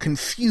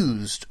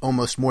confused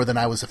almost more than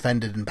I was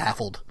offended and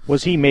baffled.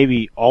 Was he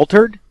maybe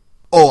altered?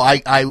 Oh,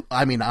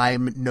 I mean,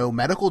 I'm no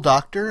medical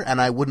doctor,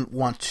 and I wouldn't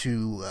want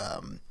to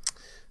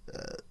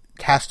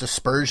cast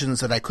aspersions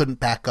that I couldn't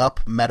back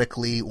up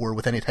medically or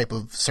with any type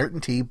of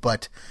certainty,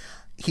 but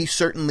he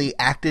certainly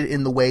acted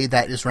in the way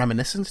that is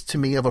reminiscent to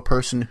me of a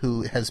person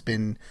who has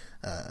been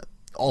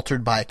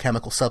altered by a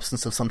chemical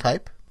substance of some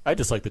type. I'd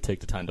just like to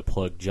take the time to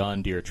plug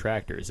John Deere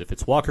tractors. If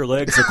it's Walker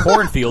Legs or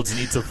cornfields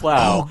you need to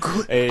plow.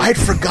 Oh, good. I'd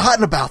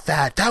forgotten about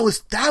that. That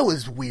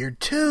was weird,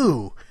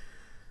 too.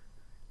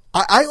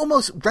 I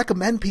almost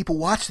recommend people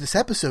watch this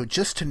episode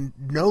just to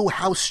know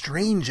how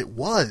strange it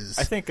was.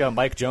 I think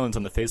Mike Jones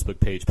on the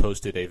Facebook page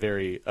posted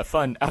a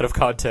fun,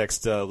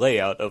 out-of-context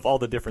layout of all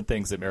the different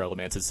things that Marilyn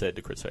Manson said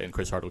to Chris, and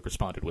Chris Hardwick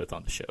responded with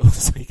on the show.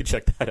 So you can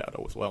check that out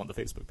as well on the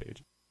Facebook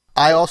page.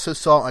 I also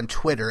saw on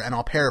Twitter, and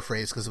I'll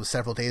paraphrase because it was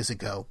several days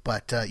ago,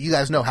 but you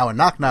guys know how a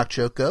knock-knock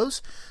joke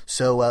goes,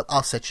 so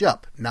I'll set you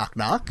up.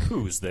 Knock-knock.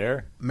 Who's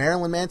there?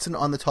 Marilyn Manson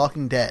on The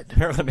Talking Dead.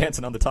 Marilyn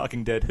Manson on The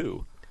Talking Dead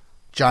who?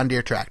 John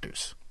Deere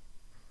tractors.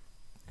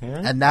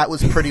 Yeah. And that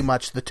was pretty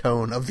much the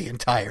tone of the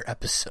entire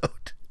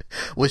episode.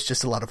 Was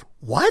just a lot of,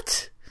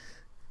 what?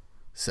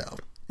 So,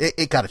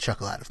 it got a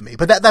chuckle out of me.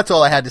 But that's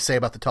all I had to say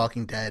about The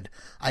Talking Dead.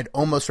 I'd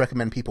almost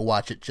recommend people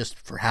watch it just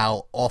for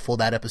how awful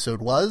that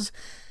episode was.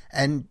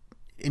 And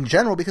in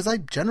general, because I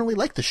generally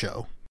like the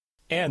show.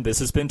 And this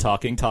has been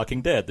Talking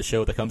Dead, the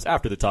show that comes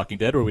after The Talking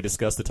Dead, where we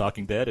discuss The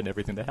Talking Dead and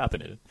everything that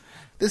happened in it.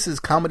 This is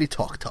Comedy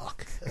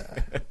Talk.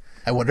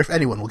 I wonder if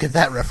anyone will get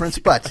that reference.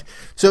 But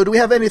so do we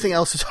have anything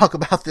else to talk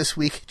about this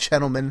week,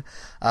 gentlemen,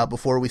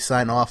 before we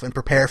sign off and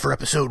prepare for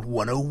episode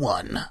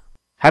 101?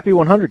 Happy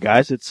 100,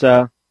 guys.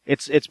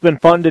 It's been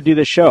fun to do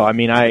this show. I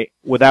mean,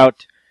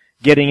 without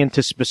getting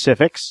into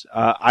specifics,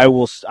 I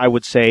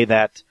would say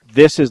that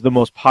this is the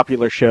most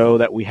popular show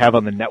that we have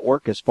on the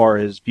network as far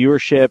as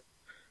viewership,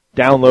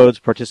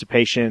 downloads,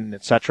 participation,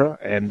 etc.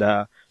 And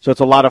so it's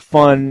a lot of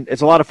fun.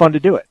 It's a lot of fun to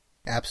do it.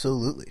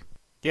 Absolutely.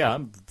 Yeah,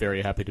 I'm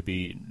very happy to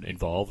be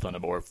involved on a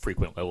more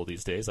frequent level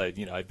these days. I've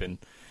been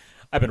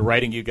I've been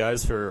writing you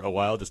guys for a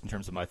while, just in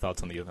terms of my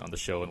thoughts on the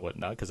show and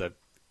whatnot, because I've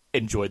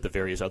enjoyed the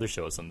various other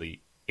shows on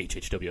the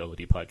HHW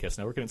LOD Podcast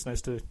Network, and it's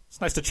nice to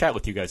chat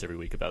with you guys every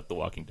week about The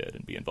Walking Dead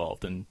and be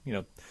involved. And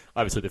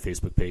obviously the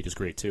Facebook page is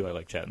great too. I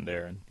like chatting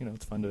there, and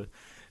it's fun to.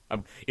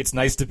 It's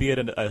nice to be at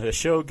a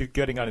show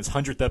getting on its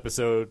 100th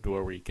episode,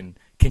 where we can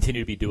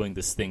continue to be doing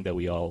this thing that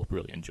we all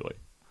really enjoy.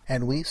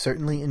 And we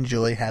certainly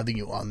enjoy having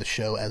you on the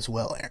show as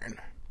well, Aaron.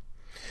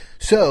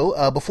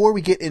 So, before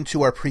we get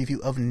into our preview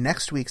of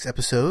next week's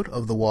episode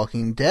of The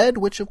Walking Dead,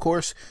 which of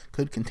course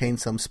could contain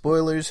some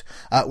spoilers,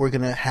 we're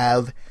going to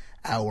have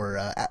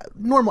our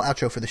normal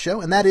outro for the show,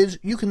 and that is,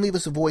 you can leave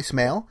us a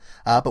voicemail,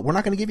 but we're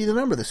not going to give you the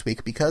number this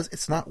week because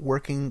it's not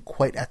working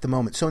quite at the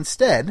moment. So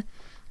instead,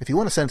 if you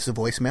want to send us a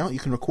voicemail, you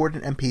can record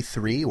an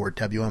MP3 or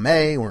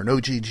WMA or an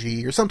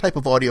OGG or some type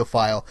of audio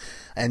file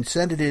and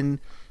send it in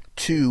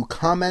to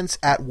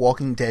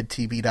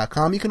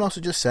comments@walkingdeadtv.com. You can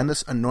also just send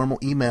us a normal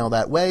email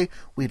that way.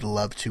 We'd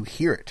love to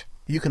hear it.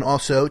 You can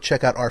also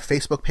check out our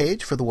Facebook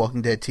page for the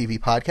Walking Dead TV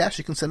podcast.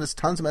 You can send us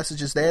tons of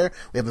messages there.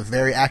 We have a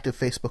very active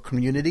Facebook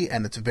community,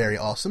 and it's very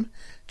awesome.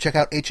 Check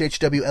out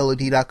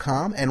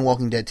hhwlod.com and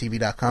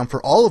walkingdeadtv.com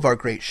for all of our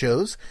great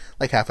shows,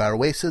 like Half Hour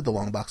Wasted, The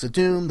Long Box of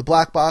Doom, The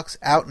Black Box,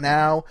 Out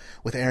Now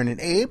with Aaron and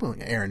Abe,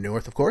 Aaron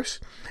North, of course,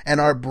 and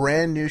our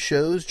brand new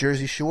shows,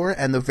 Jersey Shore,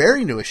 and the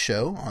very newest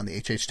show on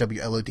the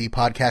HHWLOD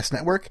Podcast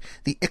Network,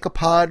 the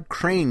Ichabod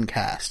Crane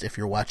Cast, if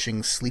you're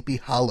watching Sleepy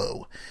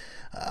Hollow.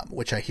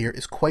 Which I hear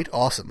is quite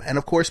awesome. And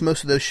of course,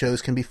 most of those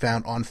shows can be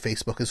found on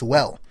Facebook as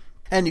well.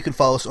 And you can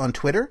follow us on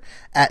Twitter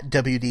at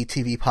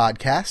WDTV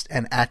Podcast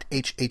and at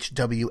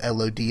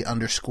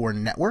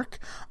HHWLOD_network.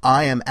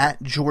 I am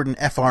at Jordan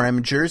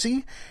FRM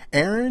Jersey.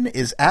 Aaron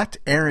is at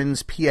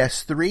Aaron's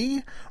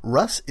PS3.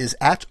 Russ is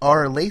at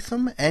R.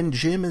 Latham. And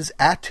Jim is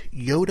at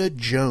Yoda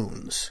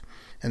Jones.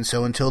 And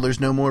so until there's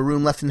no more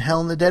room left in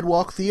hell and the dead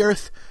walk the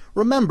earth,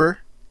 remember,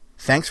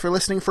 thanks for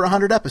listening for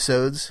 100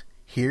 episodes.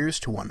 Here's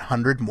to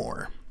 100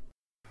 more.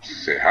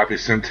 Say happy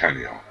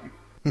centennial.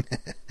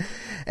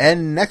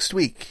 And next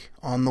week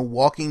on The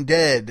Walking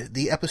Dead,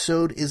 the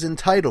episode is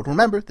entitled,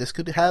 remember, this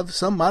could have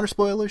some minor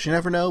spoilers, you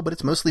never know, but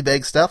it's mostly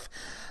vague stuff.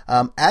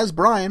 As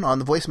Brian on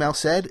the voicemail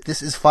said,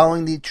 this is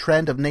following the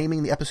trend of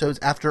naming the episodes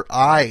after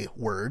I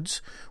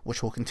words,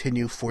 which will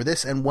continue for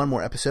this and one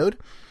more episode,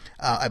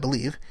 I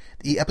believe.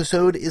 The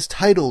episode is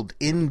titled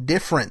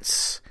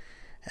Indifference,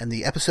 and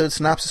the episode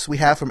synopsis we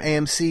have from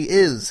AMC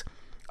is: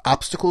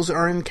 obstacles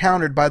are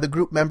encountered by the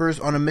group members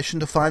on a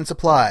mission to find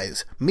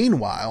supplies.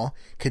 Meanwhile,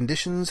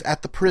 conditions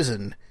at the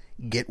prison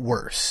get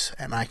worse.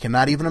 And I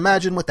cannot even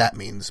imagine what that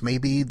means.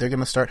 Maybe they're going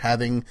to start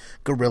having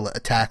guerrilla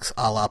attacks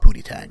a la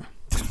Pootie Tang.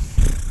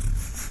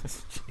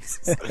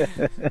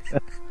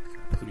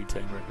 Pootie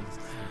Tang records.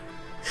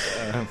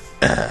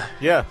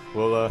 Yeah,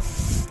 well,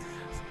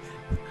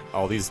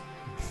 all these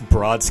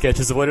broad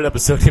sketches of what an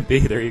episode can be.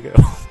 There you go.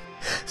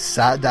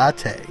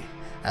 Sadate.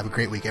 Have a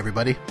great week,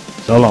 everybody.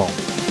 So long.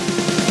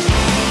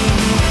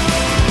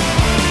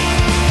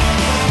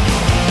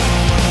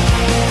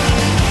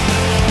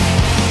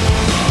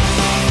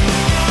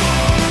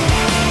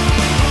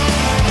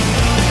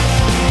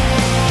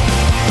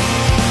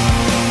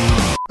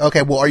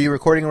 Okay, well, are you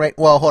recording right?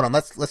 Well, hold on.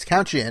 Let's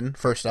count you in,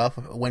 first off,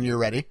 when you're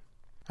ready.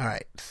 All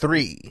right.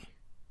 3,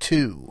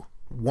 2,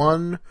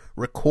 1,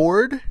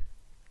 record.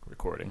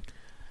 Recording.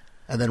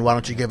 And then why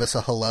don't you give us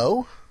a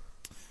hello?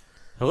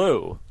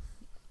 Hello.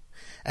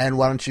 And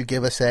why don't you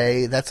give us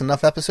a, that's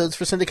enough episodes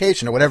for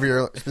syndication, or whatever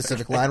your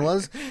specific line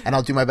was, and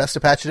I'll do my best to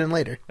patch it in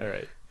later. All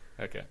right.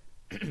 Okay.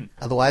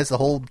 Otherwise, the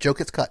whole joke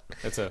gets cut.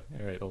 All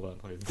right, hold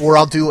on. Or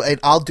I'll do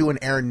an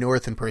Aaron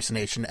North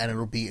impersonation, and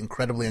it'll be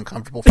incredibly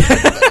uncomfortable for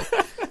everybody.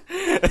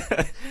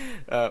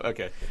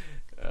 Okay.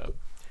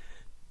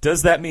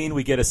 Does that mean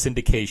we get a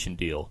syndication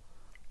deal?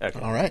 Okay.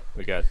 All right.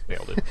 We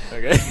nailed it.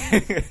 Okay.